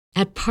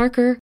At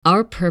Parker,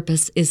 our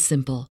purpose is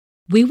simple.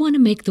 We want to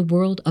make the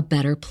world a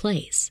better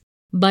place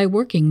by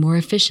working more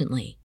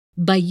efficiently,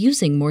 by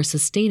using more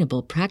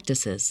sustainable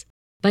practices,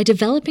 by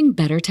developing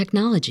better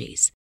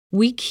technologies.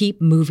 We keep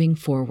moving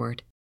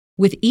forward.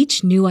 With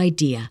each new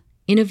idea,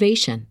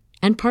 innovation,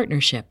 and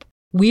partnership,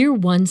 we're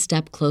one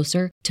step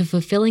closer to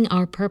fulfilling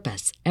our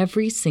purpose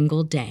every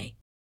single day.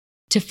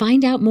 To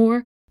find out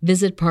more,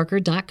 visit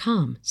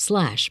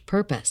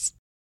parker.com/purpose.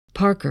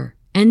 Parker,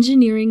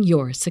 engineering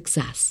your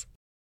success.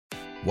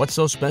 What's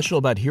so special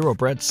about Hero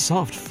Bread's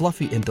soft,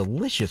 fluffy, and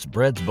delicious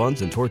breads,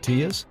 buns, and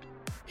tortillas?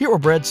 Hero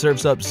Bread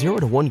serves up 0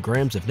 to 1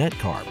 grams of net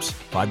carbs,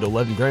 5 to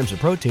 11 grams of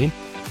protein,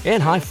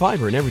 and high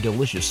fiber in every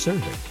delicious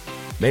serving.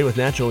 Made with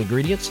natural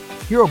ingredients,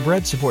 Hero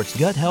Bread supports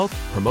gut health,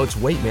 promotes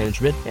weight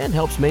management, and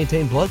helps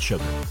maintain blood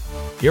sugar.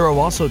 Hero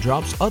also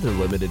drops other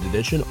limited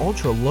edition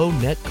ultra-low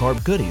net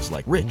carb goodies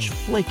like rich,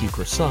 flaky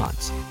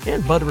croissants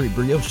and buttery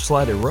brioche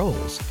slider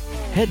rolls.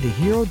 Head to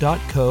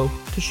hero.co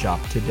to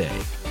shop today.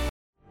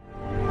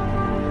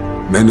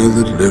 Many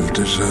that live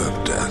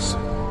deserve death,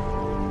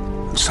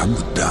 and some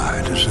that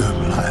die deserve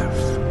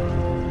life.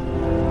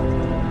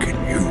 Can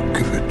you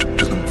give it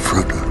to them,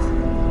 Frodo?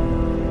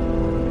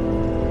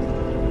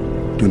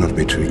 Do not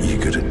be too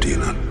eager to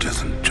deal out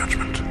death and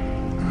judgment.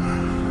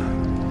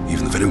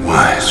 Even the very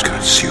wise can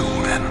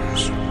assume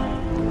ends.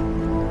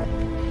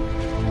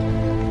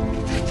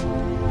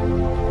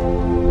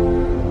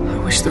 I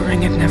wish the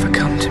ring had never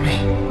come to me.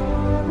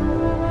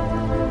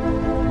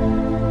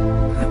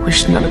 I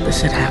wish none of this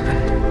had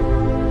happened.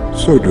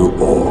 So do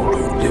all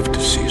who live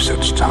to see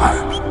such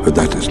times, but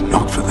that is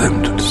not for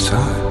them to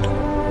decide.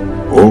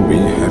 All we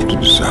have to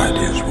decide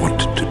is what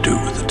to do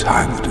with the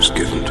time that is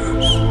given to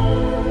us.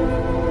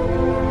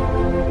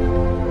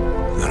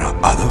 There are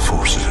other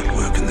forces at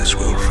work in this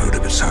world,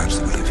 Frodo, besides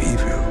the will of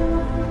evil.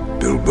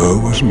 Bilbo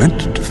was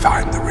meant to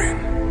find the ring,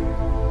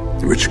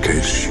 in which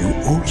case you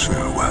also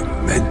were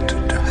meant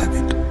to have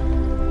it.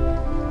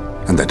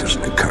 And that is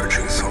an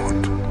encouraging thought.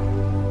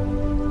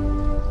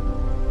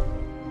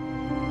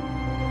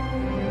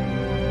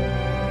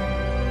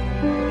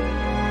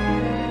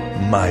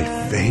 My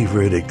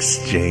favorite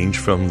exchange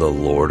from The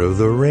Lord of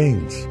the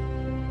Rings.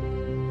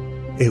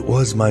 It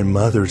was my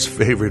mother's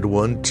favorite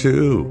one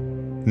too.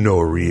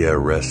 Noria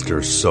rest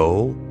her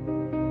soul.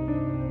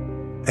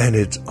 And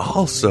it's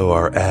also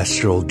our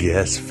astral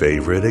guest's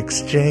favorite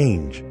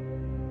exchange.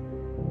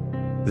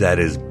 That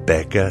is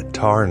Becca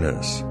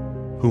Tarnas,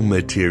 who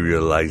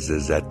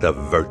materializes at the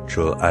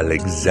virtual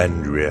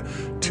Alexandria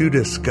to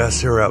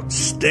discuss her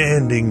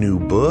outstanding new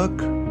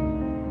book,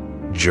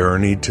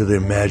 Journey to the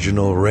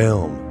Imaginal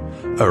Realm,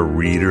 a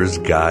reader's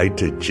guide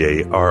to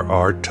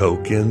J.R.R.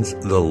 Tolkien's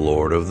The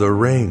Lord of the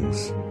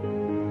Rings.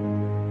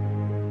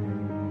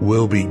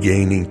 We'll be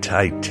gaining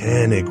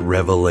titanic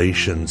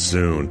revelation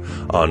soon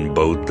on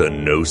both the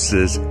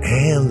Gnosis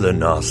and the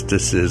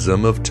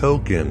Gnosticism of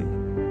Tolkien,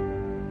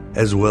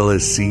 as well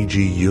as C.G.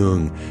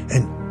 Jung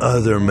and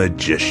other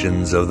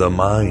magicians of the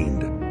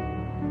mind.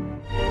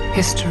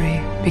 History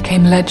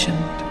became legend.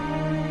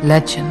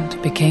 Legend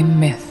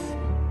became myth.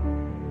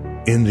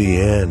 In the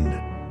end,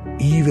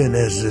 even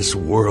as this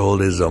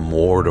world is a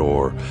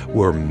Mordor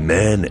where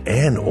men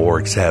and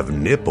orcs have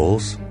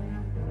nipples,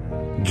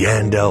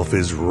 Gandalf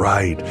is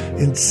right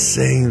in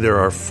saying there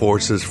are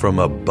forces from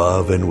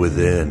above and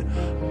within,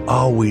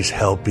 always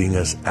helping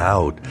us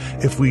out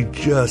if we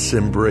just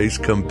embrace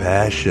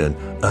compassion,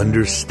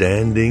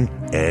 understanding,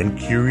 and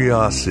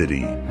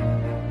curiosity.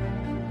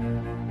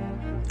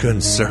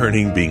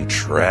 Concerning being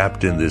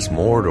trapped in this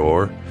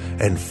Mordor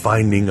and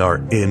finding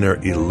our inner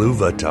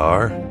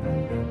Ilúvatar,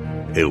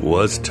 it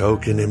was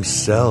Tolkien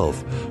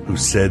himself who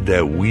said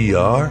that we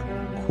are,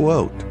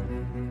 quote,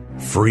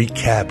 free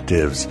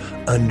captives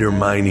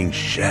undermining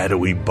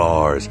shadowy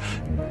bars,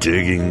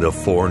 digging the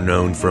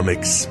foreknown from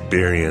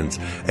experience,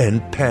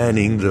 and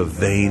panning the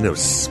vein of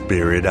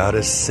spirit out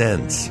of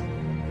sense.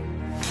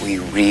 We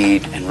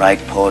read and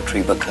write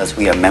poetry because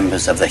we are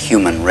members of the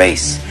human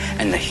race,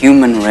 and the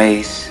human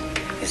race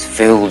is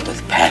filled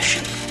with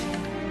passion.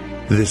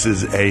 This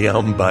is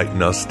Aeon by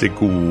Gnostic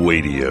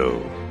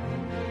Radio,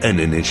 an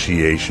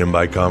initiation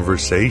by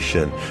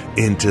conversation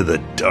into the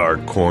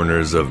dark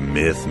corners of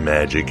myth,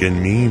 magic,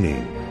 and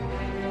meaning.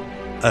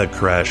 A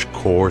crash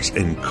course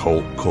in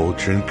cult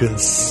culture and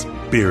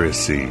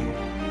conspiracy.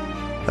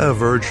 A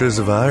virtuous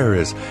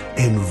virus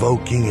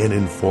invoking and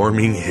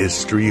informing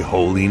history,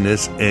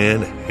 holiness,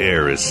 and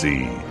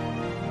heresy.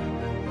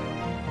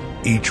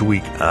 Each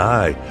week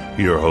I,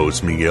 your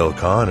host Miguel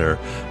Connor,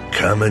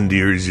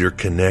 commandeers your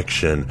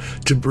connection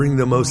to bring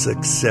the most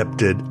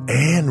accepted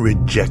and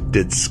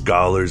rejected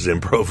scholars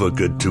and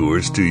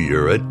provocateurs to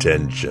your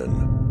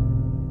attention.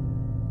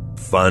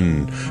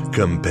 Fun,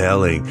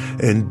 compelling,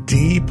 and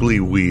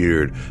deeply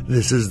weird,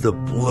 this is the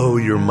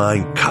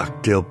blow-your-mind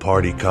cocktail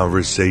party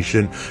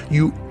conversation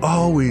you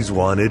always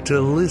wanted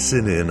to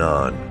listen in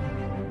on.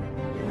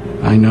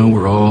 I know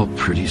we're all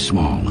pretty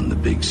small in the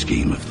big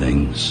scheme of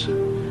things,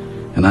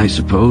 and I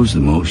suppose the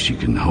most you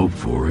can hope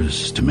for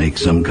is to make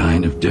some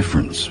kind of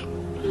difference.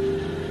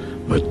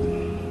 But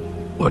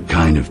What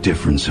kind of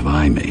difference have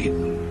I made?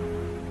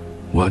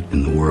 What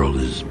in the world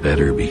is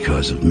better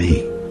because of me?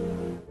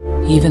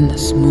 Even the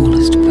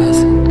smallest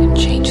person can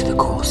change the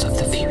course of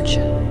the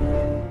future.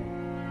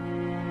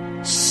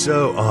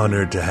 So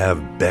honored to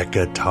have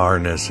Becca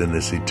Tarnas in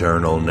this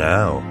Eternal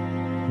Now,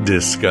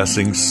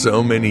 discussing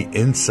so many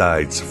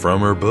insights from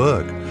her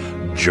book,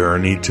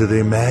 Journey to the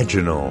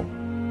Imaginal.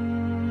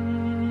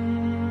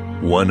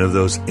 One of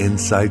those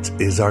insights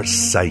is our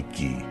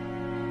psyche.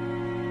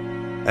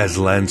 As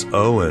Lance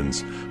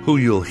Owens, who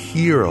you'll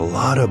hear a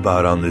lot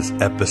about on this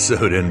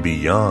episode and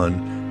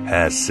beyond,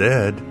 has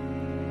said,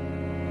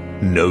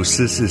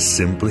 Gnosis is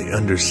simply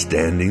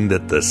understanding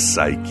that the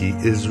psyche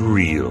is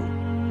real.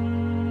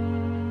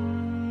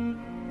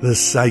 The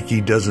psyche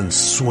doesn't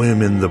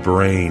swim in the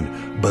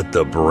brain, but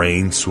the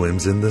brain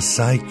swims in the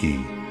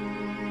psyche.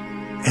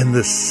 And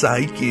the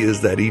psyche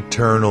is that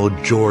eternal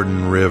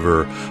Jordan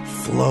River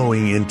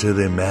flowing into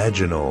the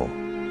imaginal,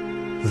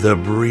 the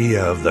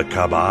Bria of the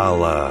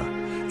Kabbalah,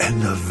 and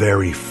the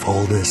very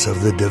fullness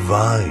of the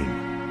divine.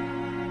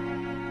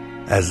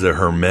 As the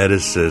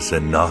Hermeticists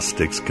and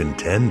Gnostics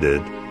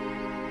contended,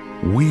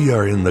 we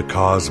are in the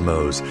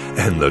cosmos,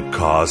 and the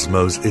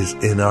cosmos is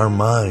in our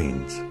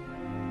minds.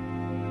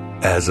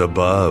 As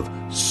above,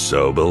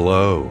 so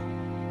below.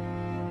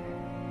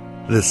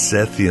 The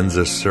Sethians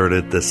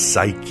asserted the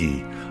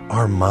psyche,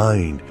 our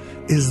mind,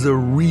 is the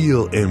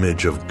real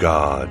image of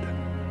God.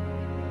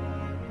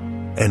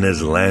 And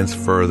as Lance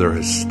further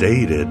has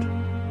stated,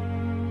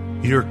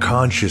 your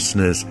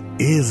consciousness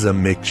is a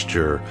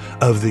mixture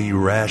of the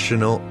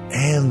irrational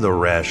and the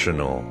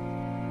rational.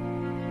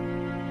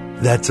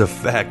 That's a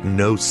fact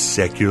no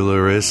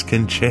secularist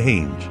can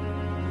change.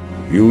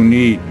 You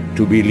need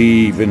to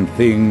believe in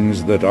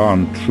things that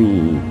aren't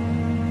true.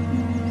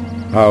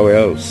 How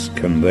else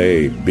can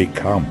they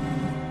become?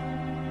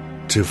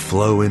 To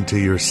flow into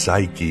your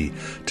psyche,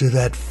 to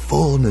that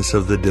fullness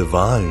of the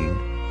divine,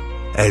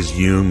 as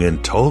Jung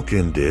and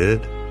Tolkien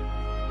did,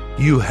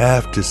 you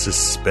have to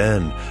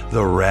suspend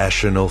the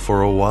rational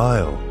for a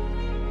while.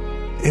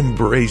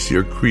 Embrace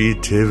your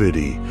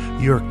creativity,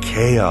 your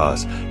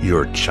chaos,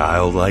 your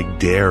childlike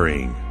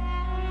daring.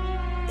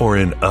 Or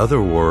in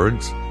other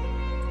words,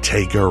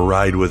 take a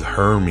ride with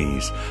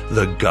Hermes,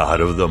 the god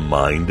of the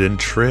mind and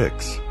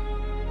tricks,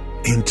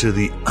 into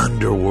the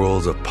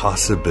underworlds of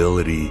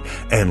possibility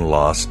and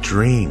lost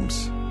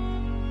dreams.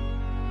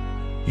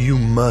 You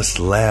must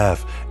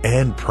laugh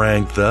and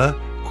prank the,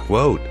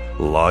 quote,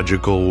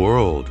 logical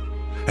world,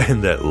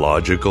 and that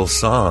logical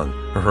song,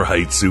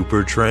 right,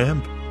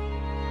 Supertramp?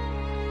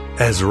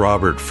 As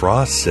Robert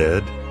Frost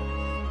said,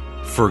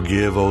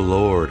 forgive, O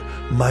Lord,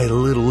 my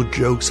little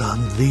jokes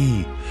on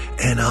thee,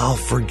 and I'll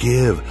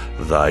forgive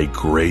thy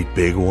great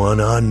big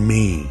one on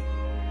me.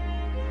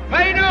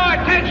 Pay no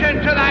attention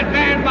to that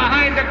man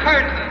behind the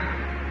curtain.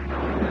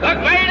 The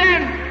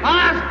great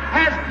Oz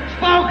has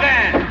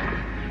spoken.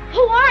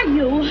 Who are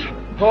you?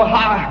 Oh,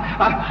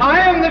 I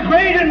am the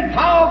great and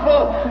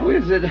powerful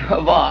Wizard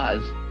of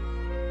Oz.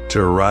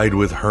 To ride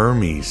with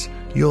Hermes,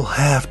 you'll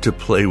have to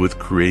play with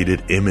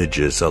created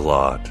images a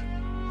lot.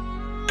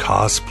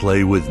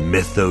 Cosplay with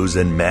mythos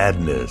and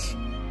madness,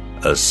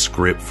 a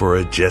script for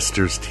a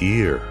jester's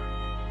tear.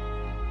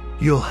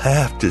 You'll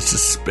have to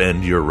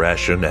suspend your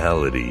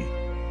rationality.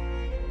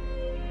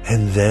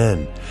 And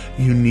then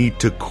you need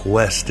to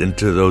quest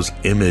into those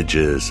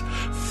images,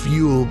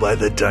 fueled by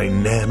the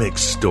dynamic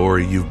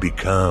story you've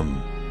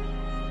become.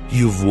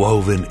 You've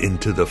woven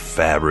into the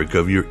fabric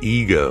of your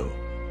ego.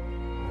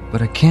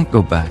 But I can't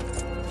go back.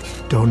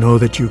 Don't know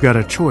that you got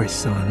a choice,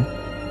 son.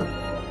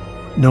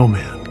 No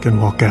man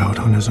can walk out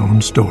on his own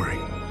story.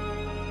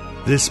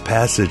 This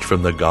passage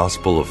from the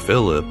Gospel of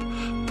Philip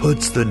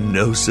puts the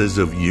gnosis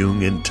of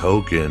Jung and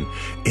Tolkien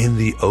in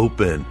the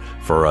open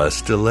for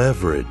us to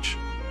leverage.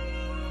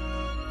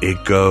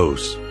 It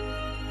goes,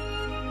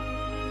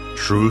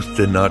 truth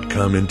did not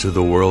come into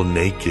the world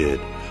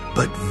naked,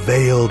 but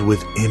veiled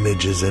with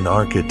images and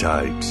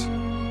archetypes.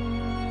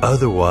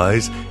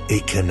 Otherwise,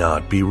 it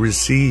cannot be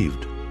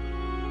received.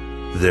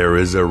 There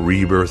is a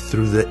rebirth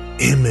through the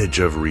image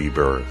of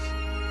rebirth.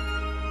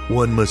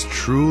 One must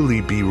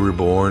truly be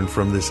reborn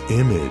from this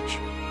image.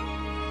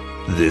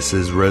 This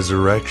is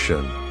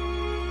resurrection.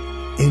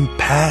 In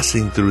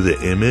passing through the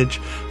image,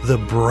 the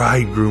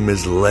bridegroom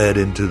is led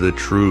into the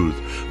truth,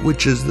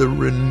 which is the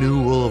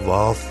renewal of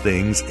all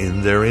things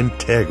in their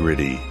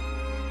integrity.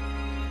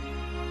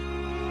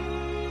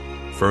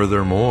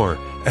 Furthermore,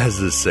 as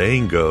the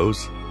saying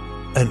goes,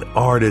 an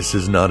artist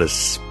is not a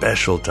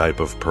special type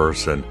of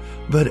person,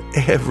 but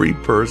every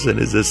person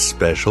is a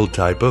special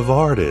type of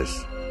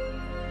artist.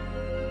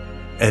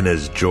 And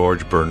as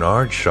George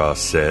Bernard Shaw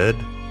said,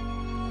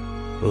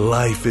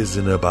 life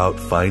isn't about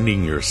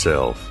finding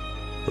yourself.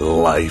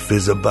 Life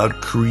is about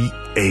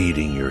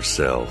creating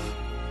yourself.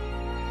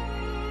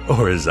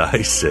 Or as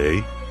I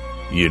say,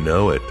 you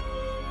know it.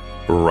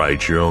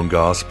 Write your own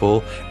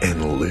gospel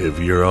and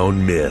live your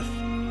own myth.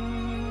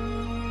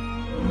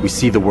 We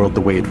see the world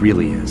the way it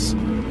really is,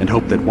 and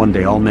hope that one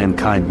day all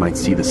mankind might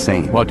see the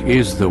same. What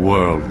is the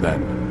world,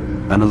 then?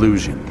 An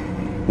illusion.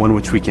 One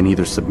which we can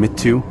either submit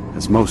to,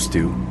 as most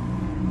do,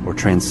 or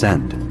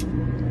transcend.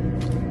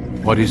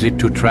 What is it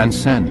to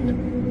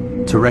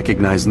transcend? To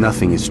recognize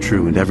nothing is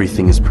true and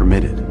everything is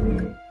permitted.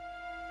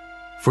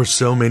 For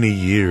so many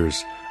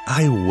years,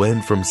 I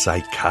went from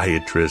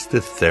psychiatrist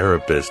to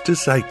therapist to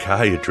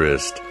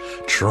psychiatrist,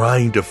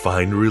 trying to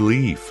find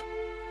relief.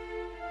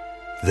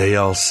 They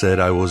all said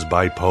I was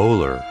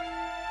bipolar.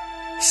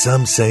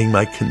 Some saying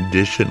my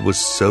condition was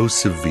so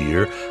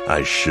severe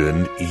I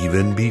shouldn't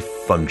even be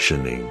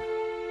functioning.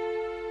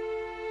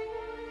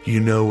 You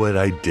know what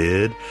I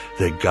did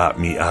that got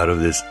me out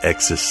of this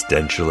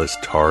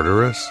existentialist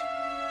Tartarus?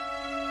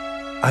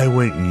 I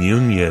went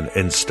Jungian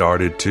and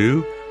started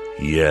to,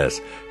 yes,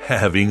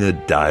 having a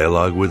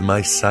dialogue with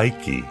my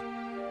psyche.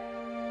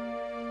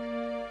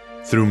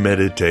 Through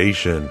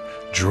meditation,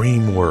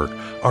 dream work,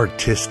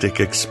 artistic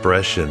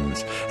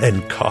expressions,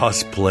 and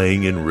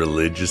cosplaying in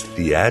religious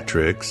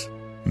theatrics,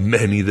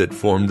 many that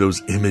formed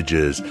those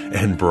images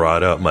and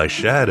brought out my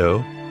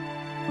shadow,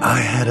 I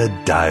had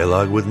a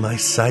dialogue with my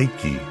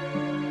psyche.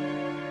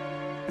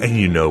 And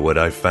you know what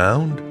I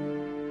found?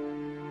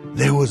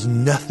 There was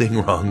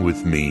nothing wrong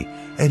with me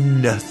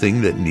and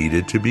nothing that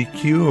needed to be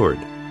cured.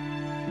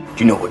 Do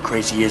you know what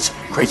crazy is?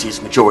 Crazy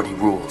is majority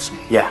rules.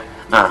 Yeah,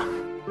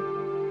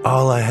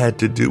 All I had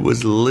to do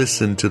was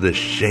listen to the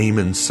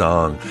shaman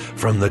song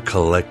from the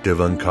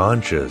collective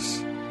unconscious,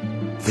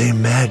 the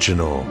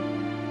imaginal,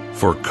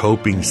 for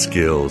coping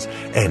skills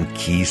and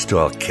keys to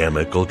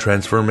alchemical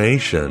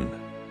transformation.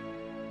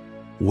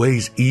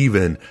 Ways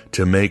even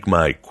to make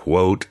my,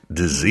 quote,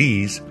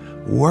 disease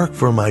work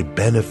for my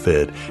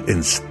benefit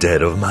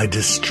instead of my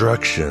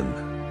destruction.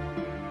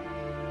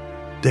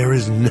 There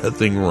is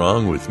nothing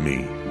wrong with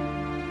me.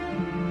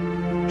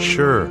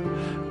 Sure,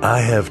 I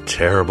have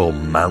terrible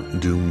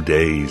Mount Doom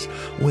days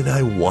when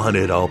I want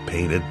it all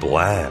painted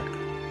black.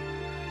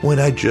 When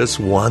I just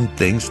want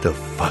things to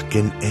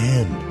fucking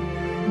end.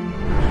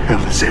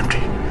 Hell is empty,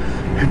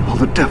 and all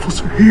the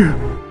devils are here.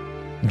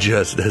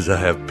 Just as I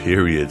have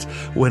periods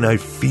when I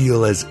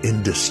feel as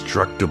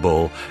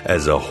indestructible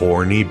as a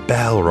horny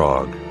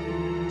Balrog.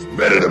 It's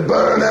better to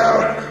burn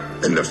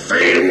out than to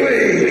fade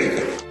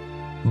away.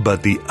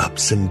 But the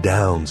ups and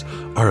downs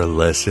are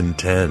less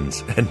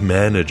intense and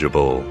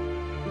manageable.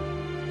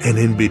 And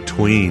in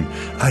between,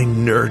 I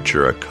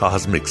nurture a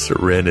cosmic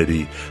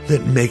serenity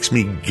that makes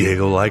me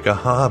giggle like a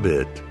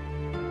hobbit.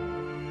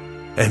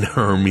 And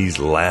Hermes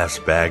laughs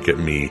back at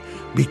me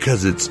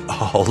because it's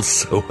all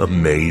so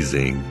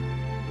amazing.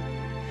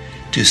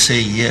 To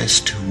say yes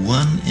to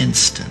one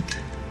instant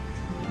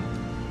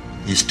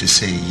is to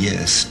say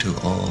yes to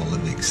all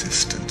of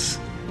existence.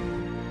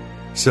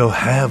 So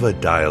have a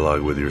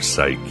dialogue with your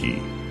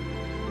psyche.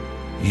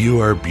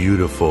 You are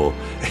beautiful,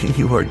 and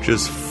you are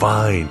just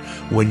fine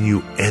when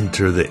you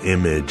enter the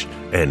image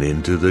and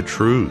into the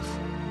truth.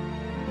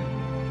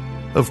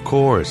 Of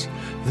course,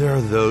 there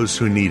are those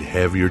who need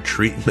heavier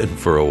treatment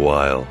for a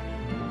while.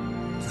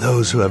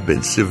 Those who have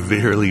been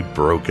severely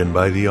broken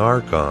by the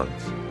Archons.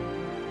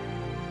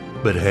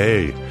 But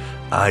hey,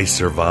 I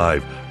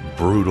survived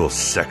brutal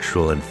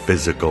sexual and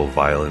physical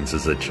violence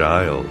as a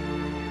child,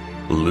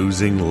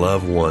 losing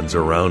loved ones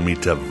around me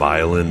to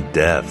violent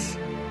deaths,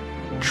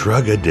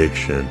 drug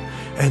addiction,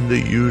 and the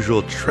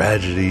usual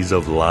tragedies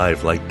of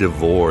life like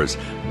divorce,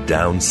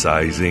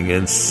 downsizing,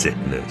 and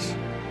sickness.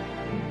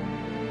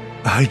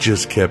 I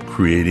just kept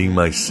creating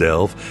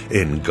myself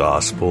in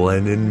gospel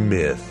and in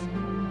myth.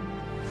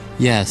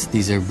 Yes,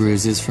 these are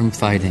bruises from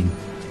fighting.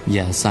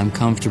 Yes, I'm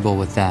comfortable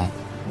with that.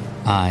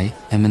 I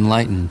am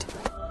enlightened.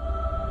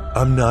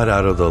 I'm not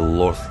out of the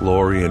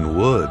Lothlorien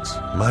woods,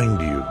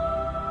 mind you.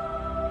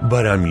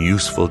 But I'm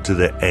useful to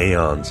the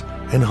Aeons,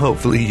 and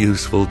hopefully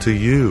useful to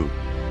you.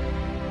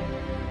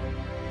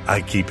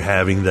 I keep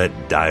having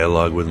that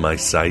dialogue with my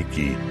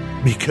psyche,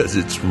 because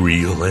it's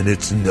real and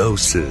it's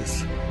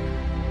gnosis.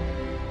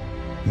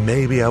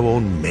 Maybe I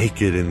won't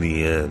make it in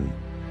the end,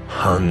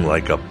 hung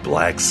like a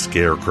black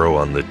scarecrow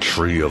on the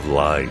tree of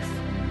life.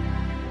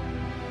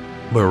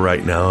 But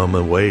right now I'm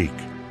awake,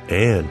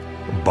 and,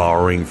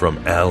 borrowing from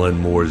Alan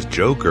Moore's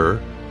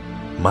Joker,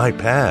 my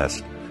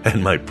past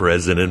and my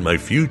present and my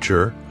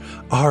future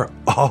are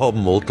all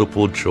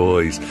multiple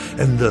choice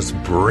and thus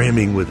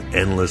brimming with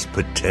endless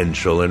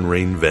potential and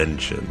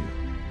reinvention.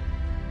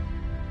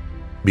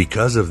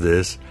 Because of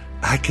this,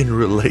 I can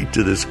relate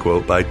to this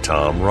quote by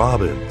Tom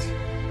Robbins.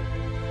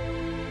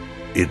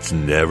 It's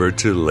never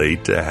too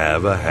late to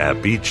have a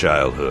happy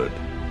childhood.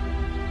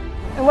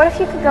 And what if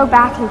you could go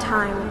back in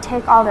time and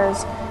take all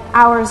those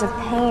hours of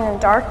pain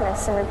and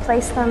darkness and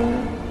replace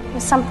them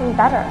with something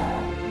better?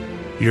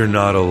 You're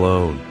not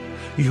alone.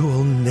 You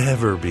will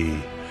never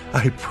be.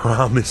 I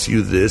promise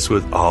you this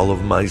with all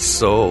of my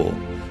soul,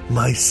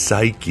 my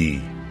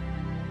psyche.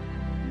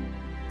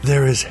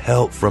 There is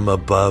help from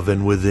above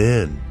and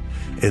within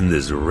in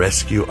this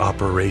rescue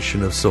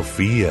operation of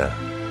Sophia.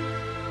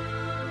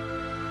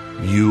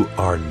 You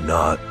are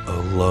not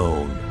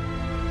alone.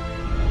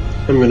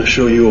 I'm going to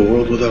show you a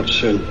world without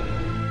sin.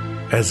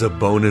 As a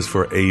bonus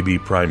for AB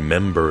Prime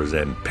members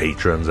and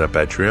patrons at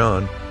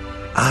Patreon,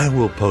 I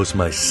will post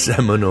my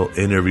seminal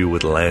interview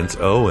with Lance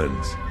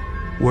Owens,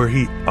 where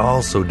he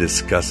also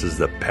discusses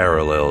the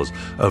parallels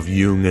of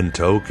Jung and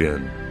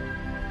Tolkien,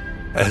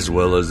 as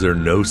well as their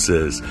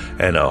gnosis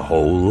and a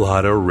whole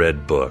lot of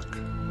Red Book.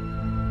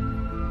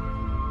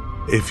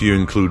 If you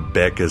include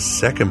Becca's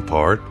second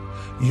part,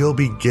 you'll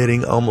be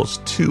getting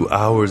almost 2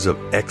 hours of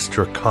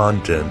extra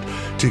content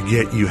to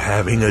get you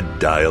having a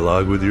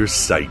dialogue with your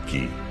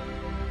psyche.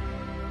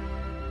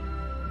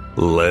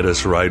 Let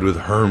us ride with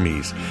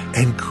Hermes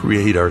and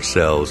create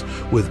ourselves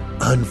with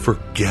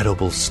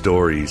unforgettable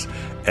stories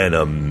and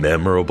a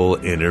memorable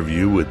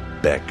interview with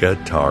Becca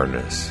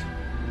Tarnas.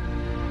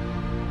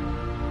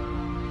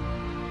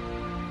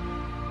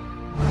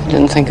 I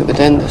didn't think it would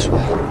end this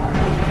way.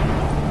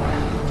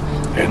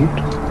 End?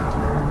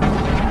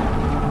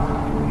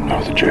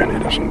 No, the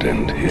journey doesn't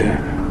end here.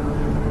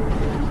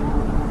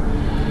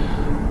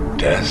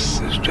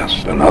 Death is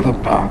just another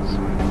path.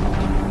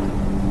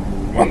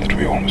 One that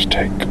we all must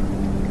take.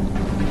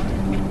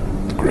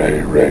 The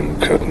grey rain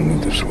curtain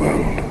of this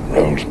world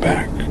rolls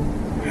back,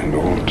 and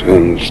all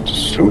turns to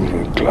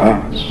silver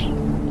glass.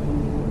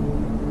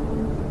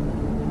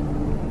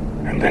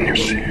 And then you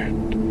see it.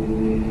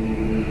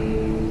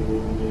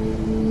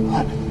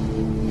 What?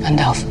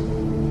 Gandalf?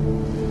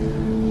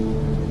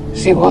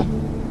 See what?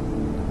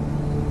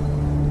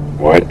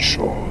 White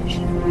shores.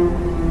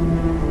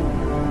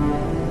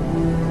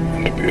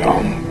 And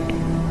beyond.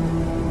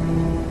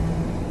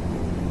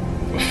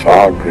 A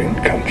far green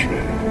country,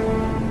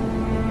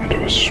 and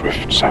a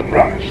swift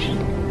sunrise.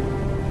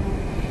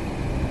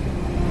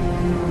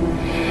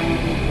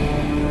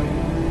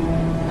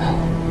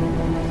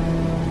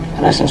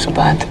 That isn't so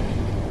bad.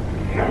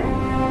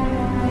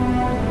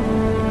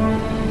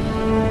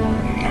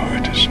 No,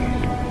 it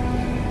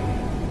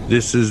isn't.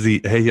 This is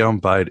the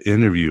Aeon Byte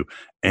interview,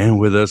 and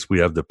with us we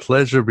have the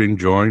pleasure of being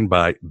joined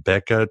by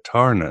Becca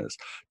Tarnas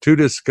to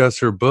discuss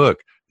her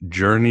book,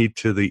 Journey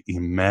to the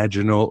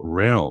Imaginal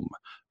Realm,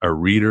 a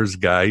reader's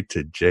guide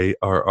to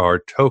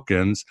J.R.R.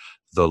 Tolkien's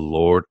The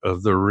Lord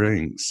of the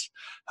Rings.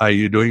 How are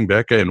you doing,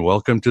 Becca, and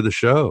welcome to the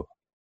show.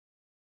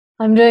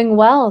 I'm doing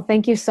well.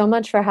 Thank you so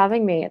much for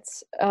having me.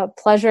 It's a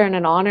pleasure and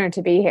an honor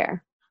to be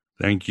here.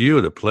 Thank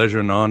you. The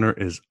pleasure and honor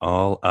is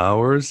all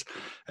ours.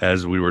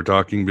 As we were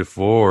talking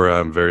before,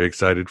 I'm very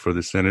excited for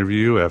this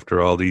interview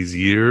after all these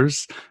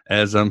years.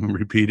 As I'm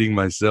repeating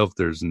myself,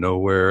 there's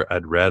nowhere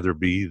I'd rather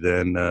be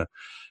than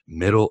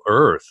Middle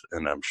Earth,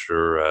 and I'm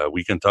sure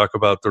we can talk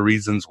about the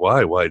reasons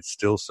why it's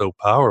still so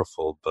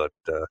powerful. But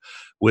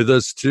with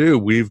us too,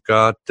 we've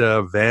got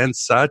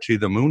Vance Sachi,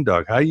 the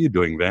Moondog. How are you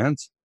doing,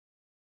 Vance?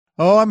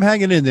 Oh, I'm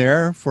hanging in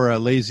there for a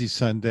lazy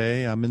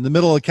Sunday. I'm in the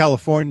middle of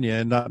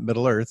California, not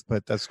Middle Earth,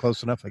 but that's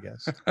close enough, I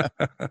guess.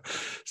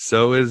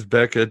 So is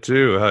Becca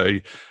too. How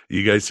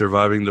you guys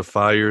surviving the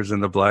fires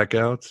and the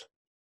blackouts?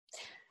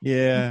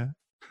 Yeah.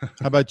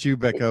 How about you,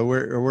 Becca?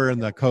 We're in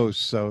the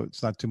coast, so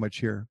it's not too much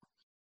here.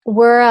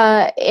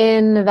 We're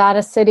in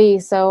Nevada City,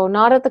 so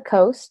not at the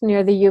coast,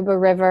 near the Yuba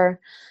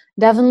River.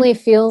 Definitely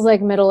feels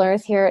like Middle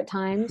Earth here at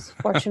times.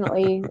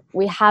 Fortunately,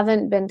 we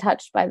haven't been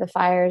touched by the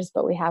fires,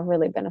 but we have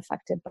really been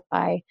affected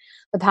by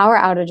the power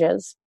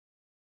outages.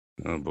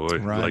 Oh boy,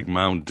 right. Like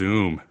Mount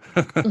Doom.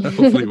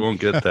 Hopefully it won't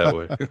get that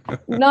way.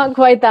 Not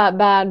quite that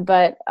bad,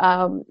 but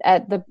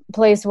at the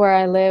place where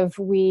I live,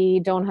 we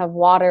don't have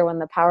water when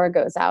the power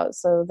goes out.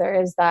 So there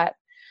is that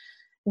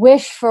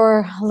wish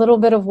for a little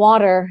bit of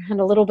water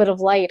and a little bit of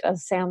light,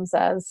 as Sam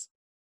says.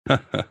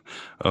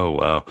 Oh,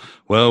 wow.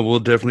 Well, we'll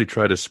definitely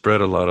try to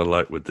spread a lot of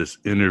light with this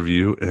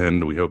interview,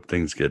 and we hope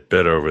things get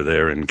better over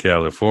there in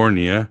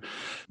California.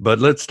 But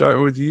let's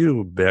start with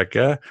you,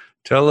 Becca.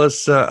 Tell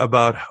us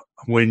about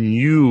when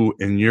you,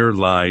 in your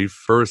life,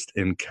 first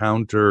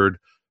encountered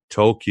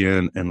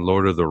Tolkien and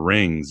Lord of the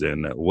Rings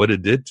and what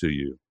it did to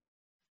you.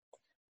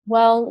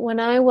 Well, when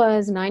I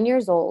was 9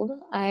 years old,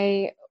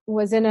 I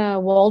was in a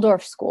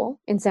Waldorf school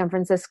in San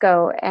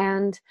Francisco,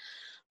 and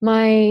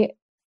my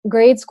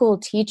grade school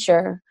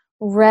teacher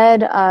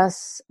read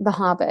us The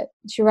Hobbit.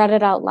 She read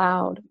it out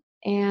loud.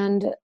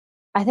 And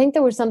I think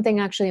there was something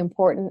actually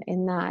important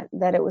in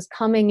that it was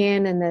coming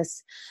in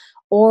this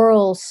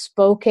oral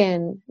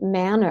spoken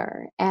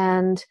manner,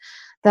 and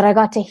that I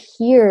got to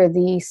hear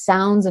the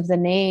sounds of the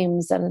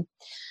names and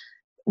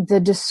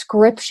the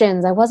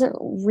descriptions. I wasn't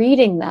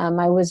reading them.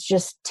 I was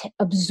just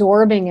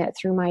absorbing it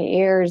through my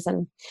ears.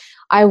 And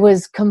I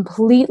was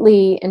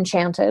completely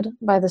enchanted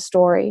by the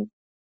story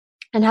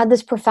and had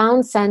this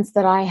profound sense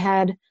that I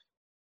had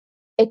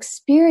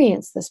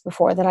experienced this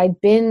before, that I'd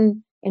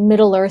been in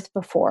Middle Earth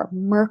before,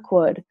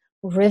 Mirkwood,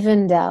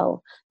 Rivendell,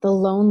 the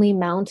Lonely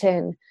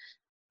Mountain.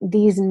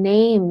 These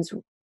names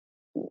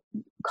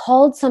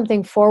called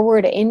something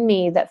forward in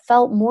me that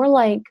felt more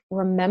like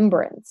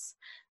remembrance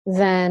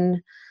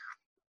than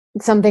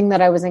something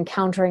that I was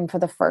encountering for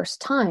the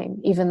first time,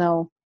 even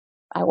though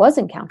I was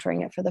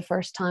encountering it for the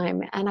first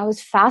time. And I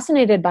was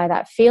fascinated by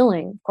that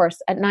feeling. Of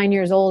course, at 9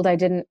 years old, I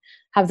didn't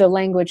have the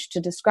language to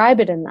describe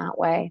it in that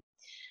way.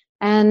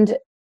 And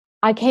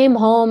I came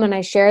home and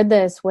I shared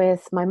this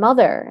with my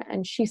mother,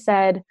 and she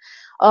said,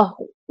 oh,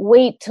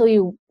 wait till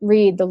you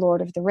read The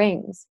Lord of the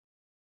Rings.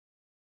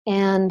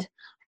 And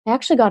I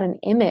actually got an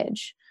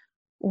image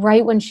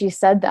right when she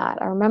said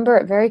that. I remember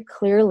it very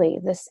clearly.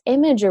 This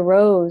image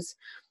arose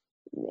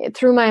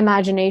through my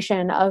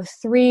imagination of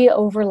 3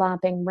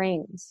 overlapping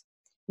rings.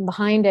 And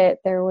behind it,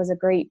 there was a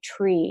great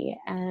tree,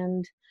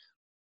 and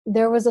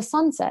there was a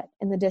sunset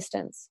in the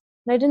distance.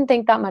 And I didn't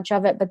think that much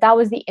of it, but that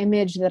was the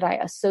image that I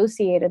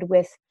associated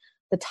with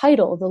the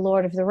title, The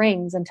Lord of the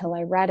Rings, until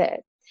I read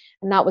it.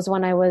 And that was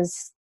when I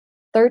was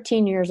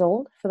 13 years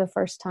old for the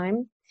first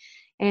time.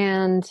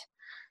 And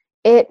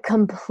it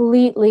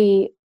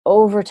completely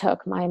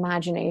overtook my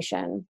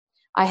imagination.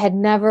 I had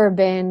never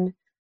been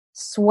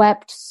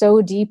swept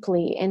so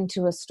deeply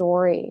into a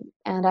story.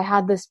 And I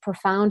had this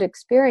profound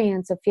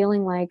experience of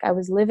feeling like I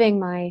was living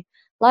my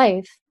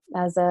life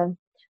as a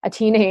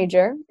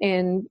teenager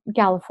in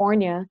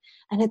California.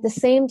 And at the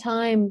same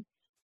time,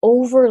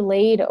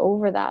 overlaid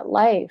over that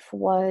life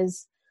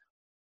was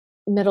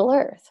Middle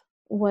Earth,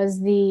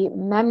 was the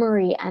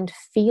memory and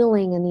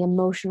feeling and the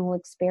emotional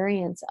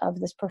experience of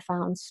this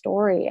profound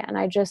story. And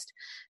I just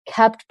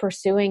kept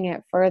pursuing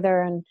it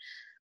further and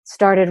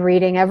started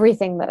reading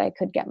everything that I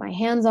could get my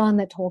hands on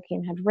that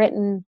Tolkien had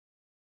written.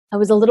 I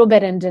was a little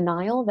bit in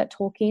denial that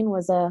Tolkien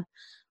was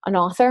an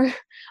author,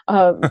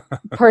 a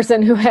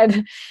person who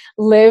had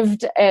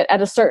lived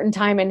at a certain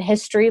time in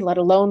history, let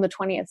alone the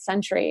 20th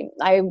century.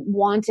 I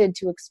wanted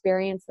to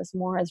experience this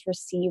more as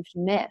received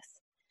myth.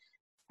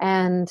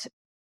 And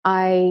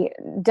I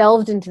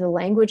delved into the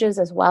languages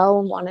as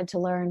well, wanted to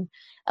learn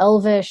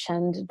Elvish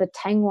and the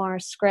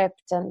Tengwar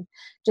script, and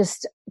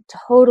just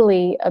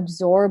totally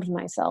absorbed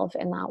myself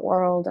in that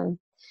world. And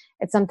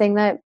it's something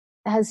that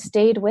has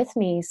stayed with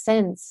me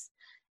since.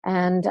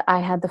 And I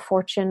had the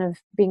fortune of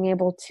being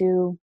able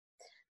to,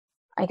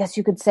 I guess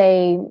you could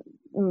say,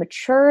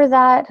 mature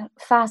that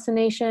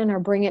fascination or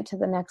bring it to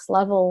the next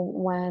level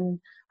when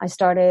I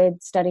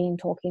started studying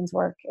Tolkien's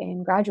work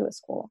in graduate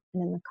school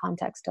and in the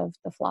context of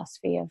the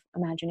philosophy of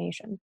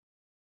imagination.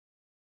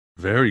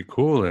 Very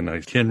cool, and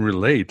I can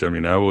relate. I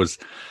mean, I was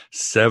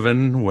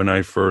 7 when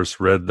I first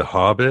read The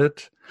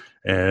Hobbit,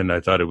 and I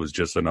thought it was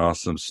just an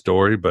awesome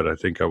story, but I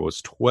think I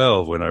was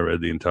 12 when I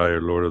read the entire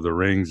Lord of the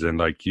Rings, and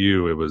like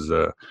you, it was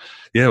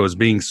it was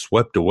being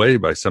swept away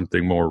by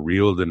something more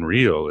real than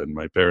real. And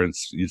my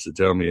parents used to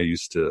tell me I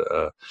used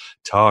to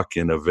talk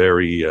in a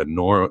very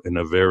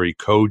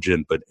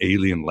cogent but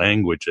alien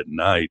language at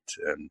night,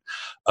 and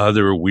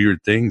other weird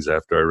things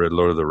after I read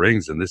Lord of the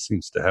Rings, and this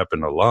seems to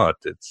happen a lot.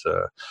 It's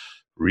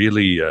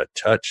really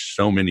touch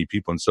so many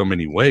people in so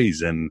many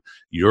ways, and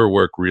your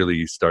work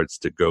really starts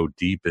to go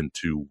deep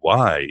into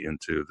why,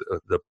 into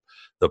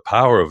the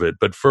power of it.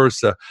 But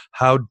first,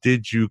 how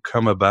did you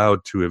come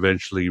about to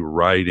eventually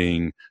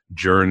writing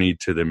Journey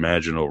to the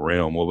Imaginal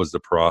Realm? What was the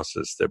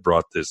process that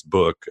brought this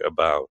book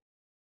about?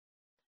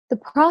 The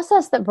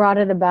process that brought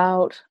it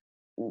about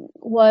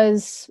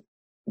was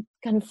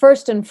kind of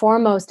first and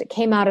foremost, it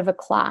came out of a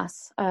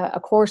class, a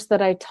course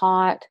that I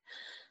taught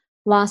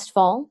last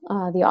fall,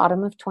 the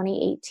autumn of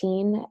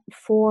 2018,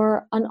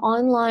 for an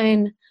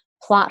online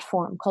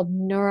platform called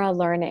Nura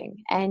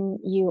Learning,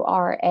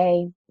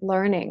 N-U-R-A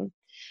Learning.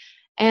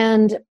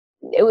 And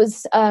it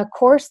was a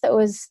course that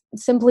was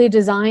simply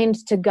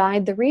designed to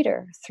guide the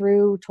reader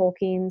through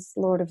Tolkien's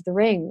Lord of the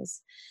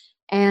Rings.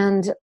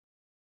 And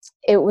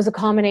it was a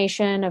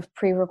combination of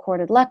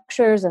pre-recorded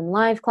lectures and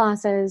live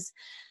classes.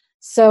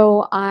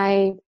 So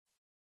I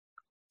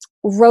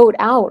wrote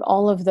out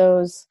all of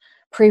those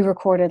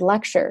pre-recorded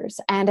lectures.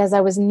 And as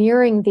I was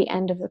nearing the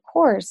end of the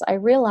course, I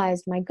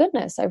realized, my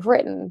goodness, I've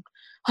written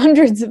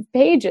hundreds of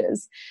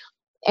pages.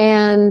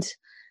 And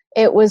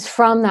it was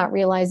from that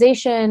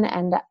realization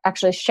and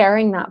actually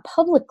sharing that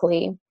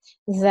publicly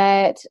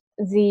that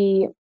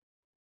the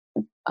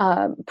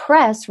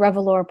press,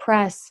 Revelore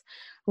Press,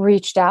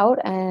 reached out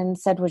and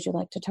said, would you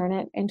like to turn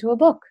it into a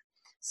book?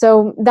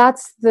 So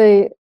that's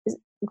the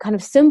kind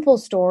of simple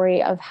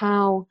story of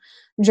how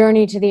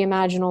Journey to the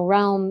Imaginal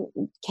Realm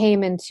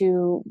came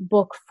into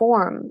book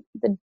form.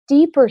 The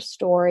deeper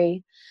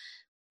story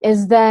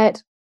is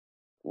that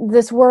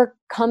this work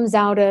comes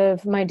out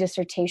of my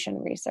dissertation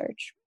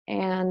research.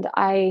 And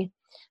I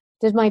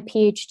did my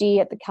PhD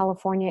at the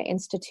California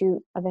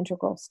Institute of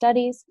Integral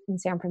Studies in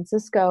San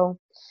Francisco.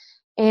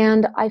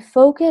 And I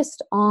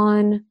focused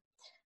on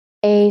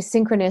a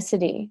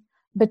synchronicity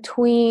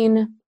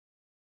between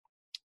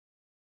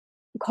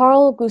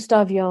Carl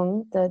Gustav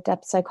Jung, the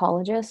depth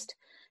psychologist,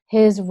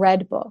 his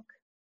Red Book,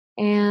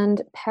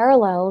 and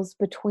parallels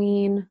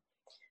between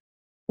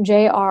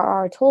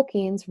J.R.R.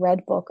 Tolkien's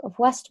Red Book of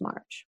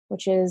Westmarch,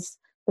 which is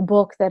the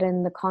book that,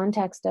 in the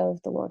context of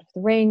The Lord of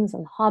the Rings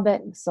and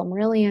Hobbit and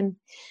Silmarillion,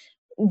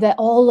 that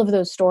all of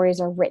those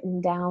stories are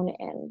written down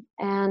in.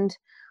 And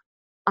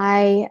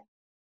I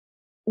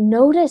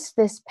noticed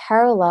this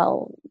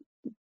parallel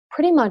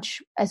pretty much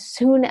as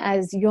soon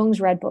as Jung's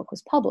Red Book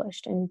was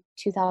published in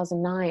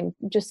 2009,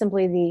 just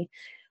simply the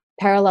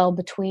parallel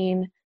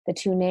between the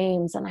two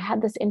names. And I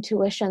had this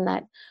intuition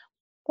that,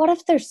 what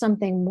if there's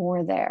something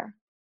more there?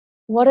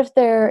 What if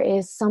there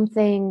is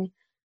something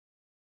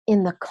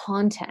in the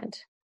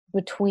content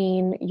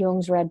between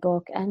Jung's Red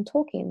Book and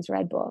Tolkien's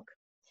Red Book.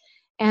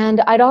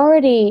 And I'd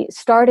already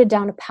started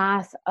down a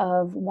path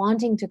of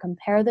wanting to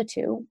compare the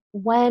two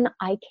when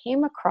I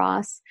came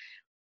across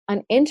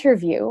an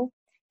interview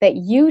that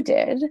you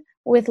did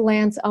with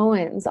Lance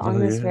Owens on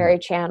this very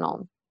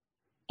channel.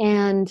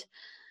 And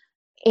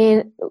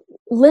in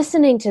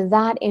listening to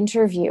that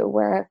interview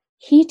where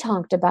he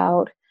talked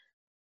about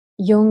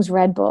Jung's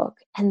Red Book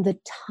and the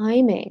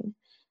timing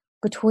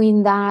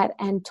between that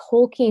and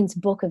Tolkien's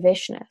Book of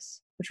Ishnis,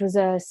 which was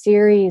a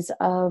series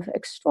of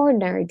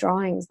extraordinary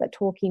drawings that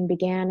Tolkien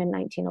began in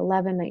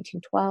 1911,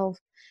 1912.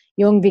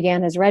 Jung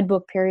began his Red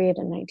Book period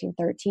in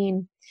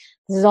 1913.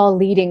 This is all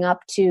leading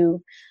up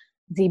to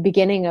the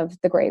beginning of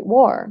the Great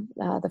War,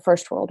 the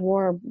First World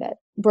War that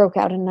broke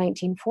out in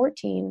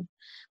 1914.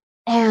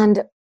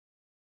 And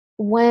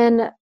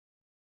when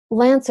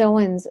Lance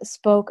Owens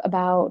spoke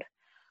about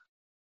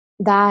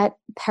that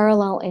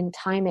parallel in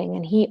timing,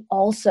 and he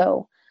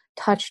also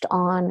touched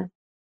on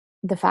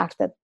the fact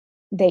that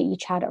they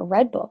each had a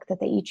Red Book, that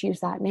they each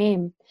used that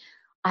name,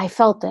 I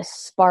felt this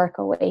spark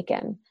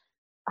awaken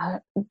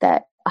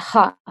that,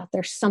 aha,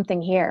 there's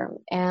something here.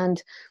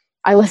 And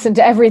I listened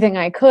to everything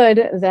I could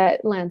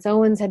that Lance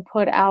Owens had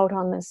put out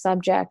on this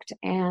subject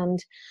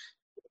and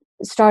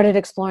started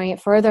exploring it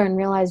further and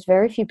realized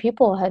very few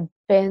people had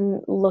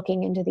been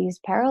looking into these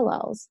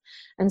parallels.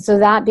 And so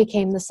that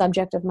became the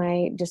subject of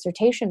my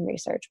dissertation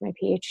research, my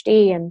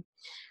PhD. And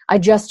I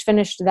just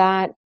finished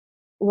that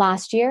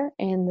last year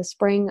in the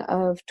spring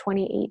of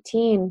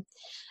 2018.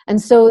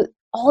 And so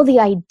all the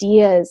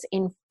ideas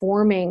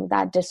informing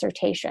that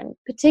dissertation,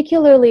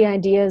 particularly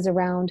ideas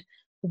around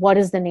what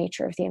is the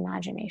nature of the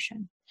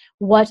imagination?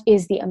 What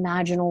is the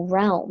imaginal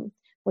realm?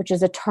 Which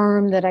is a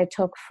term that I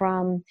took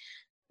from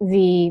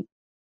the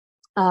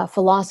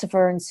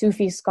philosopher and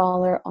Sufi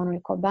scholar Henri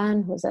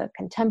Corbin, who was a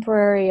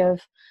contemporary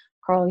of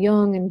Carl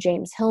Jung and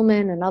James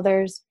Hillman and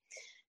others.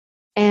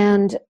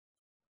 And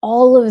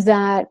all of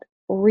that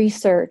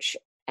research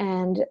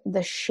and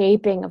the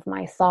shaping of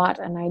my thought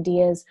and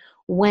ideas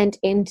went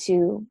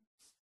into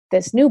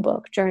this new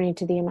book, Journey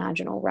to the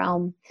Imaginal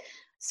Realm.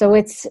 So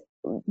its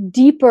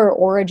deeper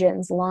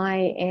origins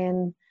lie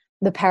in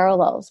the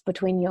parallels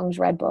between Jung's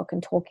Red Book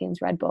and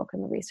Tolkien's Red Book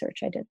and the research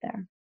I did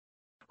there.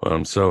 Well,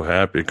 I'm so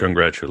happy.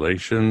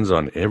 Congratulations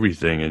on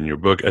everything in your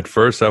book. At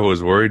first, I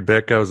was worried,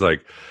 Beck. I was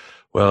like,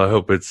 well, I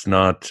hope it's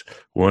not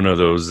one of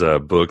those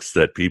books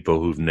that people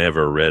who've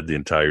never read the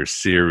entire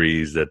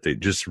series, that they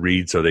just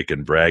read so they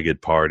can brag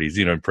at parties,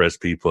 impress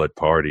people at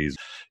parties.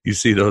 You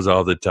see those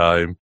all the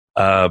time.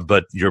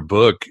 But your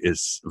book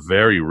is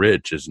very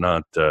rich. It's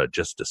not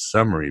just a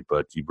summary,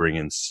 but you bring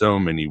in so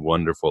many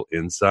wonderful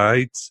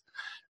insights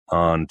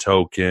on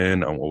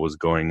Tolkien, on what was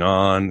going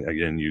on.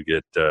 Again, you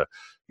get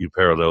you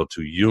parallel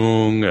to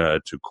Jung,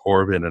 to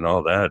Corbin, and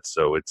all that.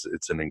 So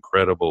it's an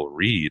incredible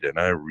read, and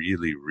I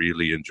really,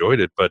 really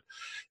enjoyed it. But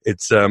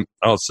it's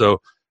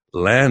also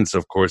Lance,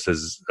 of course,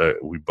 as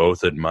we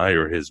both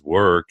admire his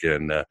work,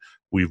 and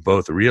we've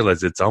both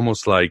realized it's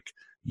almost like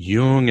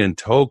Jung and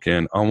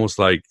Tolkien, almost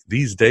like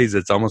these days,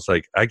 it's almost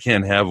like I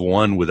can't have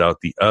one without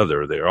the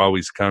other. They're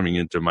always coming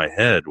into my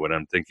head when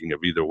I'm thinking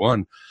of either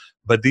one.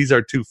 But these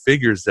are two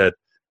figures that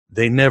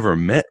they never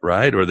met,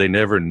 right? Or they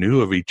never knew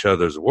of each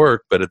other's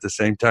work, but at the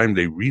same time,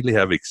 they really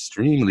have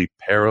extremely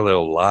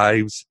parallel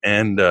lives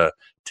and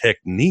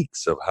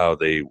techniques of how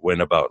they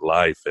went about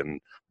life and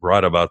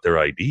brought about their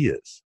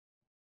ideas.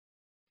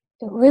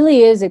 It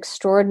really is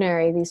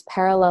extraordinary, these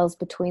parallels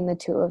between the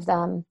two of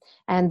them.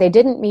 And they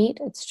didn't meet,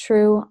 it's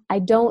true. I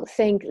don't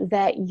think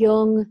that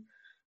Jung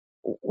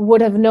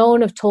would have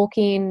known of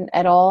Tolkien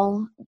at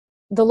all.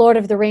 The Lord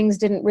of the Rings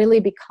didn't really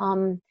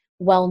become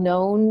well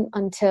known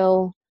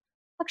until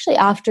actually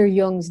after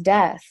Jung's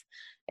death.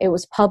 It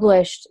was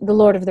published, The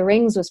Lord of the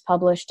Rings was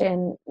published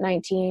in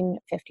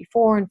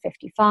 1954 and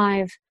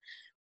 55,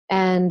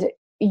 and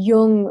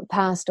Jung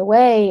passed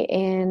away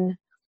in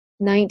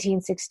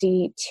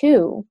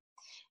 1962.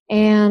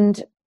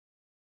 And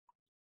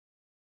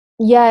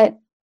yet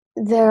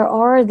there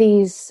are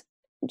these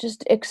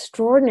just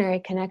extraordinary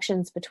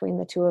connections between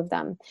the two of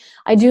them.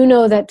 I do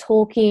know that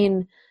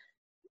Tolkien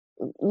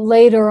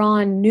later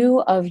on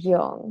knew of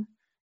Jung.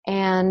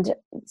 And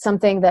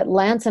something that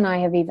Lance and I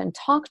have even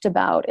talked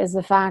about is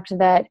the fact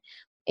that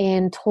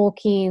in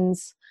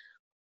Tolkien's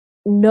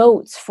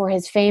notes for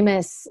his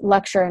famous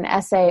lecture and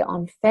essay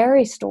on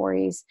fairy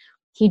stories,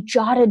 he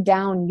jotted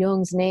down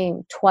Jung's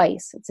name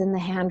twice. It's in the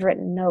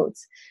handwritten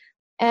notes.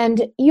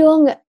 And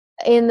Jung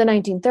in the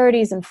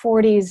 1930s and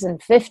 40s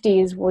and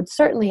 50s would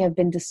certainly have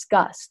been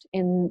discussed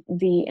in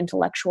the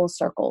intellectual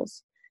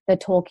circles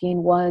that Tolkien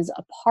was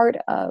a part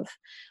of.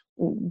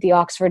 The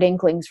Oxford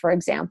Inklings, for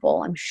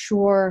example. I'm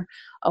sure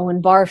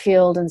Owen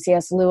Barfield and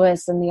C.S.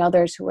 Lewis and the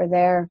others who were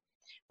there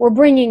were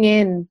bringing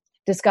in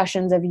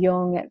discussions of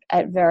Jung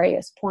at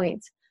various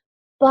points.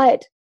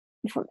 But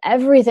from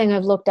everything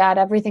I've looked at,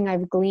 everything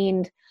I've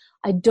gleaned,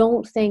 I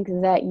don't think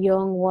that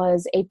Jung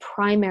was a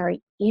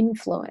primary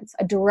influence,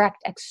 a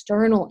direct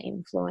external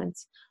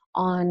influence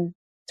on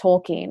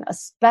Tolkien,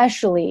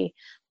 especially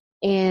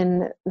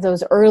in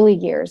those early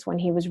years when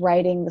he was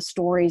writing the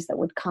stories that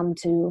would come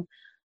to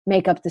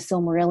make up the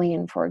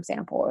Silmarillion, for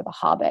example, or The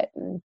Hobbit.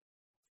 And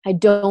I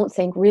don't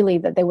think really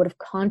that they would have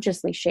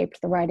consciously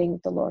shaped the writing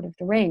of The Lord of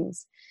the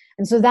Rings.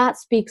 And so that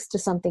speaks to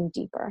something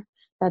deeper.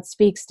 That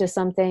speaks to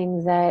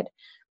something that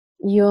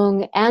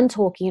Jung and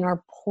Tolkien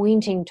are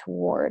pointing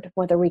toward,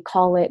 whether we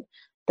call it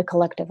the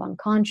collective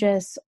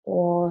unconscious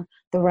or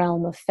the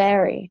realm of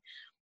fairy.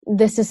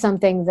 This is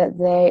something that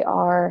they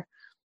are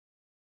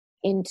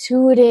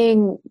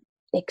intuiting,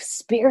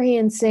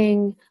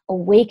 experiencing,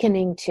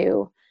 awakening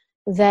to,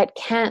 that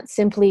can't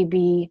simply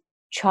be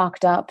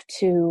chalked up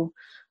to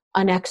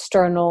an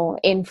external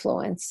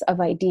influence of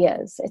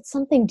ideas. It's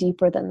something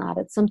deeper than that.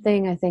 It's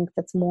something, I think,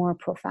 that's more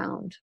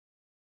profound.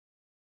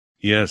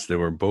 Yes, they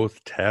were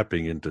both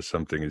tapping into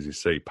something, as you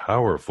say,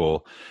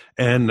 powerful.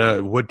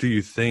 And what do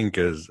you think,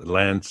 as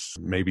Lance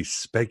maybe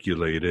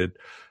speculated,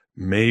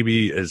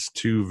 maybe as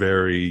two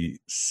very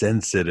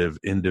sensitive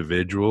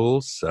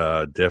individuals,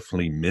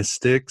 definitely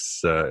mystics,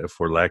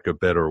 for lack of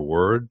better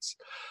words,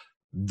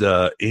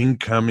 the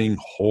incoming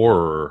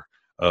horror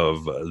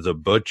of the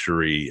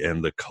butchery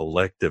and the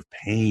collective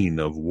pain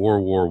of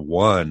World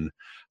War I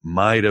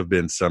might have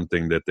been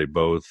something that they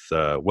both,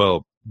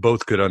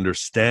 both could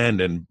understand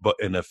and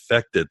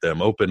affected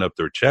them, open up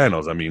their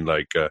channels. I mean,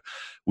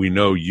 we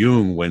know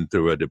Jung went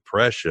through a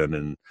depression,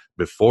 and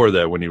before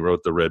that, when he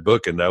wrote the Red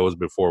Book, and that was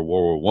before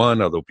World War I,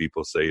 although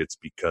people say it's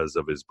because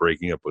of his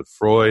breaking up with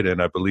Freud.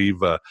 And I believe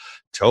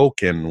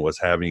Tolkien was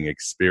having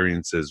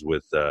experiences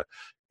with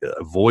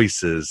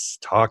voices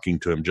talking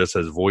to him, just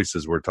as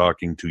voices were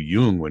talking to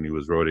Jung when he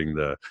was writing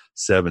the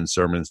 7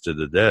 Sermons to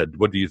the Dead.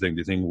 What do you think? Do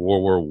you think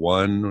World War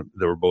I,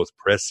 they were both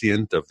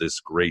prescient of this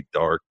great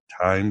dark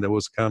time that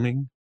was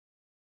coming?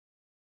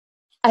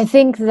 I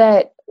think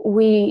that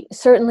we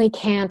certainly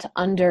can't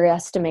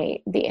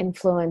underestimate the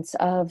influence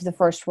of the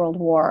First World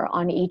War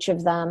on each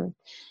of them.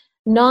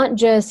 Not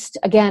just,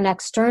 again,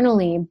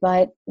 externally,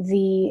 but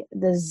the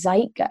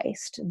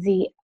zeitgeist,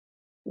 the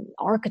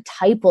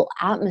archetypal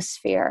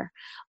atmosphere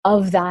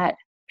of that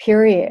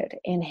period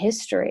in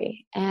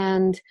history,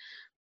 and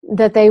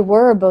that they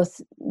were both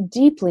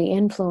deeply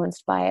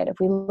influenced by it. If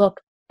we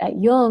look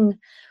at Jung,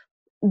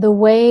 the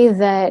way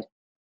that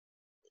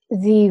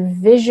the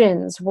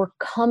visions were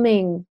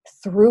coming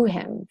through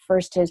him,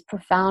 first his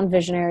profound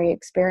visionary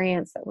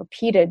experience that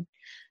repeated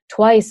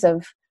twice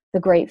of the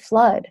Great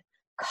Flood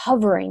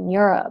covering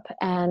Europe,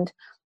 and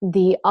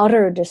the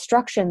utter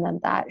destruction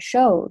that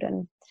showed,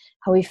 and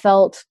how he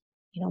felt,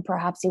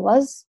 perhaps he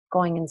was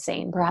going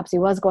insane, perhaps he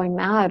was going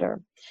mad,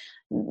 or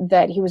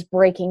that he was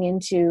breaking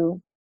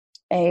into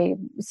a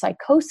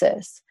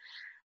psychosis.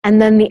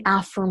 And then the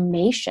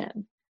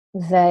affirmation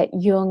that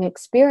Jung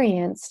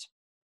experienced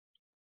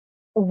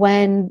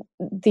when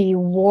the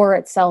war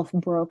itself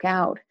broke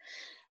out,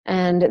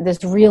 and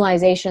this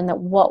realization that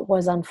what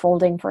was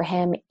unfolding for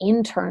him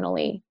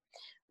internally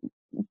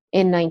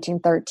in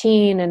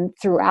 1913 and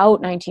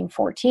throughout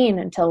 1914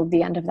 until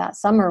the end of that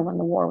summer when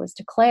the war was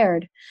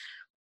declared,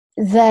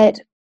 that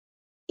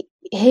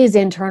his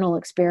internal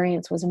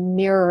experience was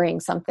mirroring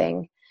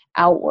something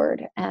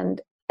outward.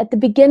 And at the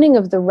beginning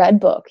of the Red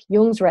Book,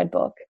 Jung's Red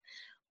Book,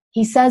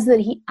 he says that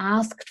he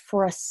asked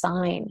for a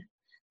sign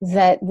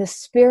that the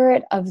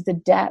spirit of the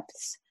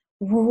depths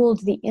ruled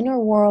the inner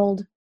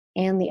world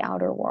and the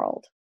outer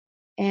world.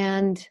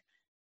 And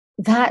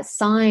that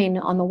sign,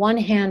 on the one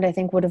hand, I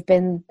think would have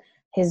been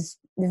his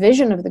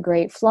vision of the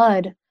Great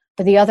Flood,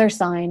 but the other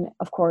sign,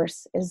 of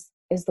course, is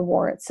the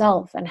war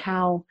itself, and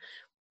how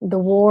the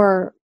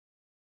war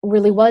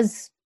really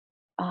was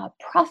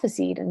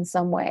prophesied in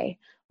some way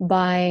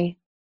by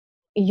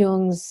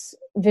Jung's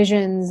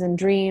visions and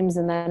dreams,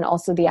 and then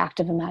also the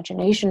active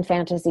imagination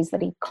fantasies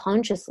that he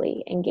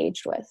consciously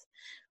engaged with.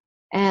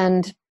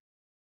 And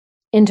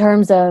in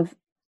terms of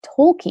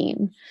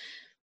Tolkien,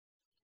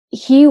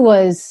 he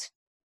was,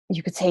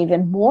 you could say,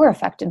 even more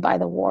affected by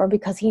the war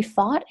because he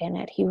fought in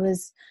it. He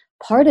was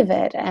part of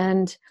it.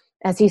 And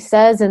as he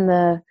says in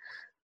the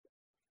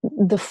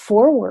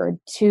foreword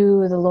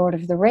to The Lord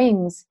of the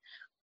Rings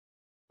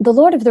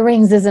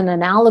isn't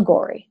an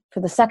allegory for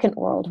the Second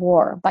World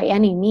War by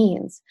any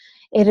means.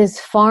 It is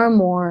far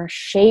more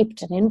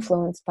shaped and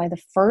influenced by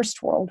the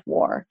First World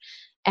War.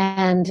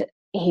 And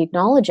he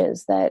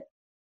acknowledges that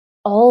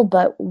all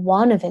but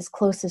one of his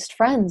closest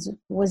friends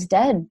was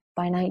dead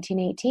by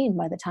 1918,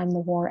 by the time the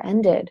war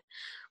ended.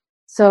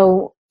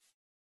 So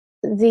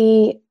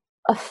the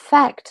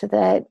effect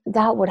that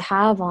would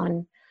have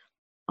on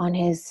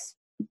his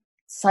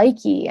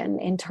psyche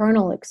and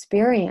internal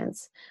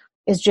experience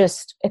is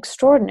just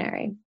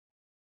extraordinary.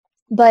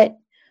 But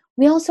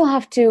we also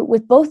have to,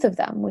 with both of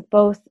them, with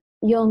both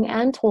Jung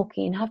and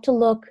Tolkien, have to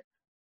look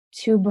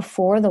to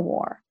before the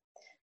war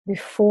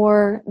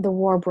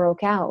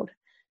broke out.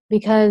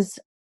 Because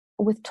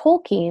with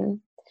Tolkien,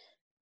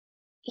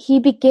 he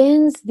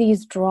begins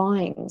these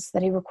drawings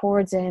that he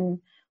records in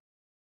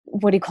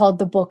what he called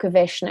the Book of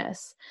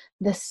Ishness,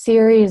 this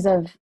series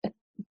of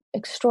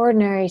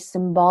extraordinary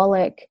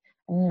symbolic,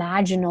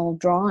 imaginal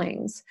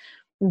drawings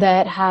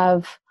that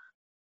have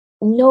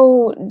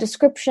no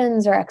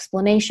descriptions or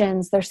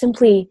explanations. They're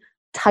simply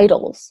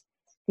titles,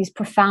 these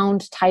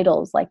profound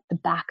titles like The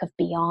Back of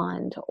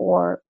Beyond,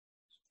 or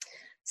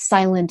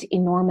Silent,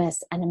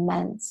 Enormous, and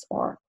Immense,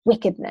 or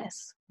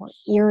Wickedness, or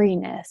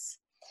Eeriness.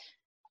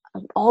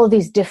 All of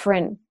these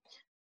different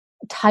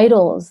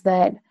titles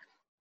that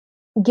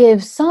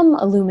give some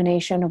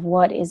illumination of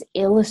what is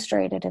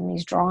illustrated in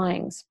these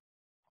drawings.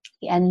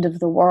 The end of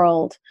the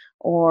world,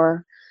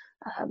 or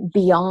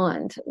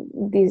beyond,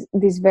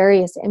 these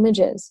various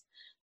images.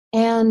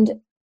 And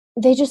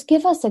they just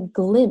give us a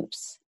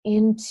glimpse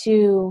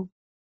into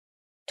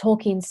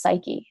Tolkien's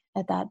psyche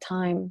at that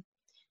time,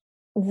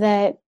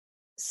 that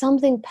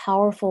something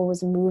powerful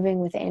was moving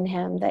within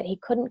him that he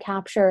couldn't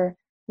capture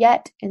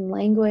yet in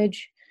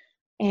language,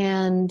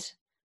 and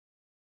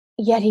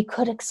yet he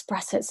could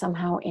express it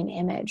somehow in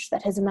image,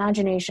 that his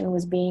imagination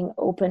was being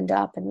opened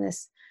up in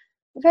this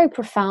very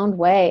profound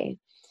way,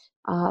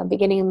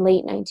 beginning in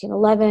late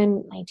 1911,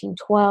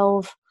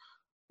 1912,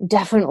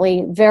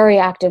 definitely very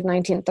active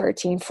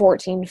 1913,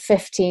 14,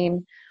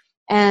 15.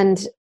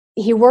 And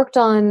he worked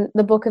on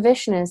the Book of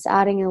Ishnis,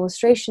 adding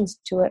illustrations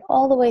to it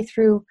all the way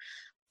through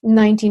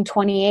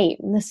 1928.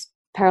 And this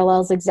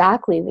parallels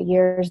exactly the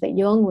years that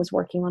Jung was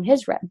working on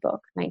his Red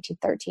Book,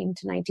 1913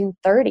 to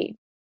 1930.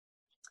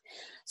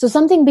 So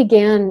something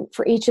began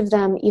for each of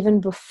them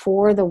even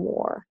before the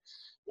war.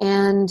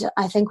 And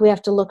I think we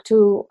have to look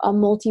to a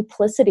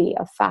multiplicity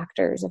of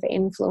factors, of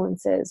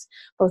influences,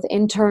 both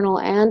internal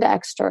and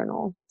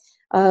external,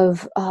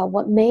 of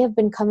what may have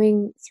been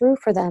coming through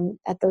for them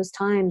at those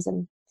times.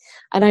 And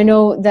I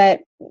know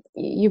that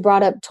you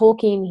brought up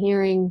Tolkien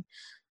hearing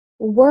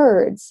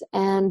words,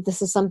 and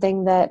this is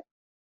something that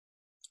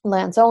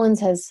Lance Owens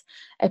has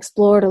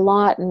explored a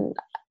lot, and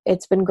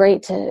it's been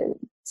great to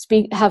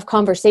have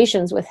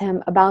conversations with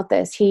him about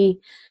this. He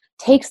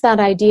takes that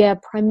idea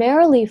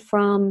primarily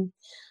from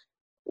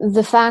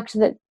the fact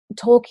that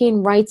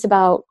Tolkien writes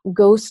about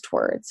ghost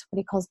words, what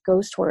he calls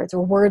ghost words,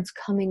 or words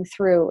coming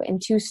through in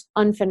two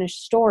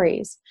unfinished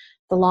stories.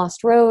 The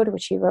Lost Road,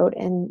 which he wrote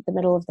in the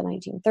middle of the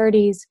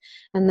 1930s,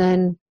 and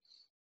then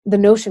the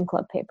Notion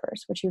Club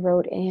Papers, which he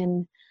wrote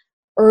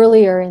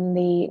earlier in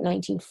the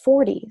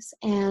 1940s.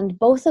 And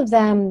both of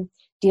them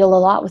deal a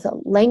lot with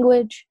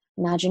language,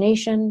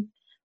 imagination,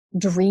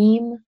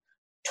 dream,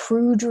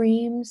 true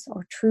dreams,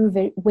 or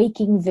true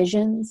waking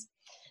visions.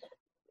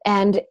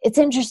 And it's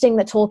interesting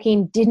that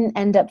Tolkien didn't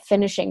end up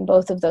finishing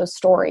both of those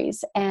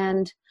stories.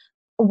 And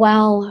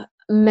while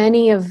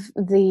many of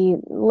the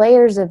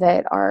layers of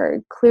it are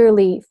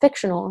clearly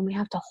fictional, and we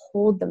have to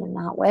hold them in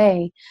that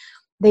way,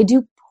 they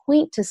do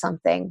point to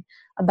something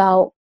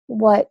about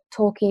what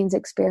Tolkien's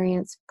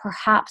experience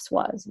perhaps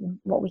was, and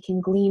what we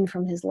can glean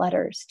from his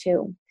letters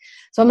too.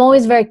 So I'm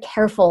always very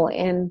careful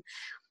in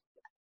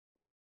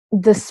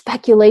the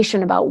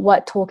speculation about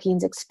what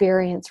Tolkien's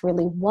experience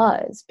really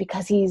was,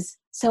 because he's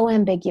so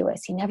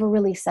ambiguous. He never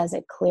really says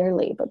it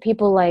clearly. But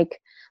people like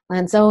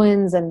Lance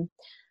Owens and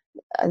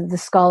the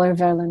scholar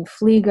Verlyn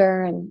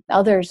Flieger and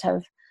others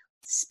have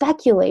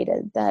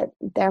speculated that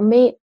there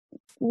may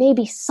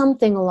be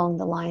something along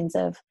the lines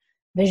of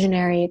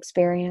visionary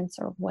experience,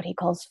 or what he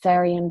calls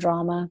Farian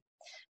drama,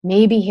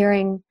 maybe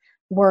hearing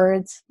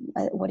words,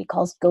 what he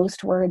calls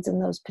ghost words in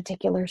those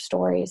particular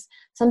stories,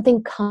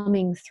 something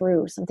coming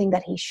through, something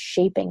that he's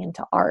shaping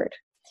into art.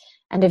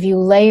 And if you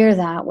layer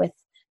that with,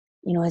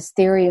 his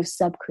theory of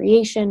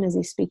subcreation, as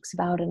he speaks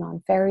about in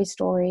On Fairy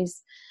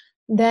Stories,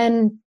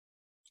 then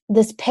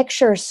this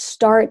picture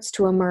starts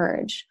to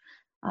emerge.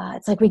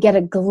 It's like we get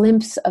a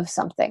glimpse of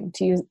something,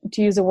 to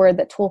use a word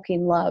that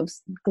Tolkien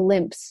loves,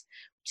 glimpse.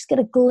 Just get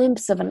a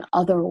glimpse of an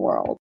other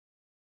world.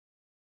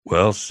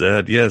 Well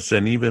said, yes.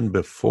 And even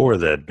before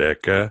that,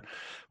 Becca,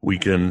 we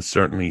can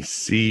certainly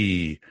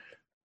see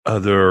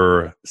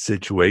other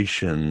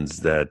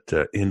situations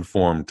that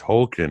inform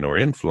Tolkien or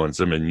influence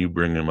him, and you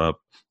bring him up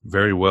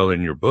very well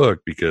in your book,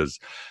 because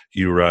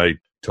you write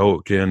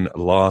Tolkien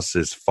lost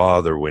his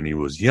father when he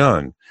was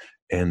young,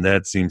 and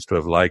that seems to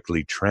have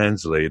likely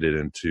translated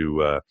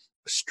into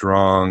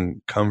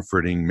strong,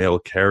 comforting male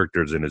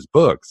characters in his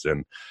books.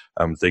 And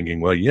I'm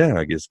thinking, well, yeah,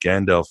 I guess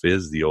Gandalf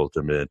is the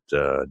ultimate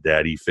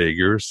daddy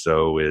figure.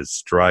 So is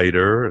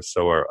Strider.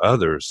 So are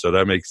others. So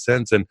that makes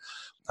sense. And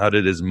how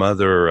did his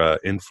mother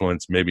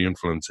influence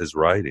his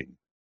writing?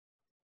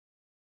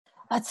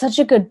 That's such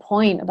a good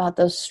point about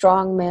those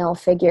strong male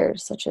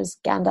figures, such as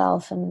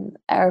Gandalf and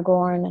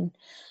Aragorn. And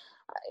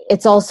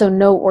it's also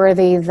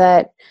noteworthy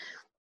that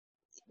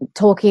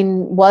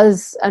Tolkien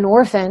was an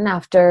orphan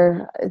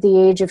after the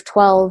age of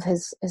 12.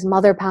 His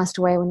mother passed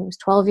away when he was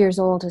 12 years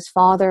old. His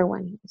father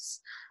when he was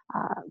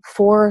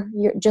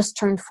just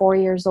turned 4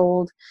 years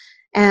old.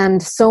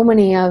 And so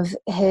many of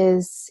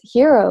his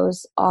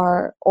heroes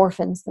are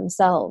orphans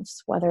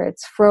themselves, whether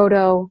it's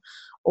Frodo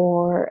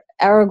or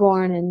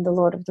Aragorn in The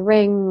Lord of the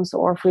Rings,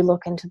 or if we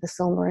look into the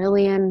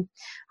Silmarillion,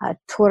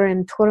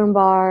 Turin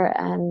Turambar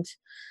and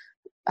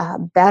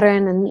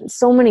Beren and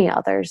so many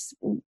others.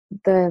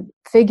 The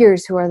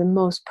figures who are the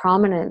most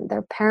prominent,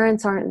 their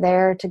parents aren't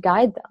there to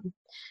guide them.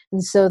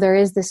 And so there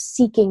is this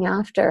seeking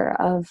after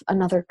of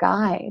another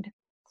guide.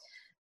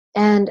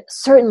 And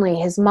certainly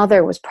his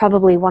mother was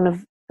probably one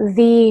of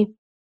the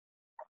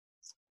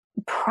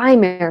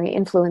primary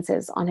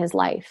influences on his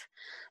life.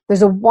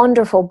 There's a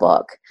wonderful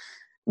book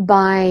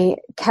by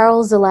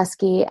Carol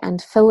Zaleski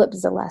and Philip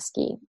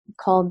Zaleski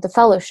called The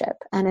Fellowship,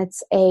 and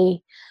it's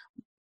a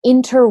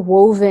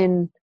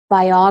interwoven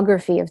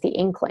biography of the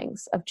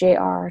Inklings, of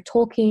J.R.R.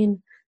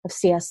 Tolkien, of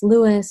C.S.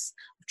 Lewis,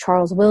 of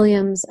Charles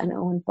Williams, and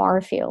Owen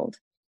Barfield.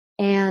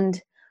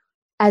 And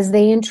as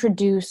they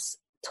introduce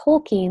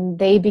Tolkien,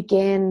 they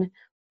begin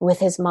with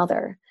his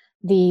mother,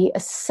 the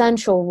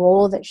essential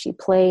role that she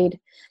played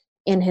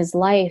in his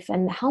life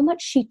and how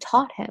much she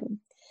taught him,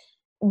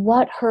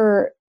 what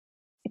her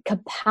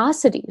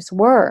capacities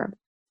were.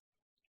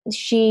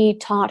 She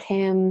taught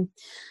him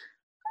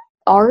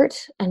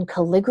art and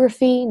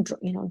calligraphy,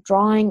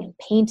 drawing and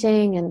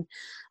painting and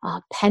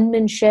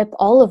penmanship,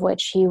 all of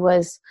which he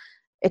was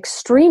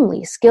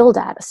extremely skilled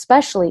at,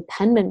 especially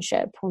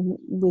penmanship. When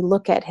we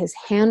look at his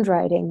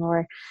handwriting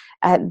or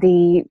at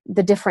the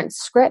different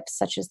scripts,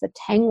 such as the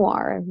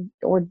Tengwar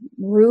or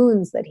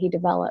runes that he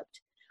developed.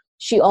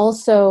 She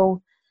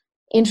also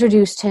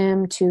introduced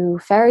him to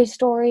fairy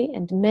story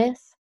and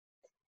myth,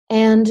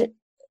 and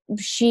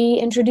she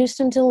introduced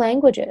him to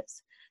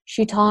languages.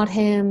 She taught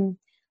him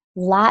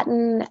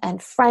Latin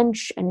and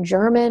French and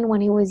German when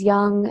he was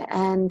young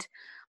and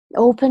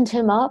opened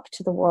him up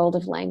to the world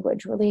of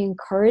language, really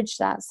encouraged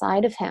that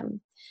side of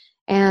him.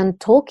 And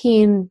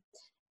Tolkien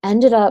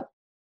ended up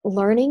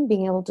learning,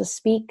 being able to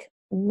speak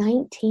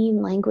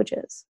 19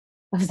 languages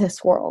of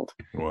this world.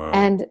 Wow.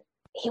 And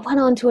he went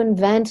on to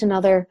invent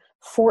another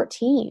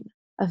 14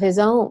 of his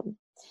own.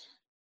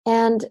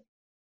 And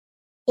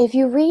if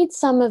you read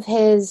some of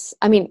his,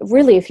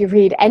 really, if you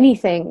read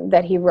anything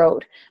that he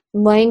wrote,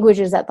 language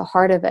is at the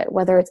heart of it,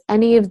 whether it's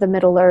any of the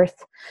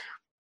Middle-earth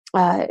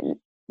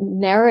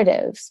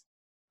narratives.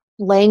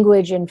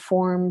 Language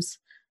informs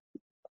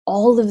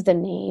all of the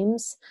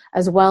names,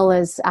 as well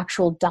as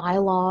actual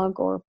dialogue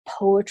or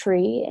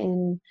poetry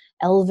in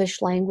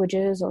Elvish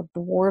languages or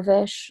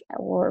Dwarvish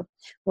or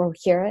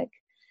Rohirric.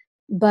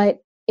 But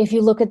if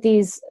you look at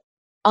these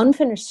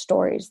unfinished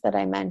stories that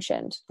I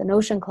mentioned, the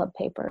Notion Club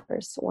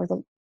papers or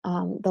the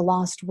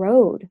Lost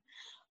Road,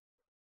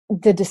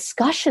 the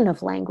discussion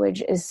of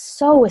language is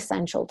so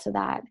essential to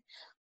that.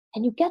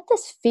 And you get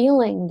this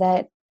feeling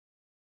that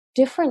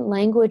different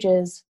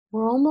languages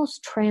were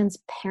almost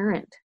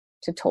transparent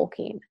to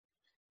Tolkien,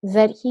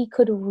 that he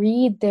could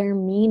read their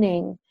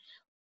meaning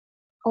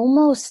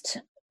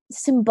almost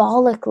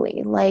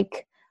symbolically,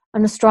 like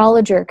an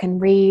astrologer can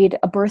read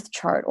a birth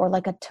chart, or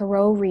like a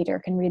tarot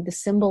reader can read the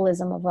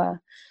symbolism of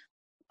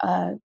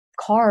a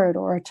card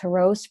or a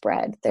tarot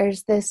spread.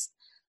 There's this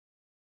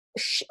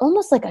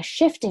almost like a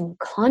shifting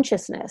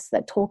consciousness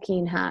that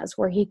Tolkien has,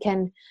 where he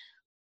can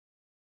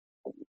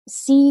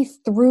see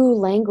through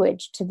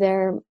language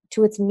to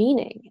its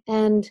meaning.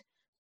 And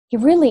he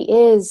really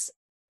is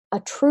a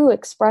true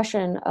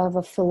expression of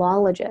a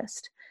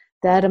philologist.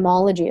 The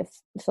etymology of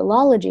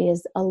philology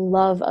is a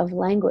love of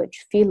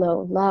language,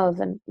 philo, love,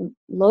 and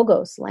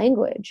logos,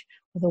 language,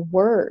 the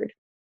word.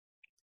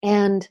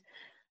 And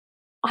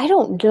I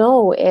don't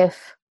know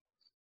if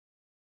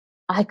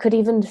I could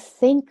even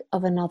think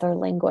of another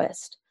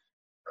linguist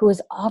who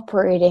is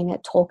operating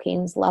at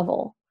Tolkien's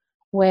level,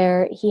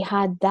 where he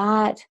had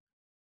that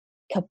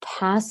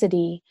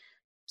capacity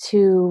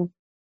to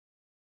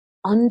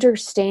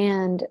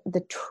understand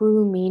the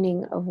true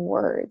meaning of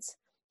words.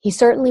 He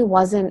certainly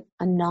wasn't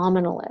a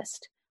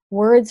nominalist.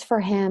 Words for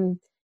him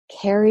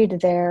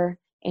carried their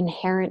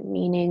inherent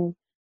meaning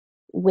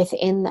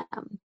within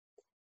them.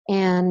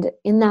 And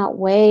in that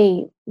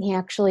way, he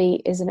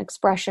actually is an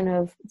expression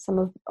of some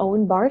of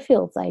Owen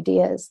Barfield's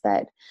ideas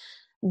that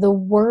the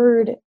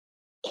word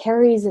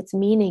carries its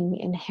meaning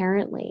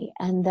inherently,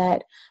 and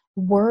that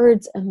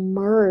words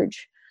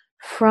emerge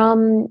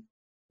from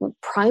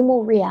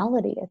primal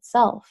reality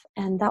itself.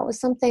 And that was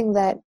something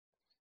that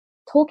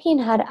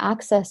Tolkien had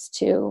access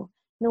to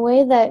in a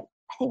way that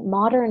I think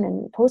modern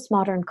and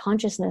postmodern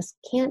consciousness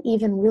can't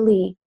even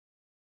really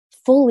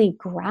fully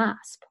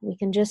grasp. We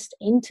can just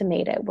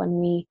intimate it when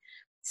we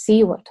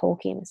see what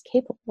Tolkien is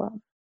capable of.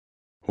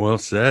 Well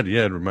said.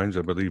 Yeah, it reminds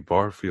me, I believe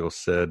Barfield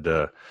said,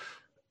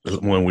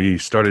 when we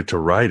started to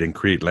write and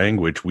create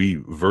language,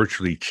 we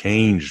virtually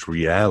changed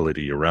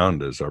reality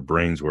around us. Our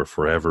brains were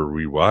forever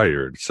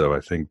rewired. So I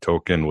think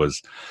Tolkien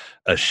was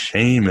a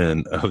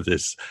shaman of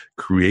this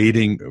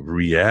creating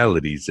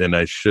realities. And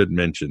I should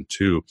mention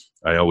too,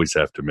 I always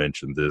have to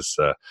mention this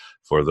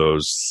for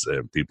those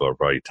people are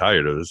probably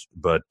tired of this,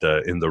 but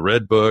in the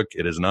Red Book,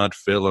 it is not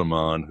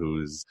Philemon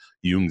who's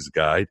Jung's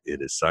guide,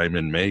 it is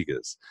Simon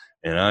Magus.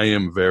 And I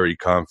am very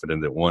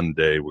confident that one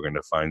day we're going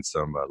to find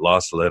some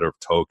lost letter of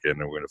Tolkien, and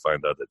we're going to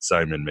find out that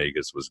Simon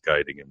Magus was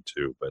guiding him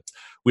too. But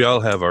we all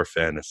have our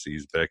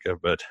fantasies, Becca.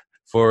 But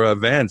for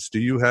Vance, do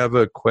you have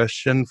a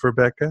question for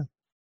Becca?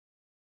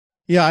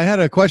 Yeah, I had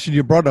a question.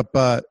 You brought up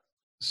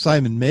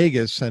Simon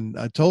Magus, and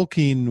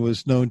Tolkien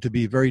was known to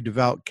be very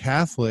devout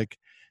Catholic.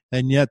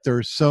 and yet there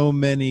are so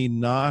many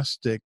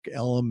Gnostic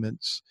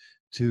elements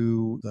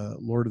to the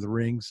Lord of the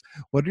Rings.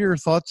 What are your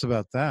thoughts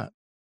about that?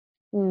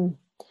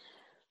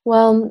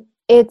 Well,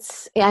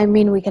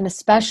 we can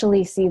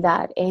especially see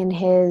that in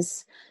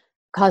his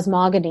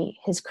cosmogony,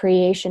 his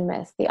creation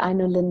myth, the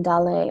Ainulin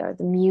Dale, or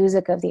the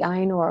music of the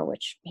Ainur,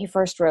 which he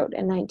first wrote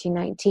in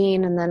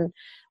 1919 and then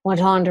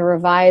went on to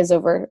revise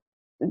over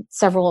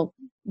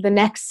the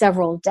next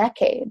several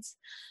decades.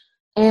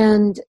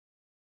 And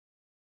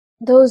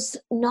those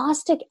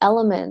Gnostic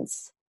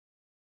elements,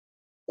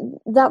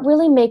 that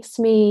really makes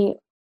me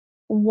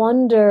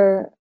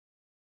wonder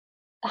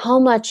how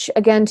much,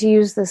 again, to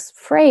use this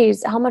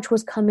phrase, how much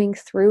was coming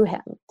through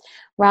him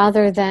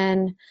rather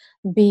than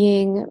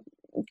being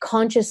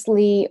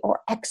consciously or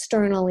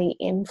externally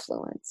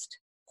influenced.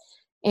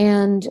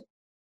 And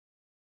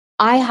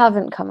I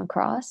haven't come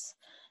across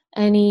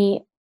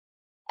any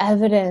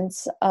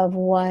evidence of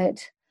whether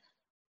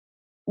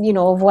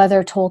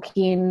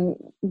Tolkien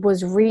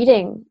was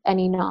reading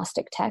any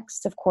Gnostic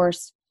texts. Of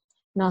course,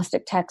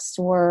 Gnostic texts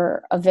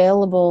were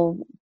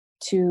available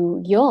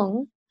to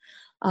Jung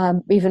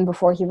even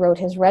before he wrote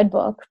his Red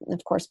Book.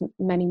 Of course,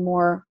 many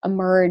more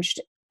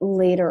emerged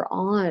later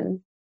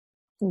on,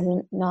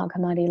 the Nag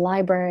Hammadi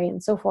library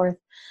and so forth.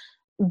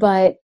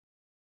 But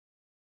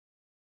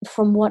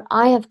from what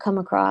I have come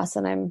across,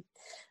 and I'm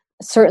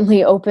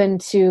certainly open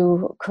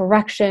to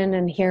correction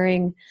and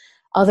hearing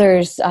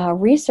others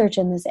research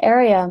in this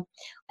area,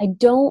 I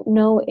don't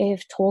know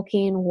if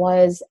Tolkien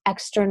was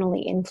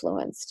externally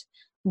influenced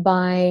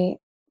by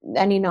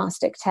any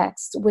Gnostic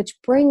text, which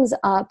brings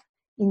up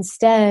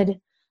instead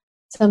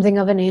something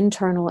of an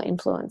internal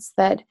influence,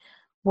 that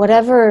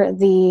whatever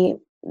the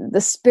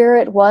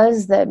spirit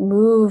was that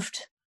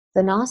moved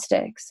the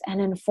Gnostics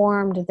and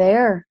informed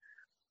their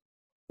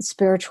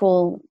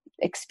spiritual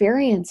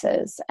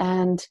experiences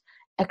and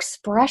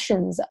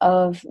expressions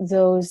of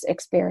those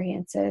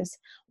experiences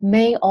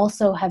may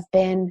also have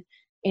been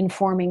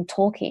informing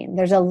Tolkien.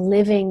 There's a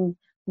living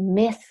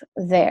myth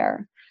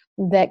there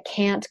that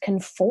can't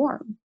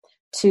conform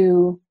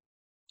to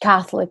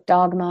Catholic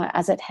dogma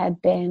as it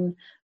had been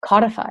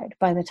codified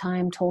by the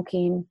time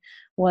Tolkien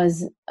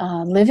was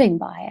living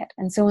by it.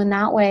 And so in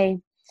that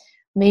way,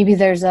 maybe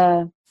there's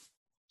a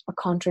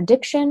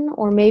contradiction,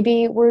 or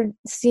maybe we're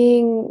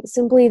seeing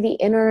simply the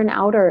inner and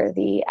outer,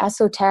 the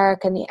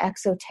esoteric and the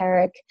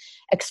exoteric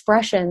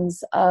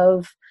expressions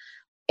of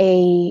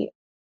a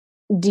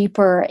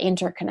deeper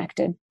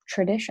interconnected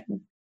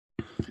tradition.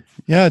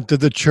 Yeah,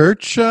 did the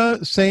church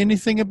say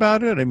anything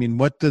about it? I mean,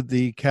 what did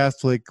the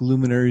Catholic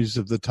luminaries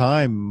of the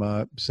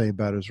time say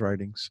about his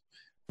writings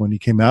when he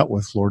came out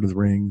with Lord of the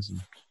Rings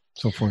and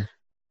so forth?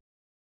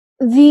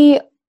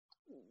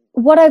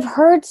 What I've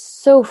heard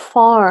so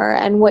far,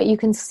 and what you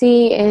can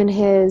see in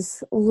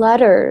his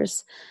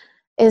letters,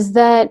 is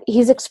that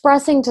he's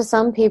expressing to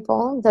some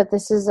people that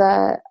this is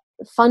a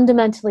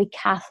fundamentally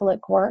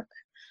Catholic work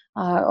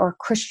or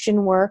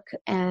Christian work,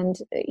 and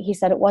he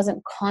said it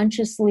wasn't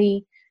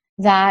consciously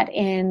that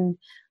in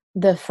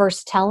the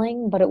first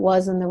telling, but it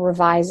was in the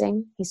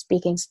revising. He's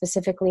speaking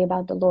specifically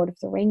about the Lord of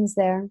the Rings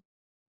there.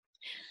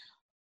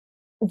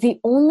 The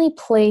only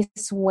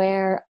place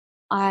where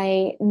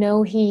I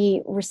know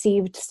he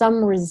received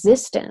some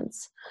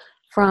resistance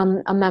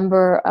from a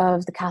member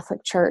of the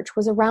Catholic Church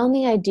was around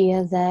the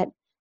idea that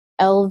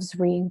elves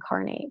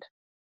reincarnate.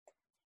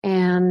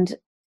 And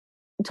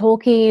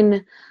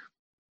Tolkien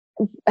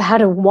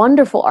had a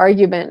wonderful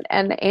argument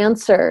and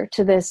answer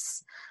to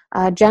this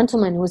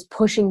gentleman who was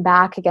pushing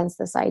back against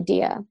this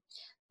idea,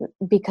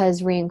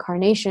 because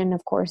reincarnation,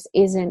 of course,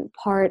 isn't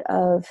part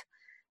of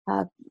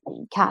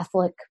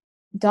Catholic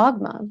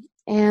dogma.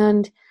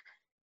 And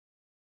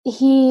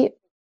he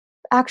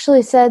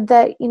actually said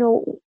that,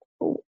 who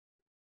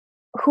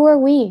are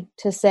we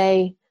to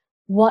say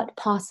what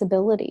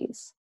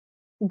possibilities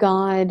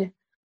God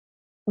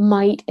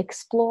might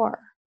explore?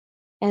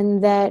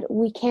 And that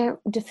we can't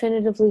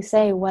definitively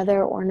say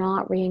whether or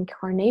not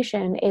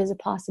reincarnation is a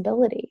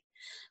possibility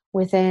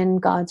within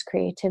God's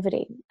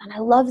creativity. And I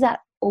love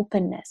that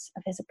openness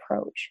of his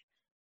approach,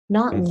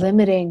 not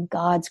limiting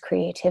God's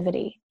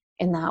creativity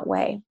in that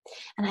way.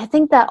 And I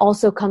think that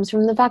also comes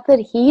from the fact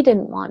that he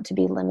didn't want to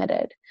be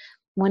limited.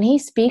 When he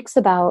speaks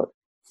about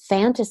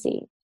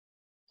fantasy,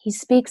 he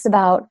speaks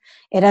about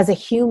it as a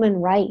human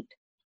right,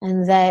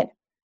 and that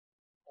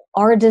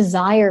our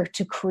desire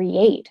to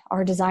create,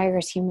 our desire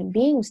as human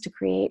beings to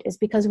create, is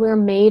because we're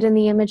made in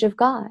the image of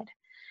God.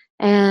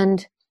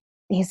 And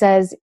he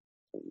says,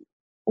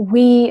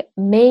 we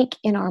make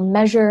in our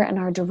measure and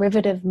our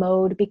derivative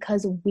mode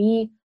because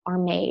we are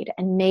made,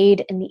 and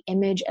made in the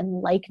image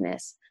and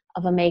likeness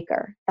of a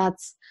maker.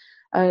 That's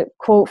a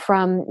quote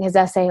from his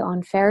essay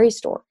on fairy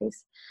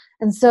stories.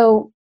 And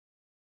so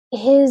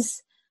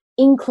his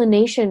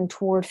inclination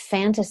toward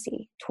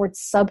fantasy, toward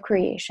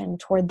subcreation,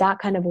 toward that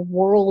kind of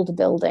world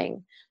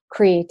building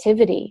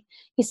creativity,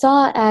 he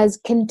saw as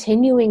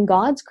continuing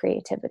God's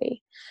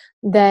creativity,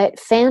 that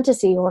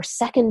fantasy or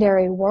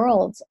secondary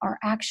worlds are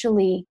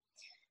actually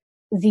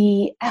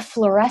the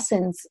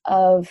efflorescence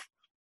of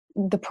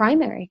the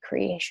primary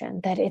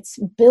creation, that it's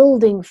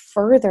building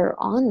further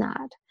on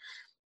that.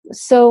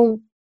 So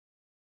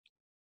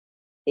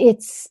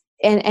it's,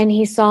 and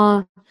he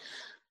saw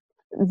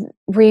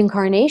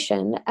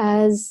reincarnation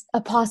as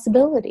a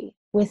possibility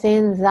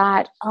within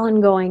that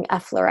ongoing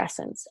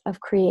efflorescence of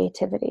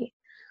creativity.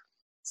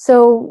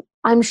 So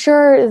I'm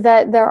sure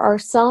that there are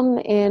some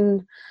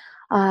in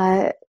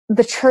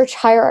the church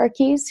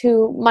hierarchies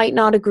who might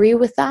not agree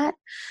with that,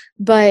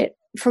 but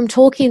from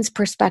Tolkien's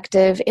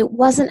perspective, it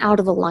wasn't out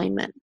of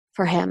alignment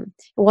for him.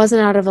 It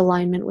wasn't out of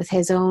alignment with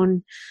his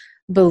own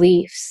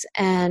beliefs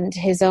and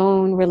his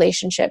own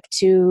relationship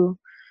to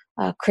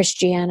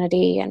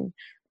Christianity and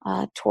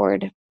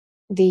toward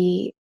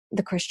the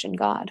Christian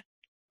God.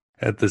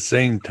 At the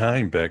same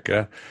time,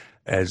 Becca,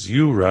 as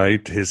you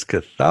write, his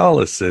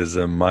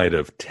Catholicism might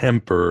have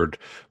tempered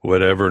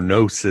whatever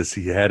gnosis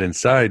he had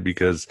inside,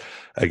 because,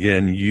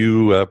 again,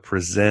 you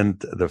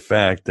present the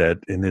fact that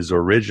in his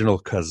original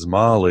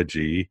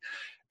cosmology,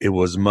 it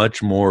was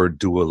much more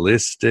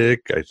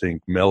dualistic. I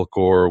think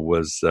Melkor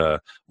was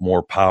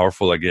more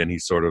powerful. Again,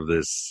 he's sort of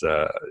this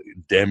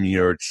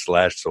demiurge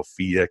 /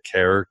 Sophia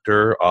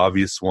character,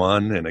 obvious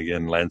one. And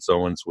again, Lance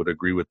Owens would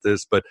agree with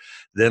this. But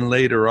then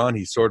later on,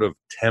 he sort of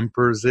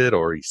tempers it,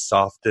 or he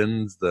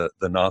softens the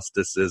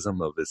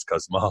Gnosticism of his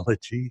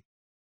cosmology.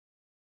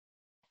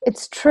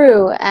 It's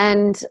true.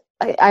 And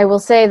I will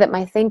say that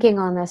my thinking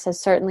on this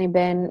has certainly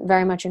been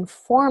very much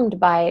informed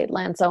by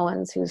Lance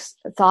Owens, who's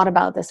thought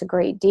about this a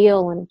great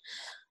deal and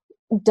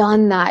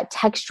done that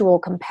textual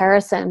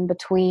comparison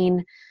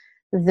between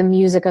the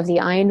music of the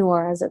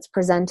Ainur as it's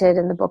presented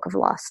in the Book of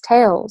Lost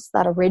Tales,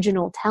 that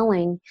original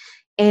telling,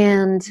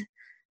 and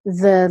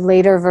the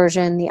later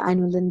version, the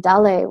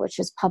Ainulindale, which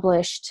is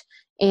published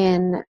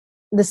in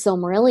the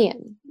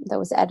Silmarillion, that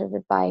was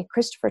edited by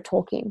Christopher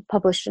Tolkien,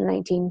 published in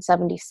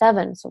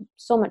 1977,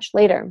 so much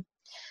later.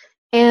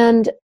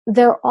 And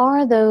there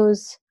are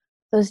those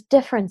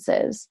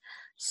differences,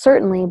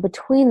 certainly,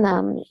 between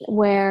them,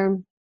 where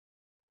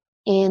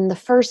in the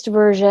first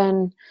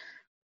version,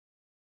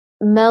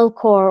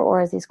 Melkor,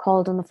 or as he's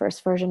called in the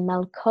first version,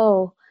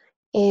 Melko,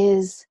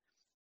 is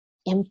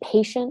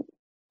impatient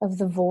of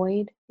the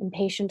void,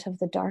 impatient of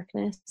the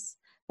darkness,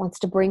 wants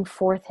to bring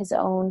forth his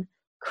own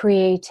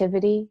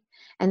creativity,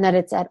 and that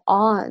it's at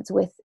odds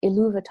with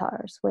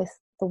Ilúvatars, with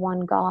the one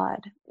God.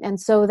 And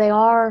so they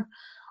are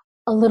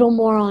a little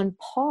more on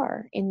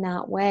par in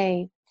that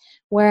way.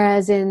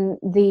 Whereas in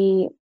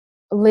the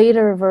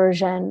later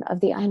version of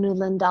the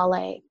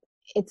Ainulindale,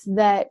 it's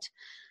that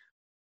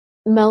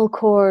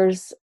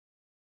Melkor's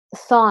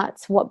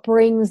thoughts, what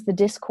brings the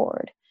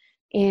discord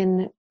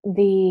in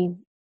the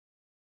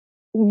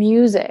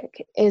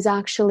music, is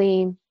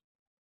actually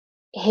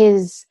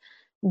his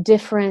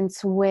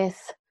difference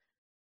with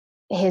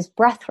his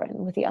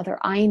brethren, with the other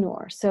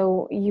Ainur.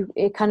 So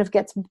it kind of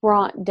gets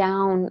brought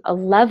down a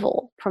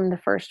level from the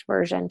first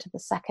version to the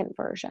second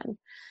version.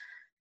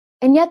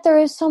 And yet there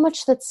is so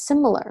much that's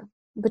similar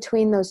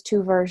between those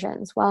two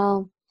versions.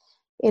 While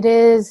it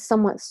is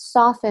somewhat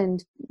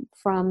softened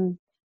from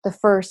the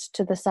first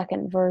to the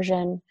second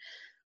version,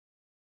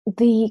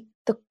 the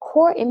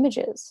core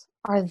images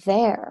are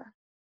there,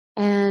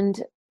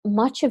 and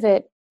much of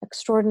it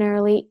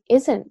extraordinarily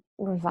isn't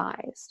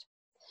revised.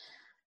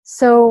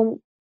 So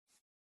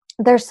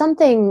there's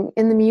something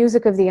in the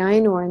music of the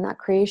Ainur and that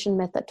creation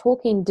myth that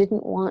Tolkien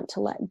didn't want to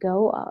let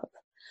go of.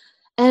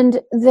 And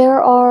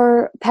there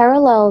are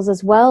parallels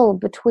as well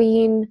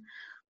between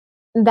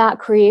that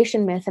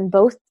creation myth and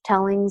both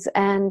tellings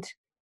and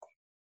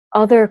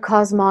other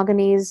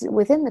cosmogonies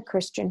within the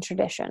Christian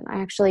tradition.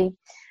 I actually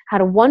had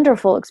a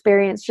wonderful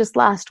experience just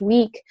last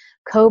week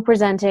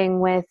co-presenting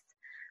with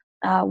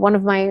one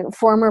of my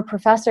former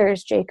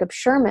professors, Jacob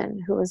Sherman,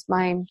 who was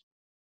my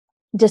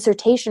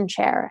dissertation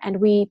chair, and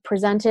we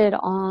presented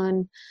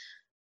on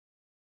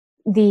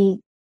the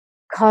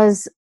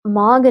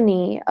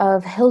cosmogony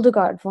of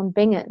Hildegard von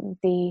Bingen,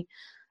 the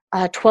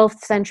 12th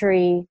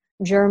century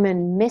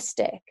German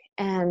mystic.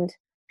 And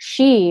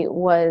she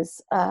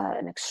was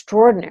an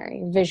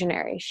extraordinary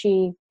visionary.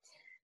 She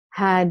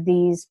had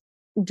these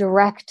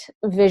direct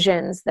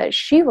visions that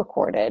she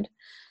recorded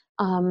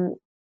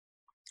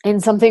in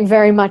something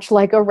very much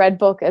like a red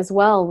book as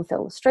well, with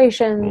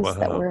illustrations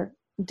that were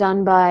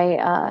done by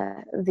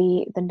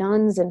the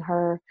nuns in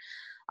her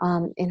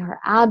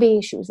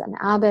abbey. She was an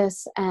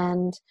abbess,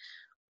 and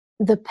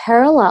the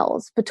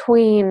parallels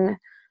between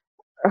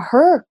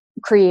her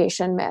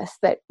creation myth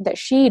that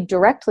she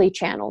directly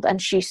channeled, and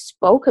she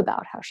spoke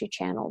about how she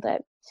channeled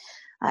it,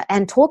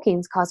 and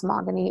Tolkien's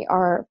cosmogony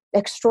are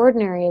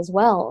extraordinary as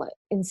well.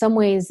 In some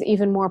ways,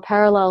 even more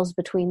parallels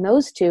between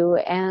those two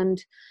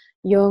and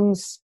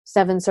Jung's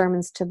 7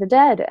 Sermons to the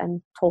Dead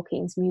and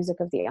Tolkien's music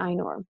of the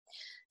Ainur.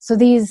 So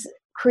these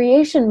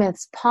creation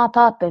myths pop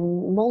up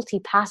in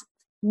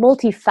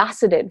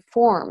multifaceted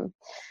form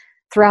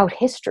throughout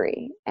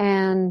history.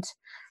 And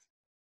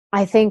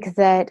I think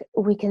that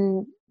we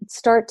can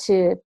start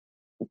to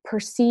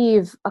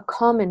perceive a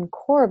common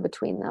core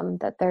between them,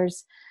 that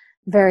there's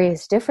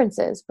various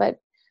differences. But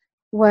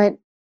what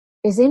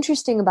is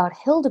interesting about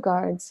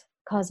Hildegard's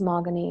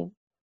cosmogony,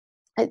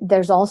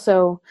 there's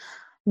also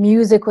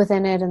music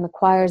within it, and the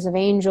choirs of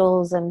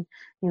angels, and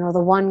the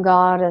one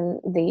God and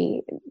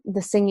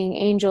the singing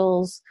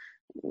angels,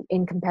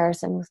 in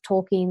comparison with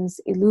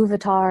Tolkien's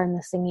Iluvatar and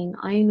the singing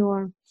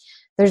Ainur.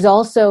 There's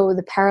also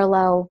the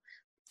parallel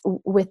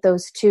with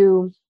those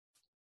two,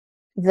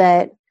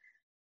 that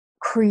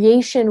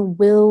creation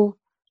will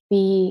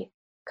be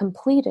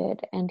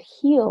completed and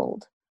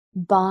healed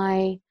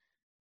by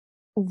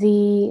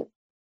the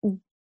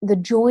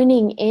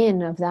joining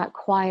in of that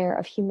choir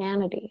of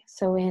humanity.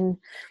 So in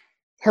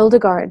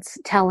Hildegard's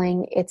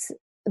telling, it's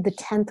the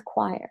 10th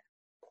choir,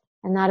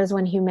 and that is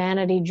when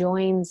humanity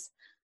joins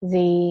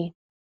the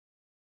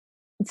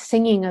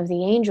singing of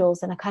the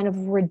angels in a kind of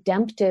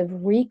redemptive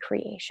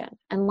recreation.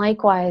 And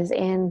likewise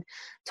in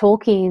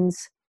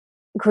Tolkien's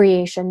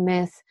creation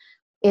myth,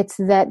 it's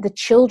that the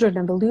children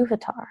of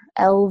Iluvatar,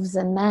 elves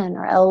and men,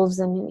 or elves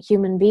and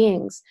human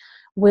beings,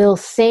 will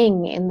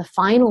sing in the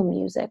final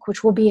music,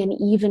 which will be an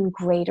even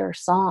greater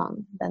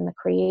song than the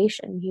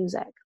creation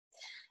music.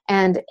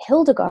 And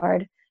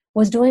Hildegard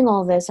was doing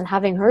all this and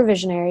having her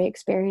visionary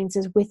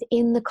experiences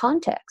within the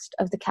context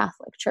of the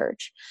Catholic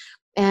Church.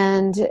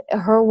 And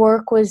her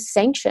work was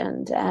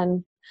sanctioned,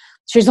 and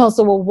she's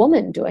also a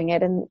woman doing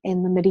it in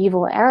the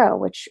medieval era,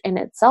 which in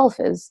itself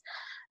is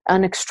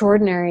an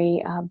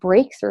extraordinary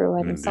breakthrough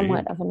and Indeed.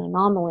 somewhat of an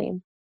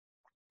anomaly.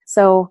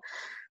 So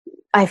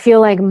I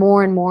feel like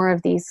more and more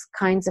of these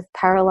kinds of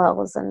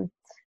parallels and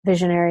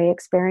visionary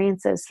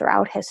experiences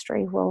throughout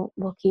history will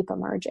keep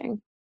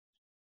emerging.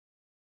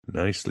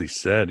 Nicely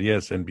said.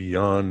 Yes, and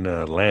beyond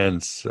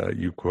lands,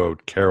 you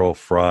quote Carol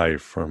Fry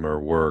from her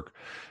work,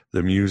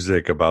 The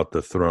Music About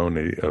the Throne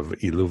of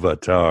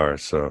Iluvatar.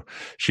 So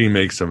she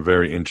makes some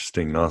very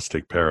interesting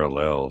Gnostic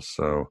parallels.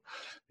 So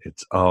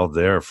it's all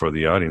there for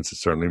the audience.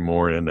 It's certainly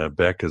more in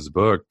Becca's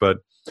book. But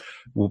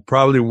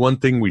probably one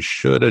thing we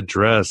should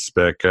address,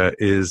 Becca,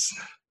 is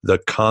the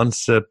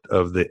concept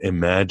of the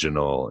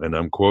imaginal. And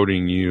I'm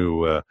quoting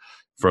you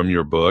from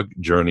your book,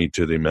 Journey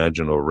to the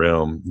Imaginal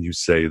Realm. You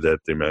say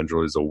that the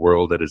imaginal is a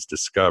world that is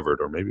discovered,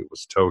 or maybe it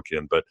was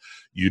Tolkien, but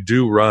you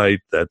do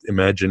write that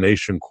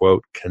imagination,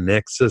 quote,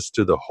 connects us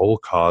to the whole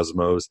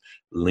cosmos,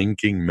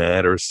 linking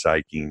matter,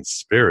 psyche, and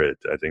spirit.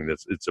 I think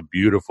it's a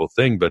beautiful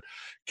thing, but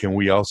can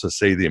we also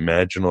say the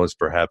imaginal is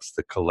perhaps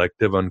the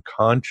collective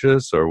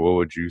unconscious, or what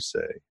would you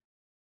say?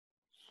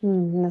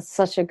 That's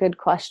such a good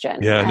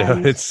question. Yeah,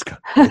 no, it's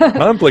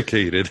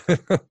complicated.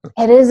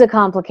 It is a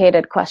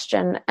complicated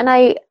question, and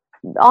I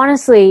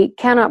honestly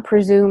cannot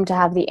presume to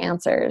have the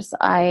answers.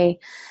 I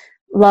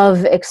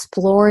love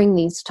exploring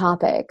these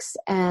topics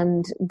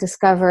and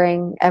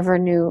discovering ever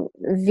new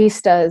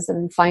vistas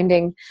and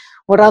finding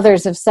what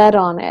others have said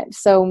on it.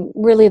 So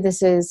really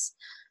this is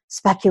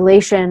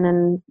speculation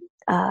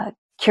and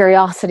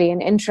curiosity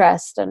and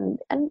interest and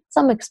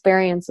some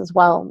experience as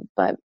well.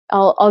 But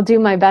I'll do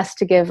my best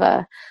to give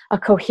a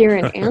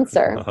coherent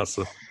answer.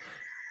 Awesome.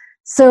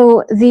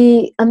 So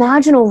the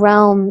imaginal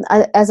realm,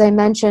 as I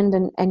mentioned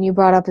and you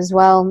brought up as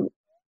well,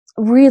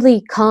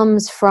 really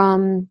comes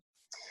from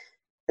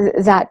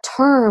that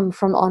term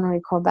from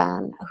Henri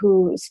Corbin,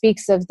 who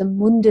speaks of the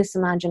mundus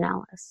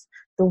imaginalis,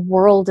 the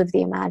world of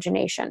the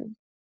imagination.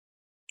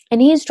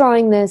 And he's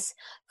drawing this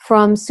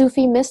from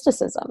Sufi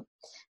mysticism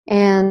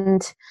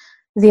and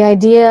the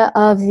idea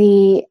of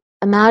the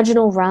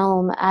imaginal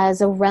realm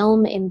as a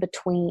realm in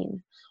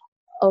between,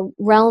 a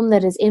realm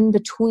that is in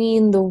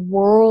between the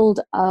world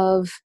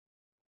of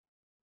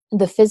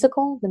the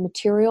physical, the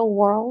material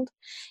world,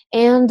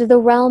 and the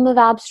realm of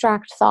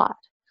abstract thought,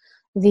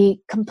 the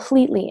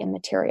completely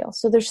immaterial.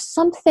 So there's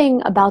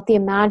something about the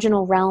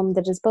imaginal realm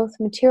that is both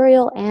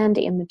material and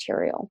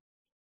immaterial.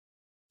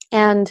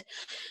 And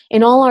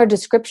in all our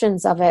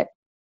descriptions of it,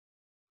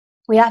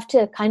 we have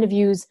to kind of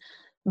use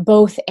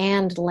both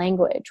and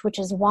language, which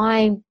is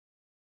why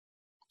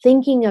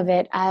thinking of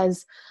it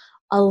as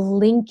a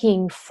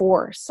linking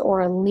force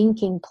or a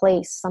linking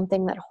place,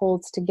 something that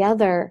holds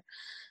together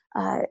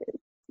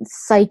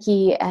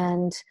psyche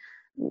and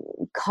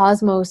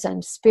cosmos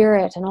and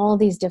spirit and all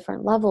these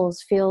different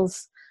levels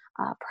feels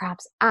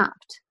perhaps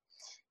apt.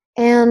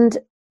 And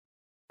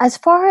as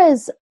far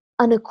as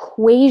an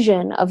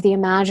equation of the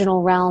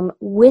imaginal realm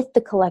with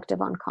the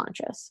collective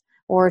unconscious,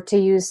 or to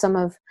use some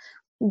of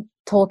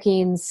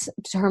Tolkien's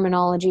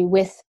terminology,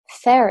 with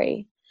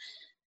fairy,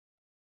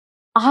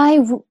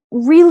 I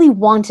really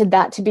wanted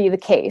that to be the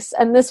case.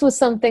 And this was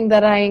something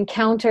that I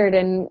encountered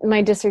in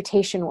my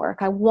dissertation work.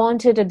 I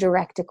wanted a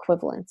direct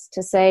equivalence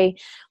to say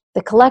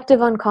the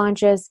collective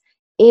unconscious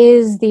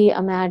is the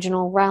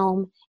imaginal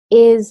realm,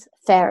 is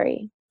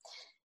fairy.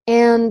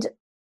 And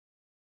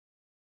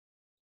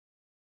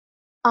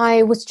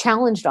I was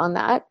challenged on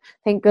that.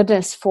 Thank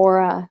goodness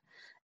for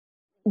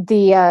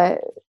the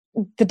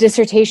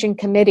dissertation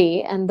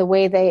committee and the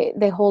way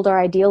they hold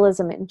our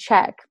idealism in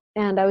check.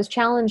 And I was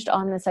challenged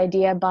on this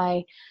idea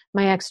by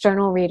my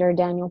external reader,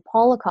 Daniel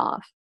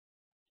Polikoff,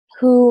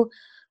 who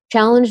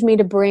challenged me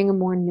to bring a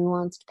more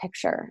nuanced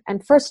picture.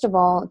 And first of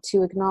all,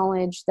 to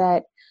acknowledge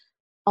that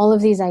all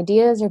of these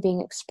ideas are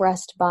being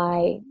expressed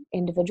by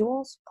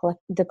individuals,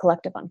 the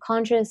collective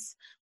unconscious,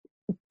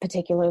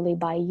 particularly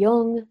by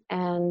Jung,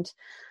 and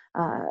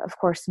of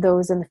course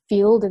those in the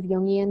field of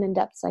Jungian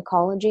in-depth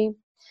psychology,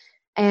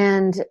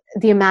 and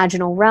the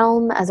imaginal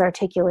realm as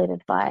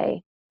articulated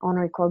by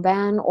Henri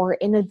Corbin, or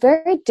in a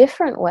very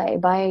different way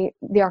by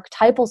the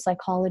archetypal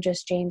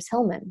psychologist James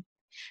Hillman.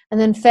 And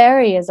then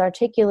fairy is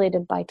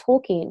articulated by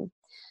Tolkien.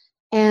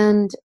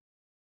 And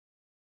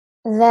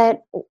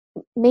that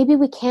maybe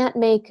we can't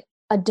make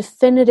a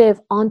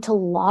definitive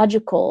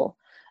ontological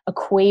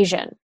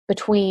equation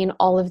between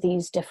all of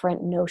these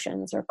different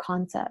notions or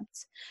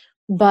concepts.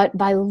 But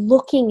by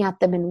looking at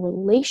them in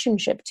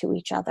relationship to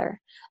each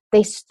other,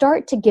 they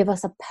start to give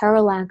us a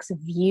parallax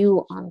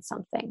view on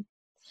something.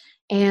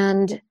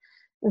 And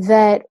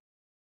that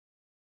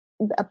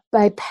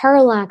by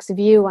parallax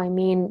view, I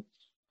mean,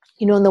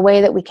 in the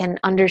way that we can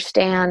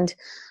understand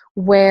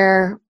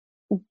where,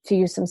 to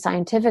use some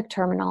scientific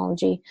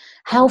terminology,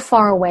 how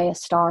far away a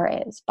star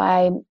is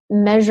by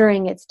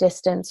measuring its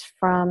distance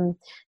from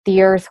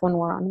the Earth when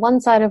we're on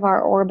one side of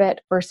our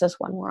orbit versus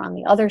when we're on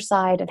the other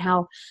side, and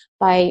how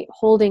by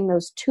holding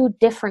those two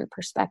different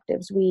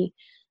perspectives, we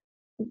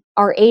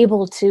are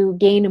able to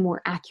gain a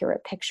more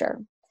accurate picture.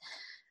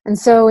 And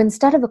so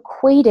instead of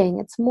equating,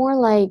 it's more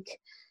like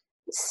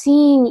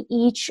seeing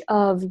each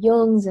of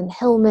Jung's and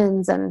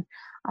Hillman's and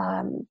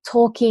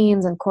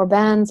Tolkien's and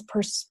Corbin's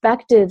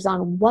perspectives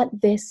on what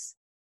this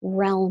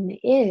realm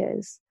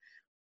is.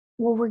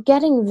 Well, we're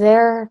getting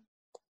their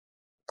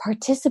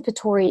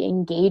participatory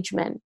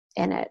engagement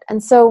in it.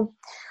 And so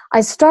I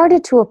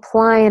started to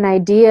apply an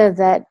idea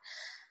that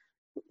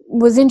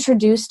was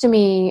introduced to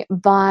me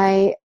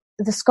by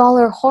the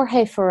scholar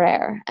Jorge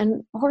Ferrer.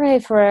 And Jorge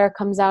Ferrer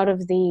comes out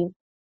of the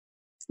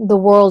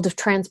world of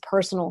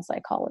transpersonal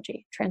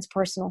psychology,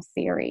 transpersonal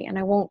theory. And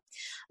I won't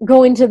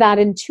go into that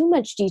in too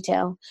much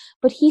detail,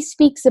 but he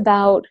speaks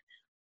about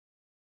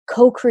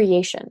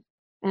co-creation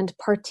and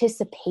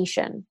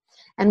participation.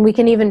 And we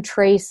can even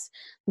trace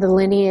the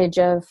lineage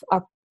of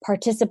our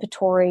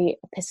participatory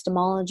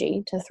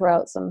epistemology, to throw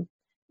out some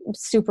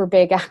super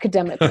big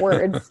academic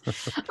words,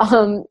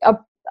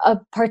 a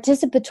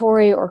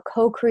participatory or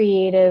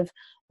co-creative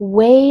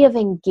way of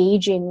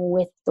engaging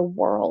with the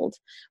world.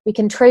 We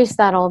can trace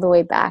that all the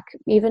way back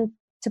even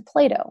to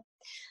Plato.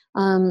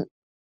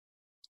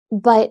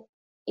 But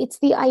it's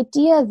the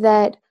idea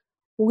that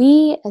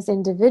we as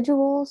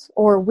individuals,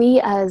 or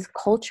we as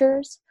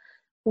cultures,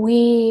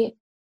 we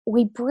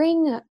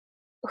bring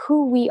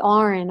who we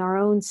are in our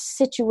own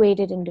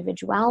situated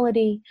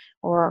individuality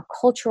or our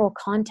cultural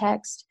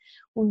context,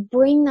 we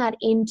bring that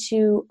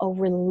into a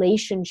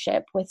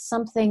relationship with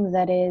something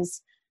that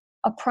is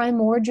a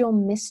primordial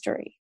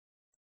mystery.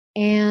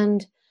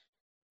 And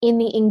in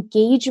the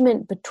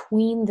engagement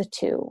between the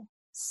two,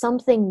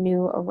 something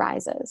new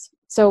arises.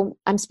 So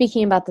I'm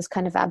speaking about this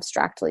kind of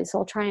abstractly, so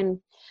I'll try and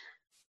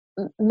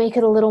make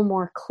it a little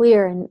more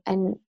clear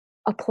and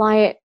apply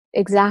it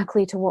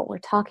exactly to what we're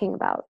talking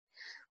about.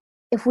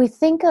 If we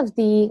think of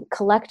the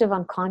collective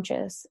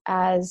unconscious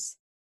as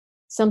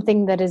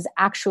something that is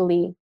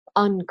actually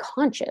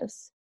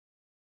unconscious,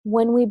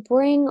 when we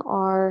bring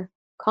our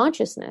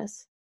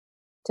consciousness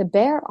to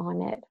bear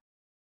on it,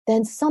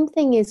 then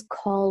something is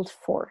called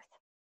forth.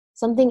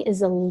 Something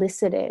is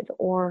elicited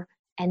or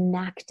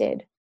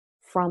enacted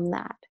from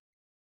that.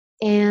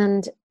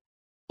 And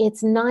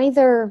it's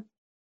neither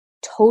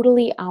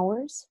totally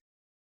ours,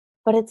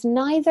 but it's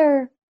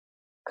neither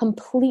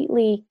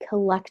completely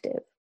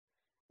collective.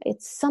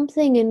 It's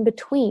something in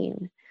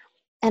between.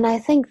 And I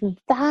think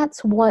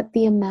that's what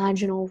the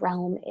imaginal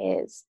realm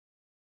is.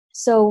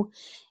 So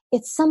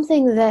it's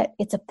something that,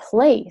 it's a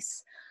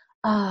place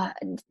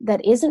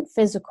that isn't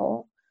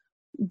physical,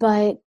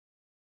 but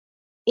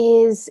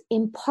is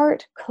in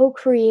part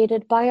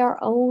co-created by our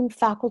own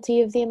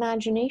faculty of the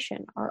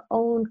imagination, our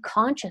own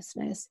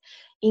consciousness,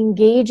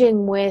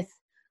 engaging with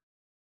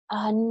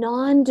a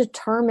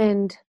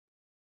non-determined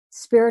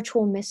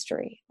spiritual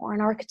mystery or an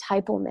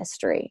archetypal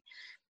mystery.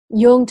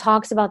 Jung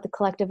talks about the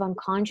collective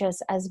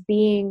unconscious as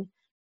being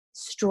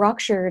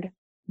structured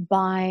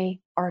by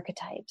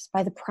archetypes,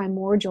 by the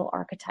primordial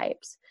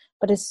archetypes.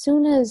 But as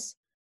soon as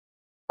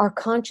our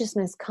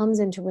consciousness comes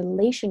into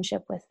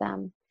relationship with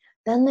them,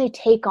 then they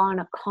take on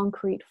a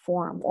concrete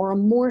form or a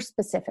more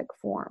specific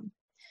form.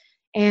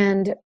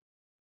 And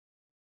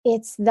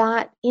it's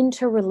that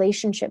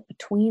interrelationship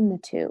between the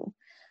two,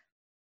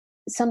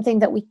 something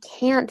that we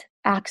can't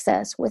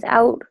access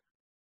without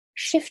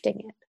shifting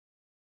it.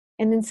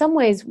 And in some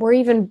ways, we're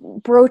even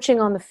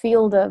broaching on the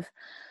field of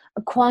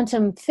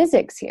quantum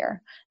physics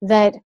here,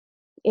 that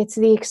it's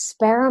the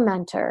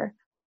experimenter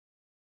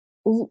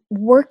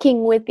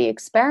working with the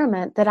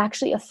experiment that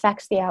actually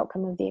affects the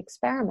outcome of the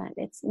experiment.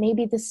 It's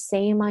maybe the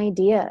same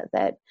idea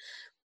that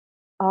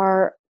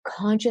our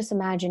conscious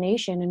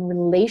imagination in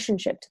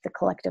relationship to the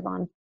collective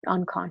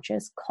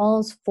unconscious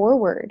calls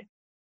forward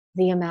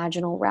the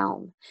imaginal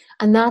realm.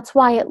 And that's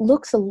why it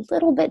looks a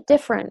little bit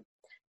different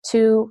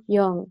to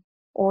Jung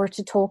or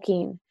to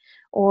Tolkien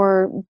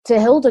or to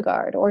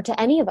Hildegard or to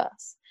any of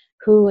us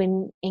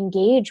who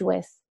engage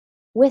with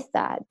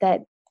that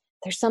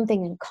there's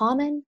something in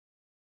common,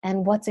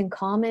 and what's in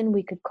common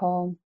we could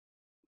call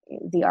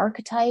the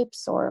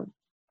archetypes or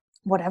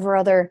whatever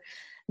other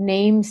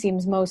name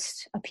seems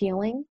most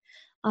appealing.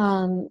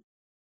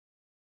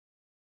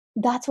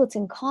 That's what's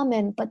in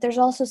common, but there's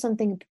also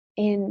something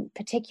in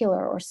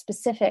particular or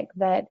specific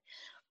that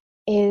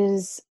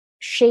is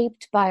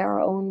shaped by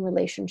our own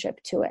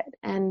relationship to it.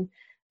 And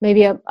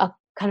maybe a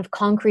kind of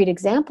concrete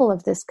example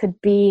of this could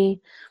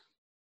be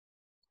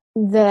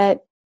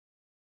that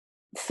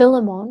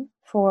Philemon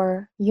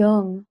for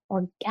Jung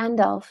or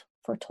Gandalf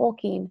for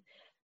Tolkien,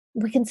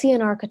 we can see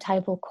an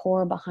archetypal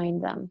core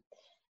behind them.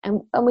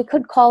 And we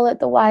could call it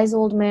the wise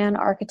old man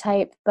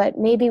archetype, but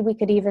maybe we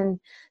could even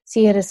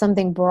see it as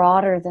something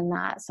broader than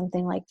that,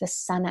 something like the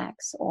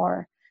Senex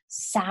or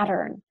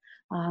Saturn,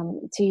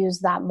 to use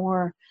that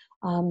more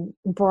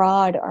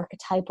broad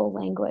archetypal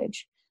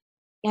language.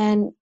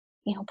 And,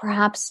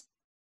 perhaps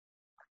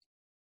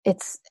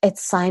it's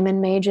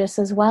Simon Magus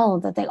as well,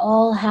 that they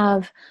all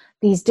have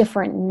these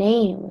different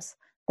names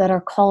that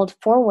are called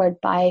forward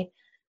by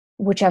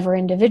whichever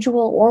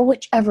individual or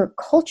whichever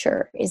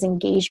culture is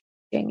engaging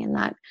in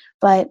that,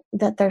 but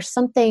that there's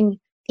something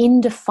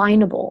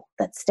indefinable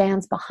that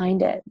stands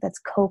behind it, that's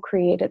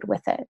co-created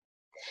with it.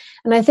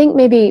 And I think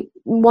maybe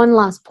one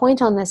last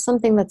point on this,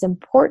 something that's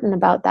important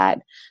about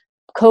that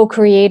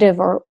co-creative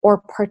or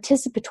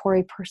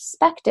participatory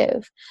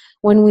perspective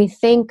when we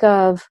think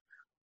of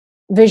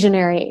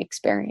visionary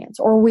experience,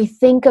 or we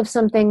think of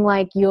something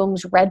like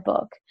Jung's Red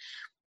Book,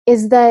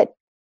 is that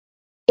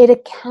it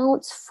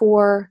accounts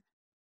for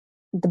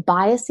the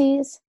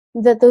biases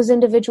that those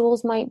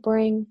individuals might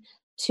bring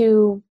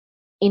to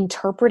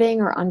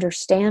interpreting or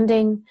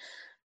understanding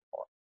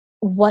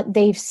what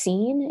they've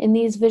seen in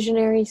these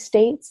visionary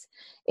states.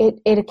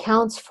 It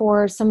accounts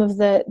for some of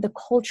the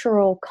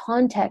cultural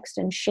context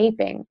and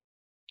shaping.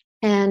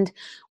 And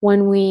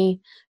when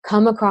we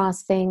come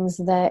across things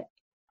that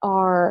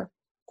are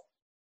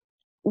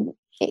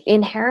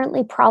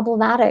inherently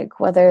problematic,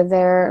 whether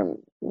they're,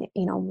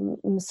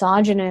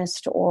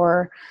 misogynist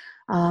or,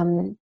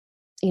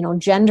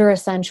 gender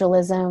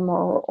essentialism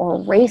or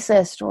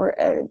racist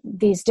or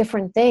these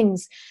different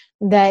things,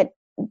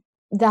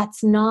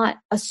 that's not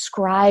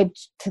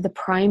ascribed to the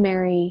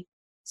primary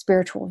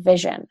spiritual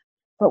vision,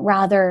 but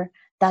rather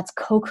that's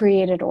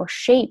co-created or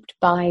shaped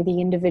by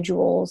the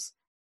individual's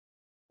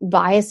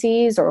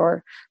biases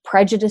or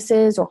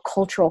prejudices or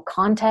cultural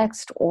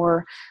context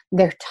or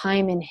their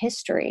time in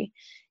history.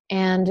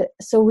 And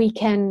so we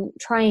can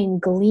try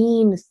and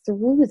glean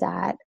through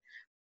that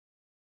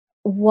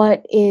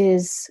what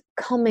is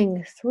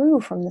coming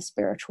through from the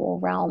spiritual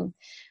realm,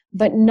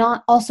 but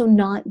not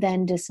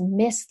then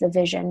dismiss the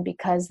vision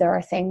because there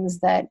are things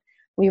that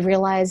we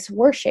realize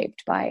were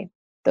shaped by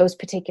those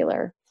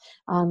particular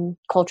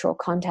cultural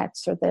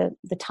contexts or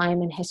the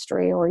time in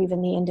history, or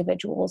even the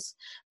individual's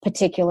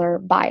particular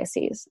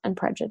biases and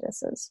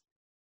prejudices.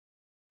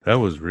 That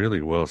was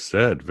really well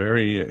said.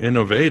 Very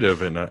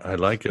innovative, and I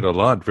like it a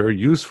lot. Very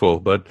useful.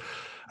 But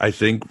I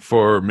think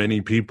for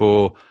many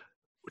people,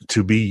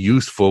 to be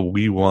useful,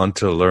 we want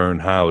to learn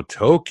how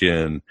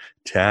Tolkien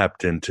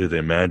tapped into the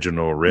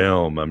imaginal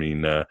realm. I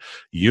mean,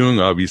 Jung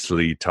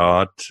obviously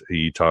taught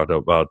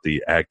about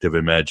the active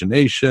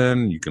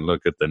imagination. You can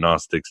look at the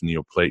Gnostics,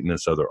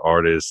 Neoplatonists, other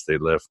artists. They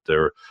left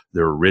their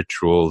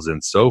rituals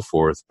and so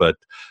forth. But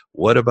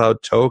what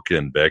about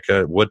Tolkien,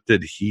 Becca? What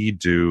did he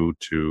do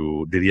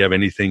did he have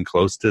anything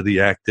close to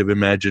the active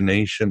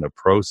imagination, a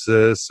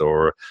process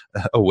or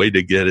a way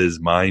to get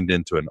his mind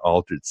into an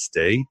altered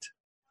state?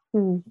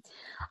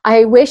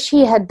 I wish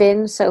he had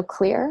been so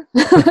clear.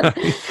 Lift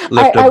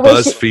a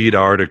BuzzFeed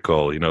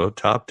article,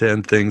 top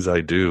 10 things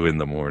I do in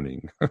the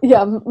morning.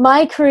 Yeah,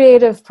 my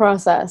creative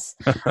process.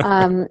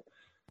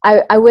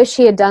 I wish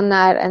he had done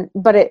that,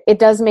 but it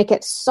does make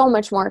it so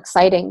much more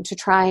exciting to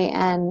try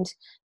and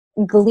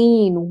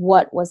glean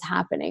what was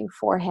happening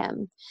for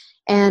him.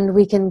 And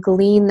we can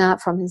glean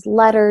that from his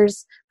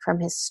letters, from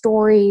his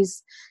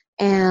stories,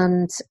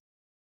 and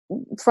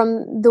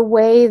from the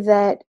way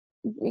that,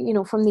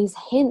 from these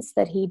hints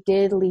that he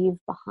did leave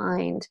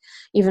behind,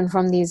 even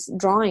from these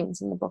drawings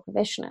in the Book of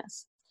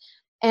Ishnis.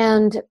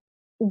 And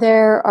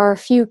there are a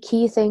few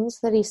key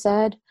things that he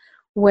said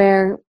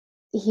where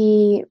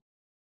he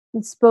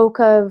spoke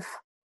of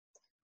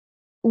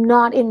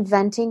not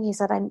inventing. He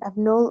said,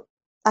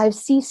 I've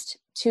ceased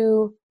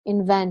to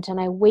invent, and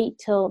I wait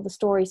till the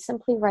story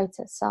simply writes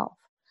itself.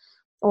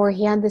 Or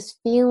he had this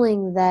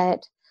feeling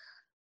that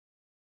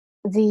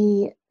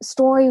the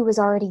story was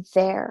already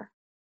there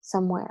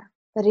somewhere,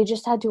 that he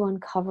just had to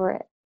uncover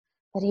it,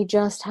 that he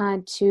just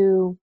had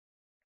to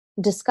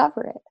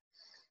discover it.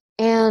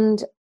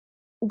 And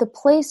the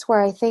place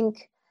where I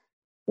think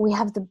we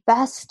have the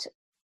best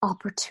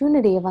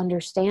opportunity of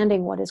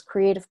understanding what his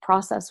creative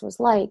process was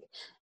like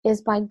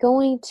is by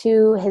going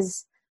to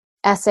his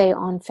essay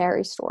on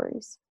fairy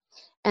stories,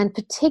 and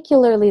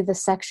particularly the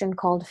section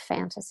called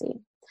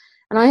Fantasy.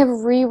 And I have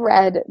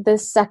reread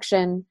this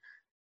section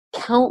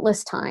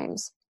countless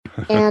times,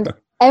 and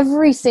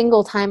every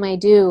single time I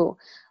do,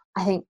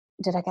 I think,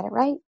 did I get it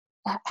right?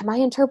 Am I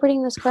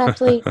interpreting this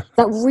correctly? Is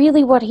that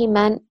really what he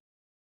meant?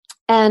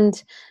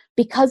 And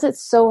because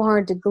it's so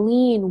hard to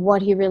glean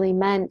what he really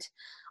meant,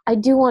 I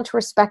do want to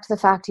respect the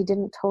fact he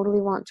didn't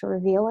totally want to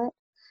reveal it,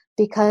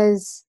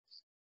 because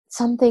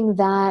something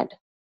that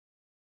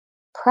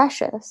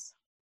precious,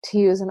 to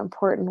use an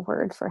important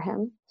word for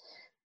him,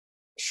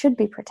 should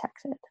be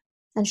protected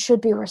and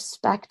should be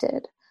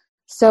respected.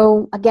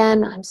 So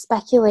again, I'm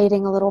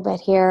speculating a little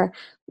bit here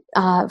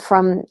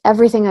from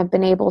everything I've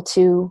been able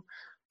to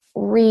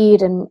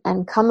read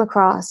and come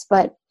across,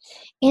 but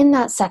in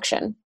that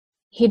section,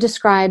 he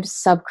describes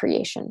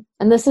subcreation.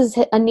 And this is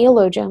a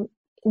neologism.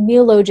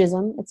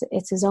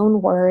 It's his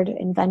own word,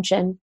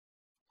 invention,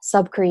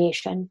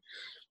 subcreation.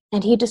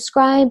 And he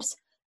describes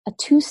a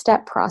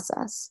two-step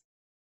process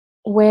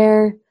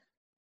where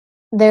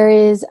there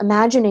is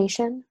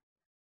imagination,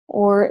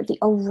 or the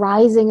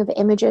arising of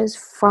images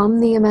from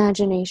the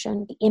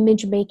imagination, the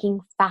image-making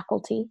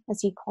faculty,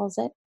 as he calls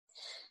it.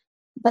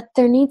 But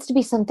there needs to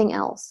be something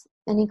else,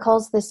 and he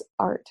calls this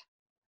art.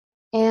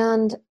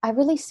 And I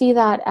really see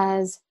that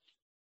as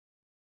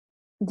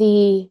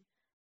the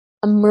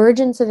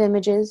emergence of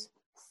images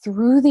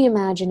through the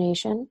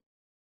imagination,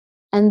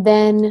 and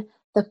then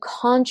the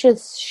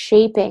conscious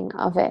shaping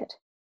of it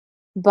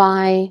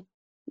by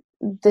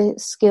the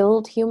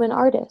skilled human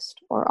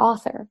artist or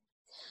author.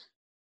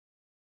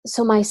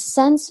 So my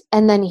sense,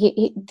 and then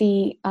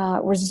the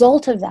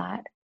result of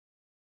that,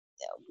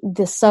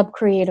 the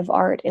subcreative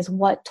art, is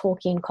what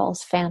Tolkien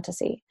calls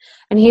fantasy.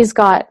 And he's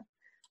got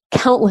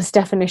countless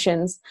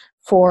definitions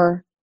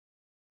for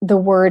the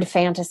word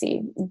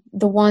fantasy.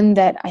 The one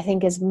that I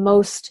think is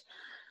most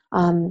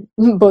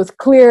both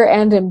clear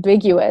and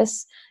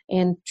ambiguous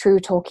in true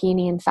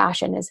Tolkienian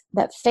fashion is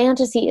that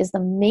fantasy is the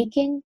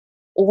making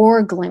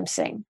or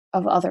glimpsing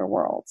of other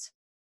worlds.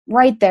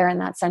 Right there in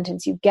that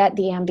sentence, you get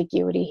the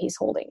ambiguity he's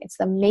holding. It's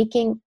the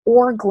making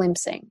or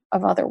glimpsing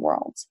of other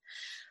worlds.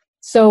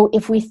 So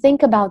if we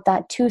think about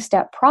that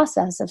two-step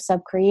process of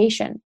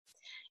subcreation,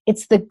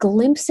 it's the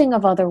glimpsing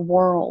of other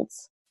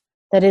worlds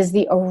that is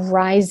the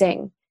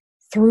arising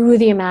through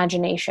the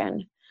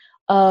imagination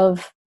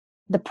of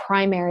the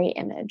primary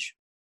image.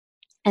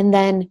 And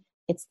then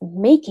it's the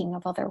making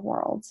of other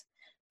worlds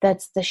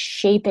that's the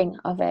shaping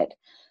of it,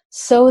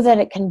 so that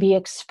it can be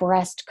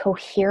expressed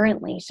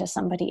coherently to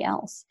somebody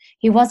else.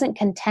 He wasn't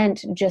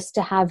content just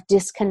to have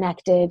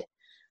disconnected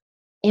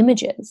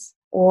images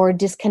or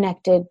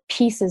disconnected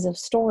pieces of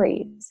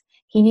stories.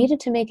 He needed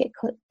to make it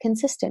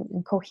consistent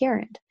and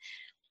coherent.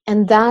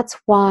 And that's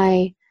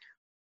why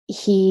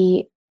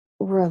he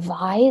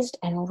revised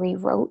and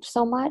rewrote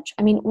so much.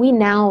 I mean, we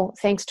now,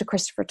 thanks to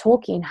Christopher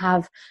Tolkien,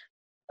 have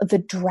the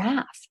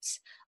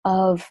drafts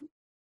of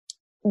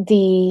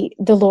the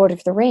Lord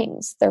of the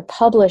Rings. They're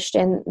published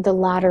in the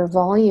latter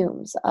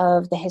volumes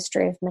of the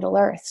History of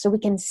Middle-earth. So we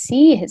can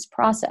see his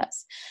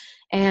process,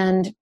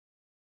 and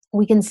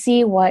we can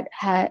see what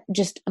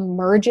just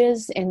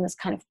emerges in this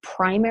kind of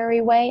primary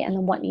way, and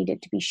then what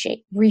needed to be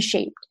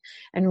reshaped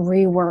and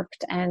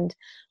reworked, and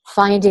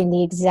finding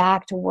the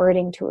exact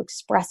wording to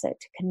express it,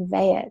 to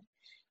convey it.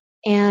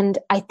 And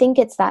I think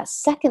it's that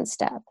second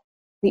step,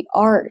 the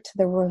art,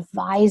 the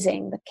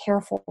revising, the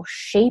careful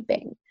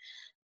shaping,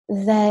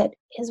 that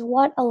is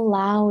what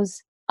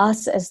allows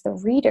us as the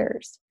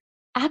readers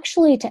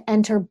actually to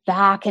enter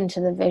back into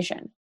the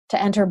vision,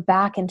 to enter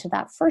back into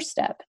that first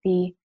step,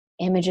 the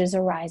images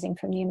arising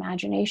from the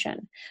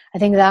imagination. I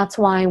think that's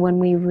why when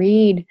we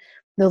read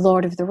The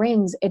Lord of the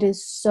Rings, it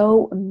is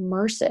so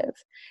immersive,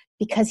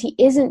 because he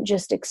isn't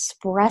just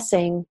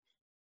expressing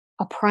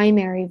a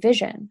primary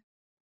vision.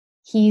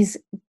 He's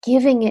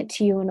giving it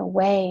to you in a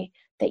way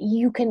that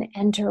you can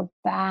enter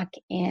back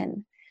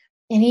in.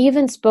 And he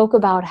even spoke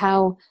about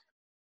how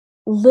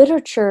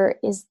literature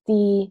is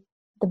the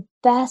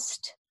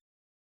best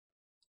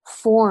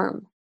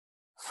form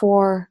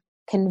for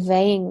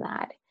conveying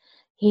that.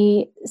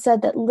 He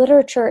said that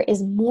literature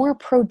is more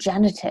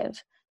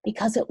progenitive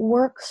because it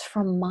works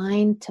from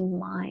mind to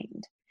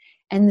mind.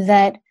 And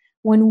that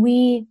when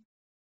we,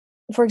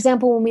 for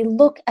example, when we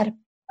look at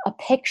a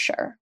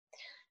picture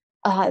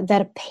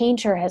that a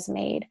painter has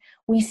made,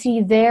 we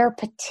see their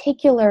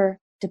particular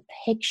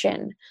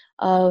depiction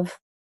of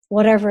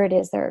whatever it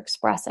is they're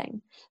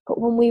expressing. But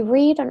when we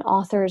read an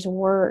author's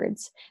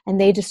words and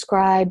they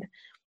describe,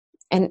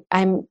 and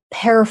I'm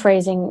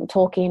paraphrasing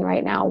Tolkien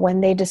right now,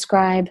 when they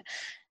describe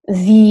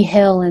the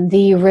hill and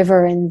the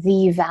river and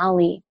the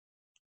valley,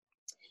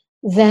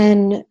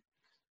 then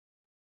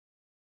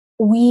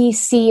we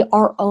see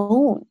our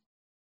own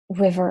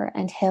river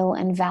and hill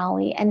and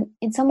valley, and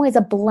in some ways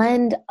a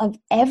blend of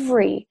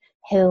every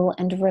hill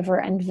and river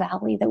and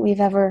valley that we've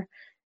ever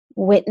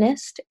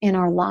witnessed in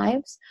our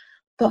lives.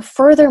 But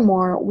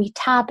furthermore, we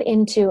tap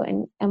into,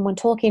 and when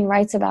Tolkien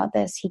writes about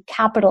this, he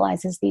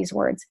capitalizes these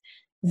words,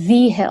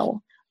 the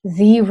hill,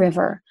 the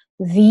river,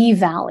 the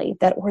valley,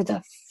 that were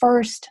the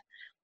first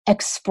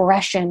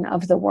expression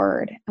of the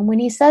word. And when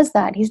he says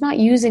that, he's not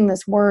using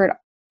this word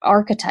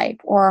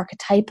archetype or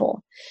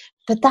archetypal,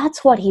 But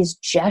that's what he's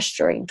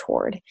gesturing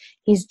toward.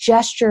 He's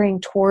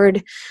gesturing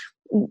toward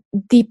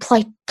the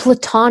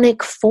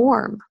Platonic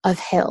form of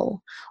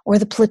hill, or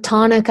the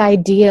Platonic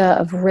idea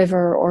of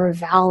river or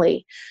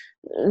valley,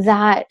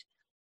 that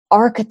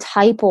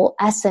archetypal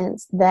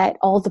essence that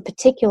all the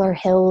particular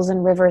hills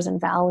and rivers and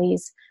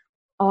valleys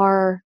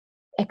are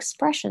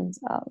expressions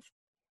of.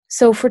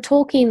 So for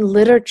Tolkien,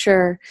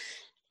 literature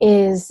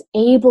is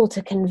able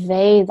to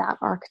convey that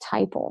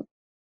archetypal.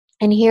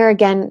 And here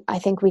again, I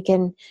think we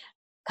can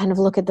kind of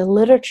look at the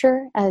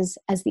literature as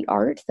the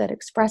art that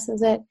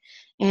expresses it,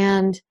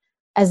 and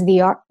as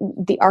the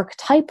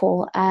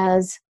archetypal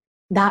as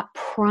that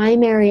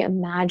primary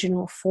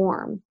imaginal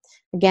form.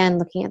 Again,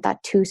 looking at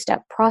that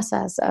two-step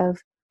process of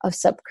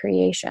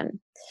subcreation.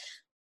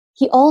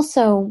 He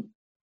also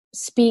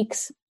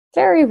speaks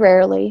very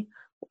rarely,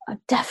 I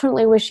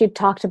definitely wish he'd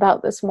talked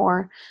about this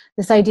more,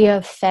 this idea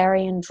of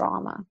fairy and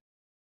drama.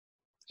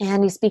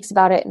 And he speaks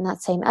about it in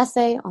that same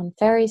essay on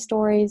fairy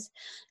stories,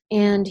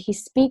 and he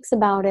speaks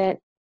about it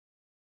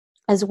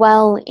as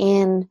well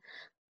in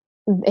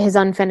his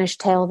unfinished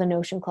tale, The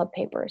Notion Club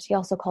Papers. He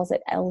also calls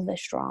it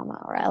elvish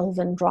drama or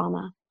elven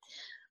drama.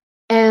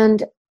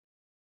 And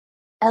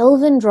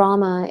elven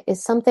drama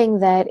is something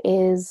that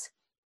it's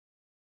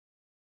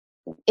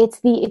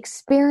the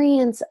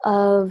experience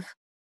of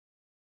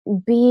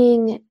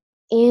being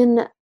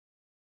in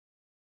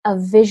a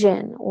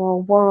vision or a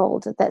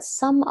world that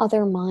some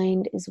other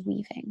mind is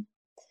weaving.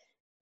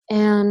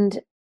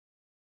 And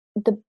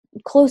the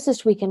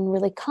closest we can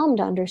really come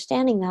to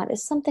understanding that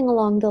is something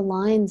along the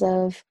lines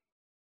of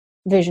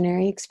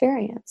visionary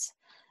experience,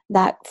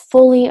 that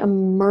fully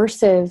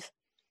immersive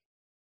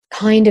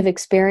kind of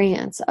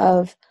experience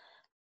of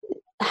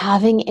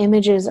having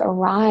images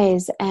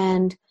arise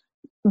and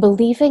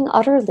believing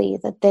utterly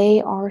that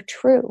they are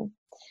true.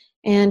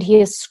 And he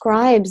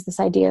ascribes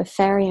this idea of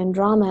fairy and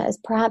drama as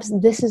perhaps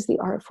this is the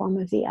art form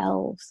of the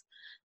elves.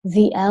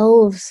 The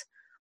elves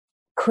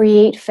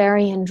create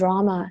fairy and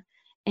drama.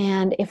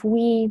 And if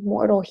we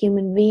mortal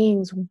human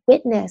beings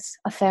witness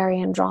a fairy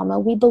and drama,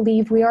 we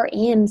believe we are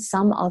in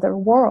some other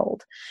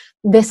world.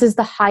 This is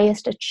the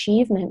highest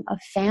achievement of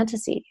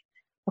fantasy,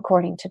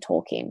 according to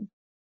Tolkien.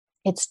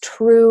 It's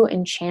true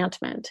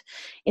enchantment.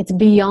 It's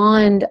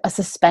beyond a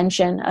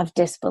suspension of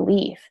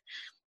disbelief.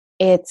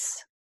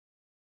 It's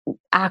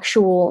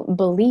actual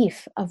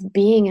belief of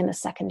being in a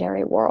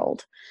secondary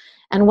world.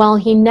 And while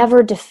he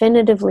never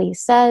definitively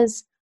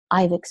says,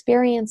 I've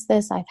experienced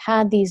this, I've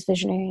had these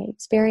visionary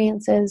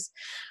experiences,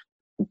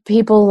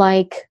 people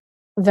like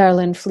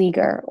Verlyn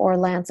Flieger or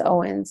Lance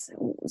Owens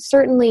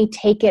certainly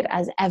take it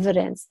as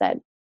evidence that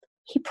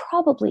he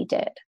probably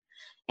did.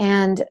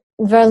 And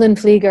Verlyn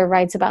Flieger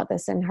writes about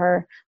this in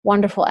her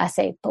wonderful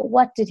essay, But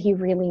What Did He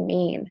Really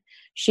Mean?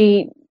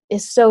 She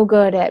is so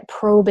good at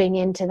probing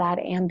into that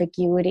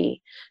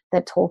ambiguity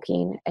that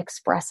Tolkien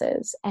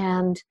expresses.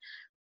 And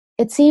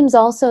it seems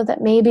also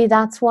that maybe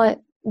that's what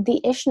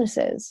the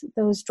Ishnesses,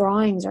 those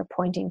drawings, are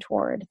pointing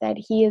toward, that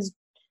he is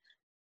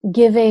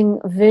giving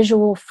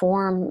visual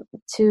form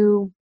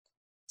to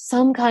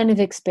some kind of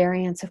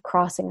experience of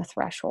crossing a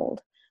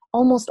threshold.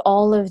 Almost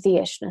all of the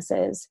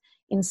Ishnesses,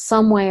 in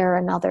some way or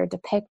another,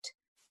 depict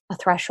a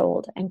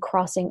threshold and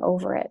crossing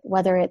over it,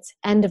 whether it's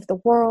end of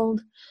the world,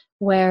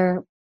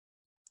 where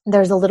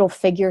there's a little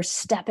figure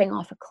stepping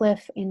off a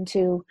cliff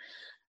into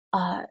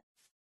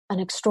an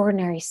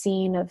extraordinary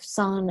scene of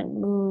sun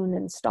and moon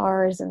and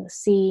stars and the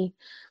sea,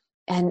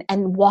 and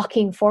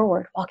walking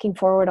forward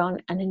on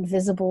an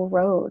invisible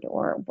road,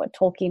 or what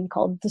Tolkien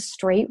called the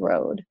straight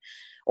road,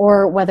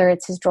 or whether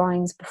it's his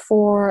drawings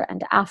before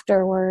and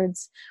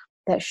afterwards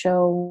that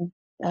show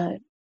a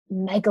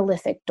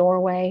megalithic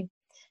doorway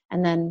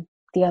and then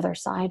the other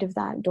side of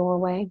that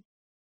doorway,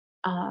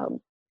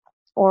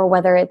 or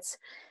whether it's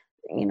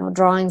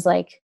drawings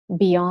like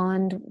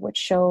Beyond, which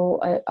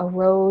show a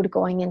road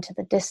going into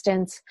the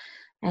distance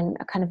and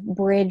a kind of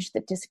bridge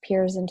that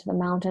disappears into the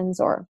mountains.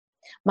 Or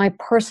my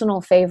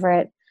personal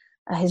favorite,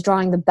 his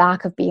drawing The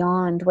Back of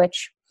Beyond,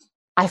 which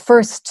I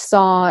first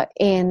saw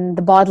in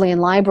the Bodleian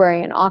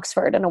Library in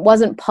Oxford, and it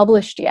wasn't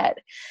published yet.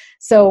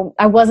 So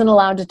I wasn't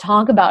allowed to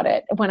talk about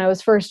it when I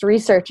was first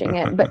researching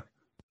it, but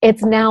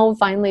it's now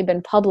finally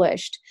been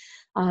published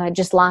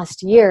just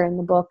last year in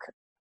the book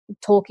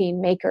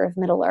Tolkien, Maker of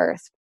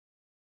Middle-earth.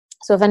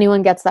 So if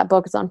anyone gets that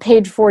book, it's on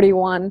page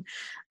 41.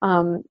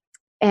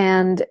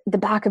 And The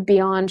Back of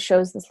Beyond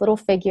shows this little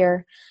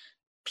figure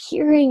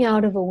peering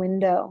out of a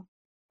window.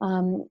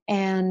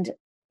 And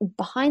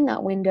behind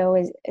that window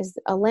is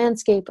a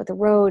landscape with a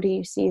road.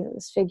 You see that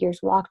this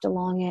figure's walked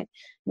along it.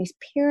 And he's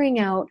peering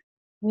out.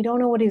 We don't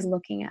know what he's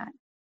looking at.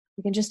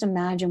 We can just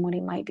imagine what he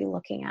might be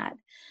looking at.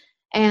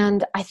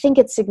 And I think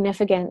it's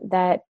significant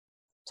that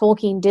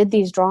Tolkien did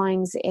these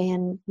drawings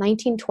in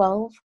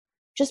 1912,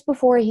 just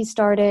before he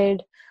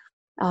started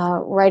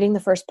writing the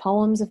first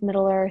poems of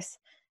Middle-earth,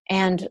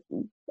 and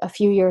a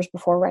few years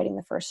before writing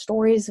the first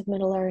stories of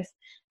Middle-earth.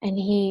 And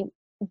he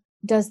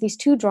does these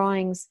two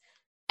drawings,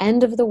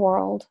 End of the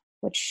World,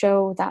 which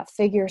show that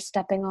figure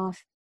stepping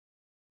off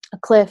a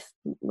cliff,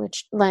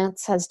 which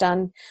Lance has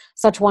done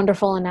such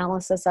wonderful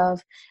analysis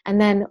of. And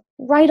then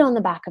right on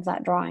the back of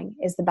that drawing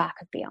is the back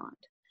of Beyond.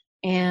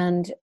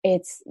 And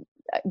it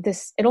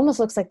almost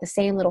looks like the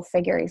same little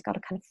figure. He's got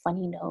a kind of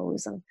funny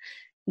nose and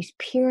he's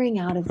peering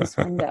out of this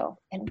window.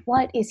 And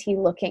what is he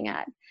looking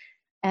at?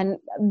 And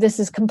this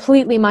is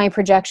completely my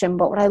projection,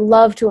 but what I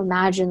love to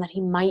imagine that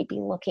he might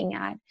be looking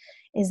at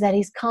is that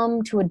he's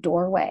come to a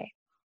doorway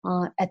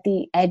at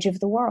the edge of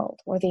the world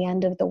or the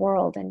end of the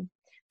world. And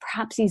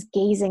perhaps he's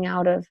gazing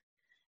out at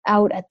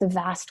the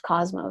vast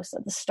cosmos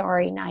of the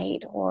starry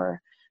night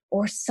or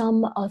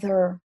some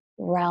other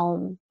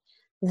realm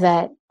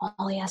that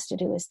all he has to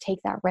do is take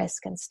that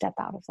risk and step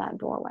out of that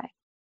doorway.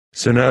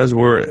 So now as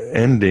we're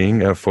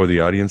ending, for the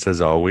audience, as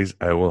always,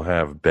 I will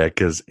have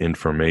Becca's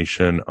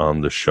information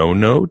on the show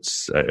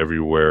notes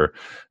everywhere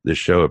the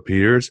show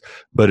appears.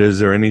 But is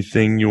there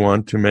anything you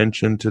want to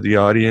mention to the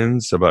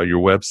audience about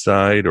your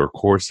website or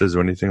courses or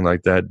anything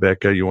like that,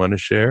 Becca, you want to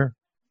share?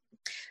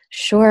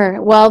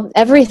 Sure. Well,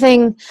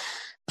 everything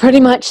pretty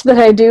much that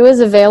I do is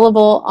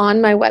available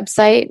on my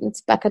website.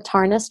 It's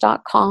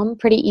beccatarnas.com,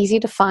 pretty easy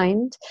to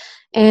find.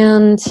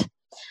 And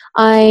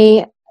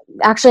I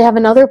actually have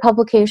another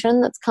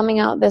publication that's coming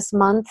out this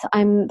month.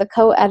 I'm the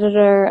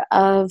co-editor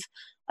of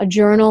a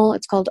journal.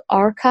 It's called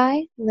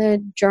Archi,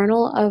 the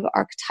Journal of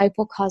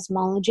Archetypal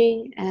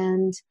Cosmology.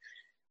 And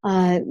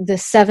the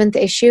 7th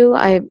issue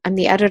I'm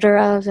the editor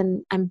of,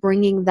 and I'm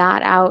bringing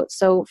that out.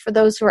 So for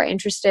those who are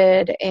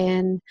interested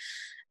in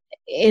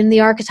the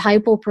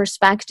archetypal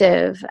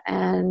perspective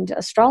and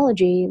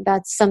astrology,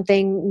 that's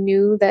something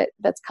new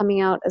that's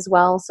coming out as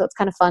well. So it's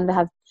kind of fun to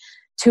have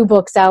 2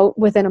 books out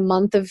within a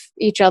month of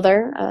each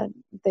other,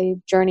 the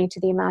Journey to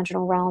the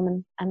Imaginal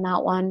Realm and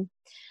that one.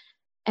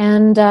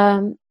 And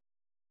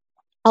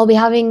I'll be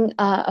having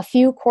a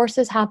few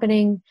courses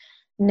happening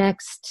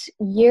next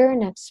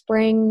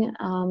spring,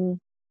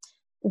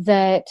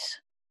 that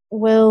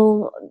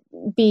will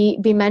be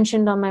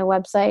mentioned on my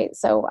website.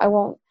 So I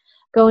won't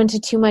go into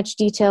too much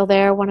detail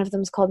there. One of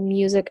them is called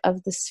Music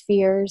of the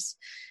Spheres,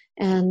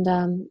 and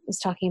is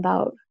talking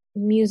about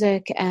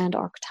music and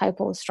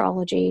archetypal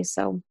astrology.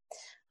 So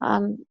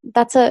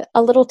that's a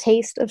little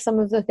taste of some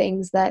of the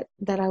things that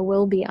I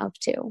will be up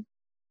to.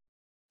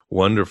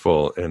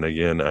 Wonderful. And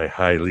again, I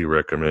highly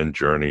recommend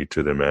Journey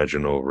to the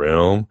Imaginal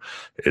Realm.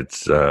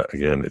 It's,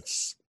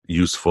 it's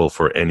useful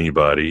for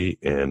anybody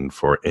and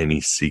for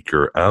any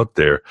seeker out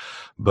there.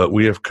 But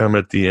we have come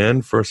at the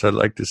end. First, I'd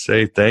like to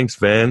say thanks,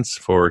 Vance,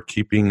 for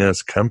keeping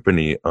us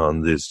company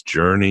on this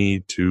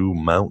journey to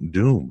Mount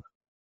Doom.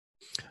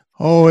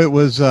 Oh, it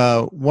was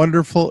a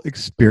wonderful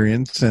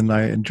experience, and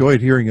I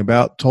enjoyed hearing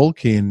about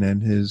Tolkien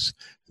and his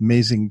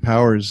amazing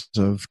powers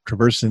of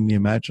traversing the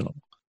imaginal.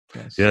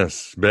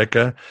 Yes,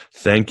 Becca,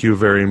 thank you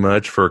very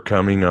much for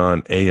coming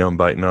on Aeon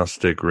Byte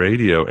Gnostic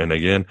Radio. And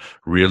again,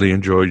 really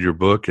enjoyed your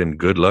book, and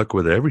good luck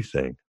with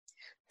everything.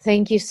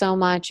 Thank you so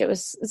much. It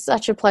was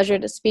such a pleasure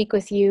to speak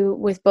with you,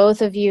 with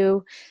both of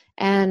you.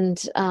 And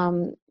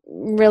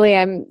really,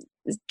 I'm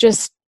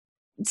just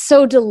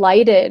so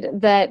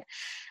delighted that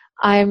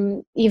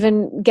I'm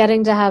even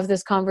getting to have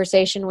this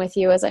conversation with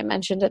you. As I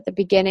mentioned at the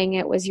beginning,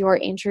 it was your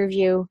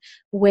interview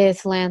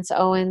with Lance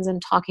Owens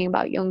and talking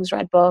about Jung's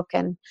Red Book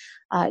and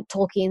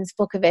Tolkien's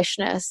Book of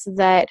Ishness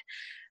that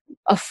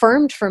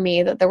affirmed for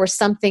me that there was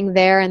something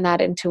there in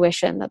that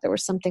intuition, that there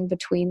was something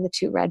between the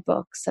 2 Red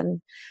Books.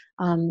 And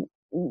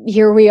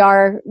here we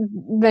are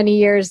many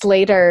years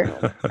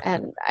later,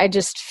 and I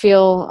just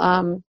feel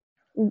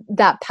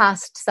that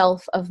past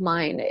self of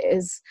mine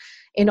is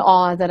in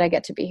awe that I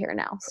get to be here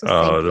now.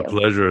 So the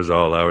pleasure is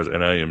all ours,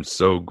 and I am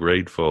so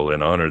grateful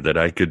and honored that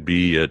I could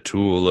be a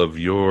tool of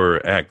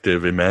your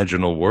active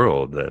imaginal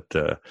world,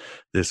 that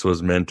this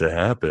was meant to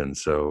happen.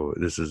 So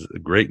this is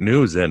great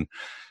news. And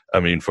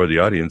I mean, for the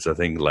audience, I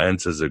think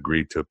Lance has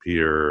agreed to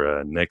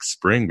appear next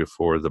spring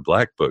before the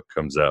Black Book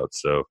comes out.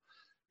 So,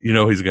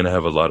 he's going to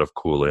have a lot of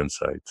cool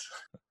insights.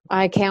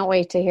 I can't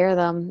wait to hear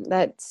them.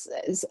 That's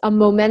a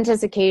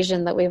momentous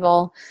occasion that we've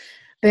all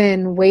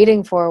been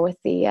waiting for with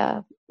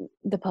the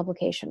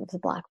publication of the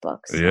Black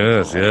Books.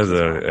 Yes.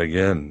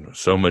 Again,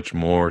 so much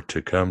more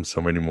to come,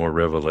 so many more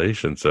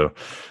revelations. So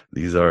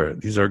these are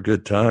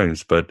good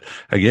times. But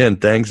again,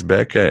 thanks,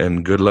 Becca,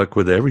 and good luck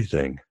with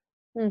everything.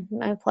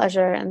 My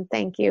pleasure, and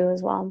thank you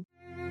as well.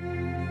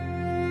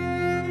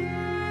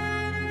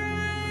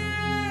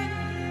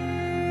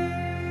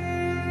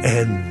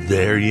 And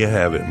there you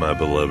have it, my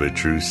beloved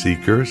Truth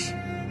Seekers.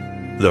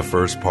 The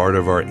first part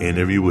of our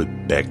interview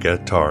with Becca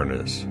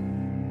Tarnas.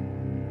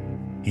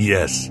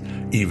 Yes,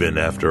 even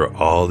after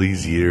all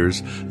these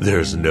years,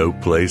 there's no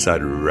place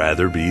I'd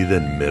rather be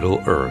than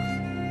Middle-earth.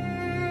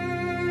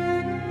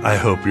 I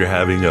hope you're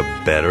having a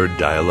better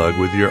dialogue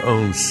with your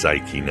own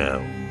psyche now.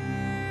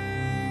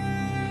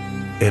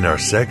 In our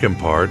second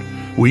part,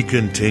 we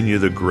continue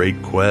the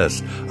great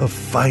quest of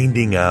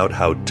finding out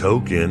how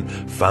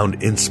Tolkien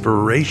found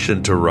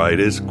inspiration to write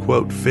his,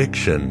 quote,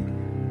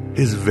 fiction,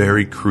 his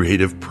very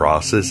creative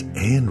process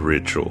and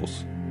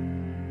rituals.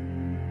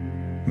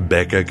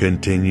 Becca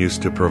continues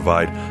to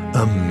provide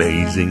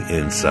amazing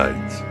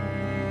insights.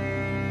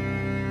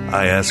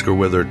 I ask her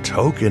whether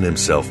Token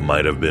himself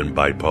might have been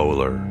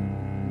bipolar,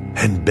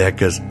 and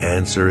Becca's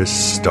answer is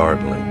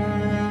startling.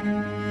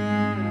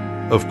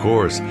 Of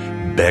course,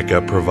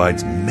 Becca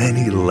provides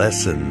many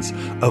lessons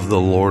of the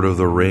Lord of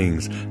the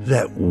Rings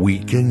that we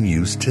can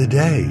use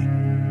today.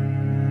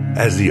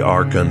 As the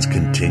Archons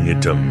continue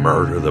to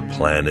murder the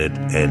planet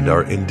and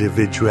our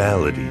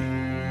individuality,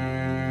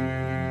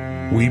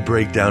 we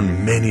break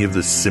down many of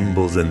the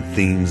symbols and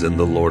themes in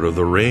the Lord of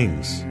the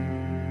Rings.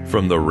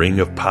 From the Ring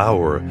of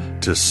Power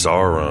to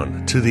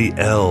Sauron to the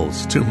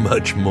Elves to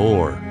much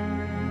more.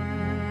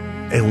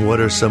 And what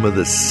are some of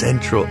the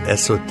central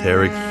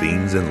esoteric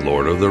themes in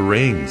Lord of the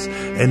Rings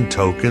and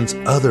Tolkien's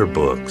other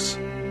books?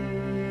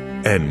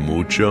 And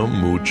mucho,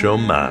 mucho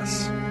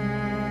más.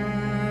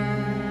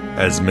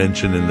 As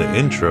mentioned in the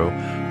intro,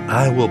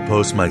 I will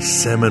post my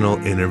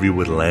seminal interview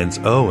with Lance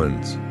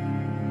Owens,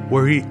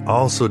 where he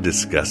also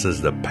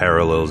discusses the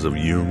parallels of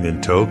Jung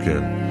and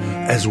Tolkien,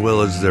 as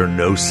well as their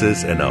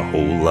Gnosis and a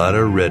whole lot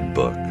of Red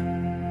Book.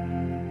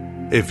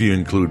 If you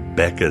include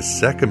Becca's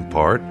second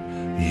part,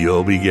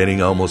 you'll be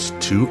getting almost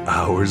 2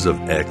 hours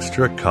of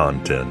extra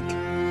content.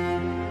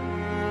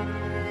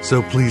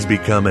 So please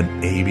become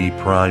an AB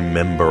Prime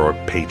member or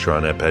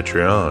patron at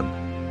Patreon.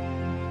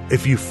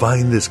 If you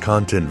find this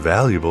content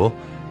valuable,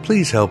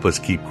 please help us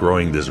keep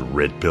growing this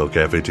Red Pill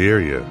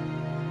cafeteria.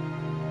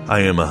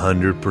 I am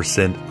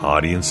 100%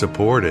 audience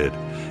supported,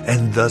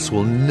 and thus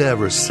will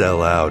never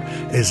sell out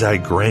as I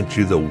grant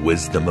you the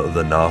wisdom of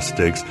the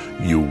Gnostics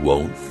you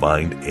won't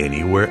find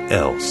anywhere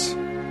else.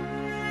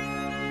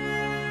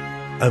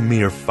 A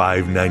mere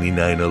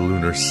 $5.99 a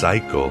lunar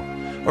cycle,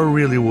 or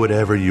really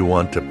whatever you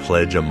want to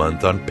pledge a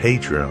month on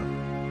Patreon.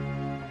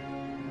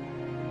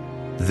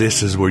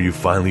 This is where you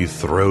finally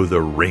throw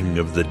the ring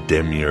of the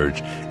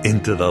Demiurge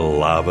into the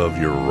lava of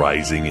your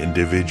rising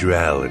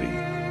individuality.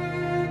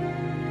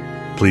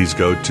 Please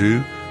go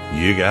to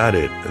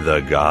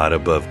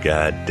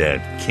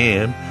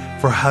thegodabovegod.com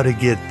for how to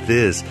get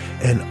this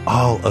and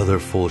all other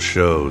full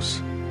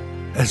shows,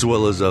 as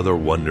well as other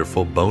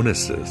wonderful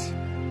bonuses.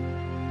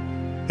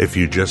 If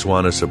you just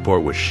want to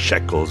support with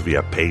shekels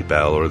via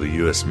PayPal or the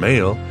US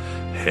mail,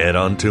 head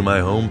on to my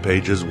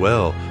homepage as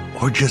well,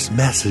 or just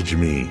message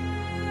me.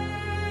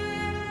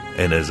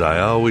 And as I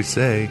always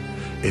say,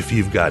 if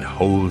you've got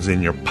holes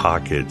in your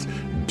pockets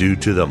due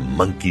to the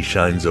monkey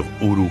shines of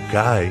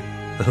Uruk-hai,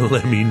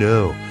 let me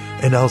know,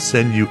 and I'll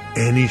send you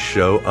any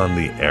show on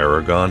the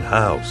Aragon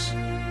House.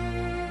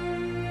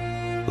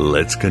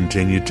 Let's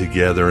continue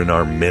together in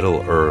our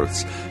Middle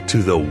Earths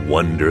to the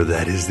wonder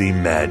that is the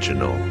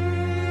imaginal.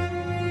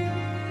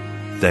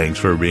 Thanks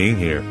for being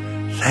here.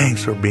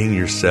 Thanks for being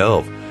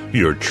yourself,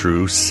 your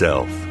true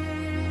self.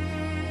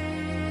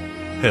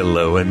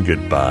 Hello and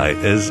goodbye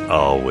as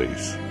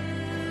always.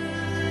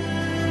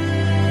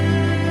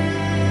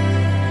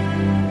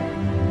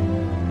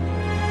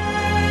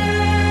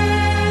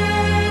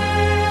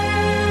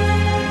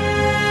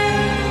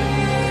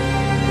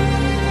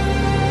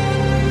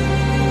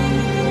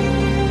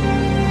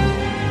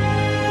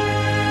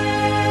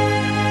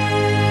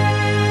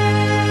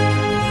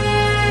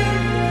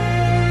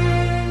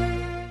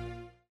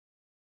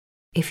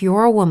 If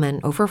you're a woman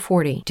over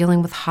 40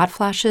 dealing with hot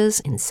flashes,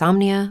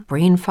 insomnia,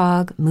 brain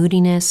fog,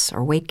 moodiness,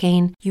 or weight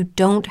gain, you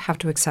don't have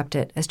to accept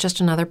it as just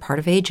another part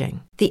of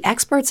aging. The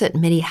experts at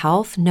MIDI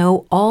Health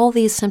know all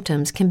these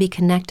symptoms can be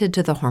connected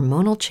to the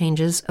hormonal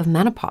changes of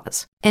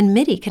menopause. And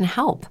MIDI can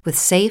help with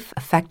safe,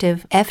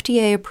 effective,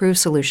 FDA-approved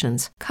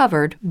solutions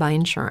covered by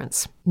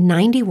insurance.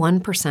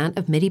 91%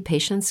 of MIDI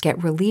patients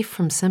get relief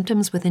from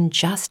symptoms within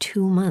just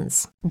 2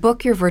 months.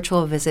 Book your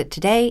virtual visit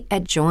today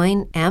at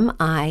joinmidi.com.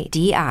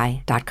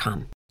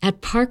 At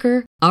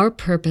Parker, our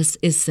purpose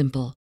is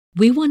simple.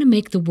 We want to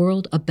make the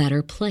world a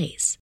better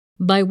place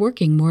by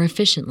working more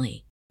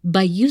efficiently,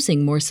 by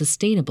using more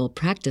sustainable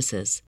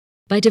practices,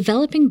 by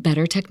developing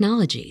better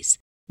technologies.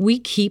 We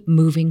keep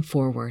moving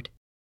forward.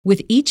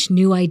 With each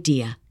new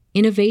idea,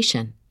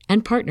 innovation,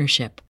 and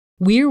partnership,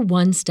 we're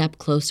one step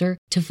closer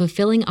to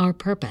fulfilling our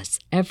purpose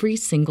every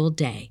single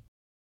day.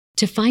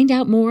 To find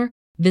out more,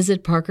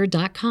 visit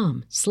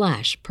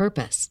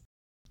parker.com/purpose.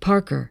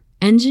 Parker,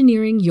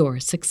 engineering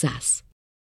your success.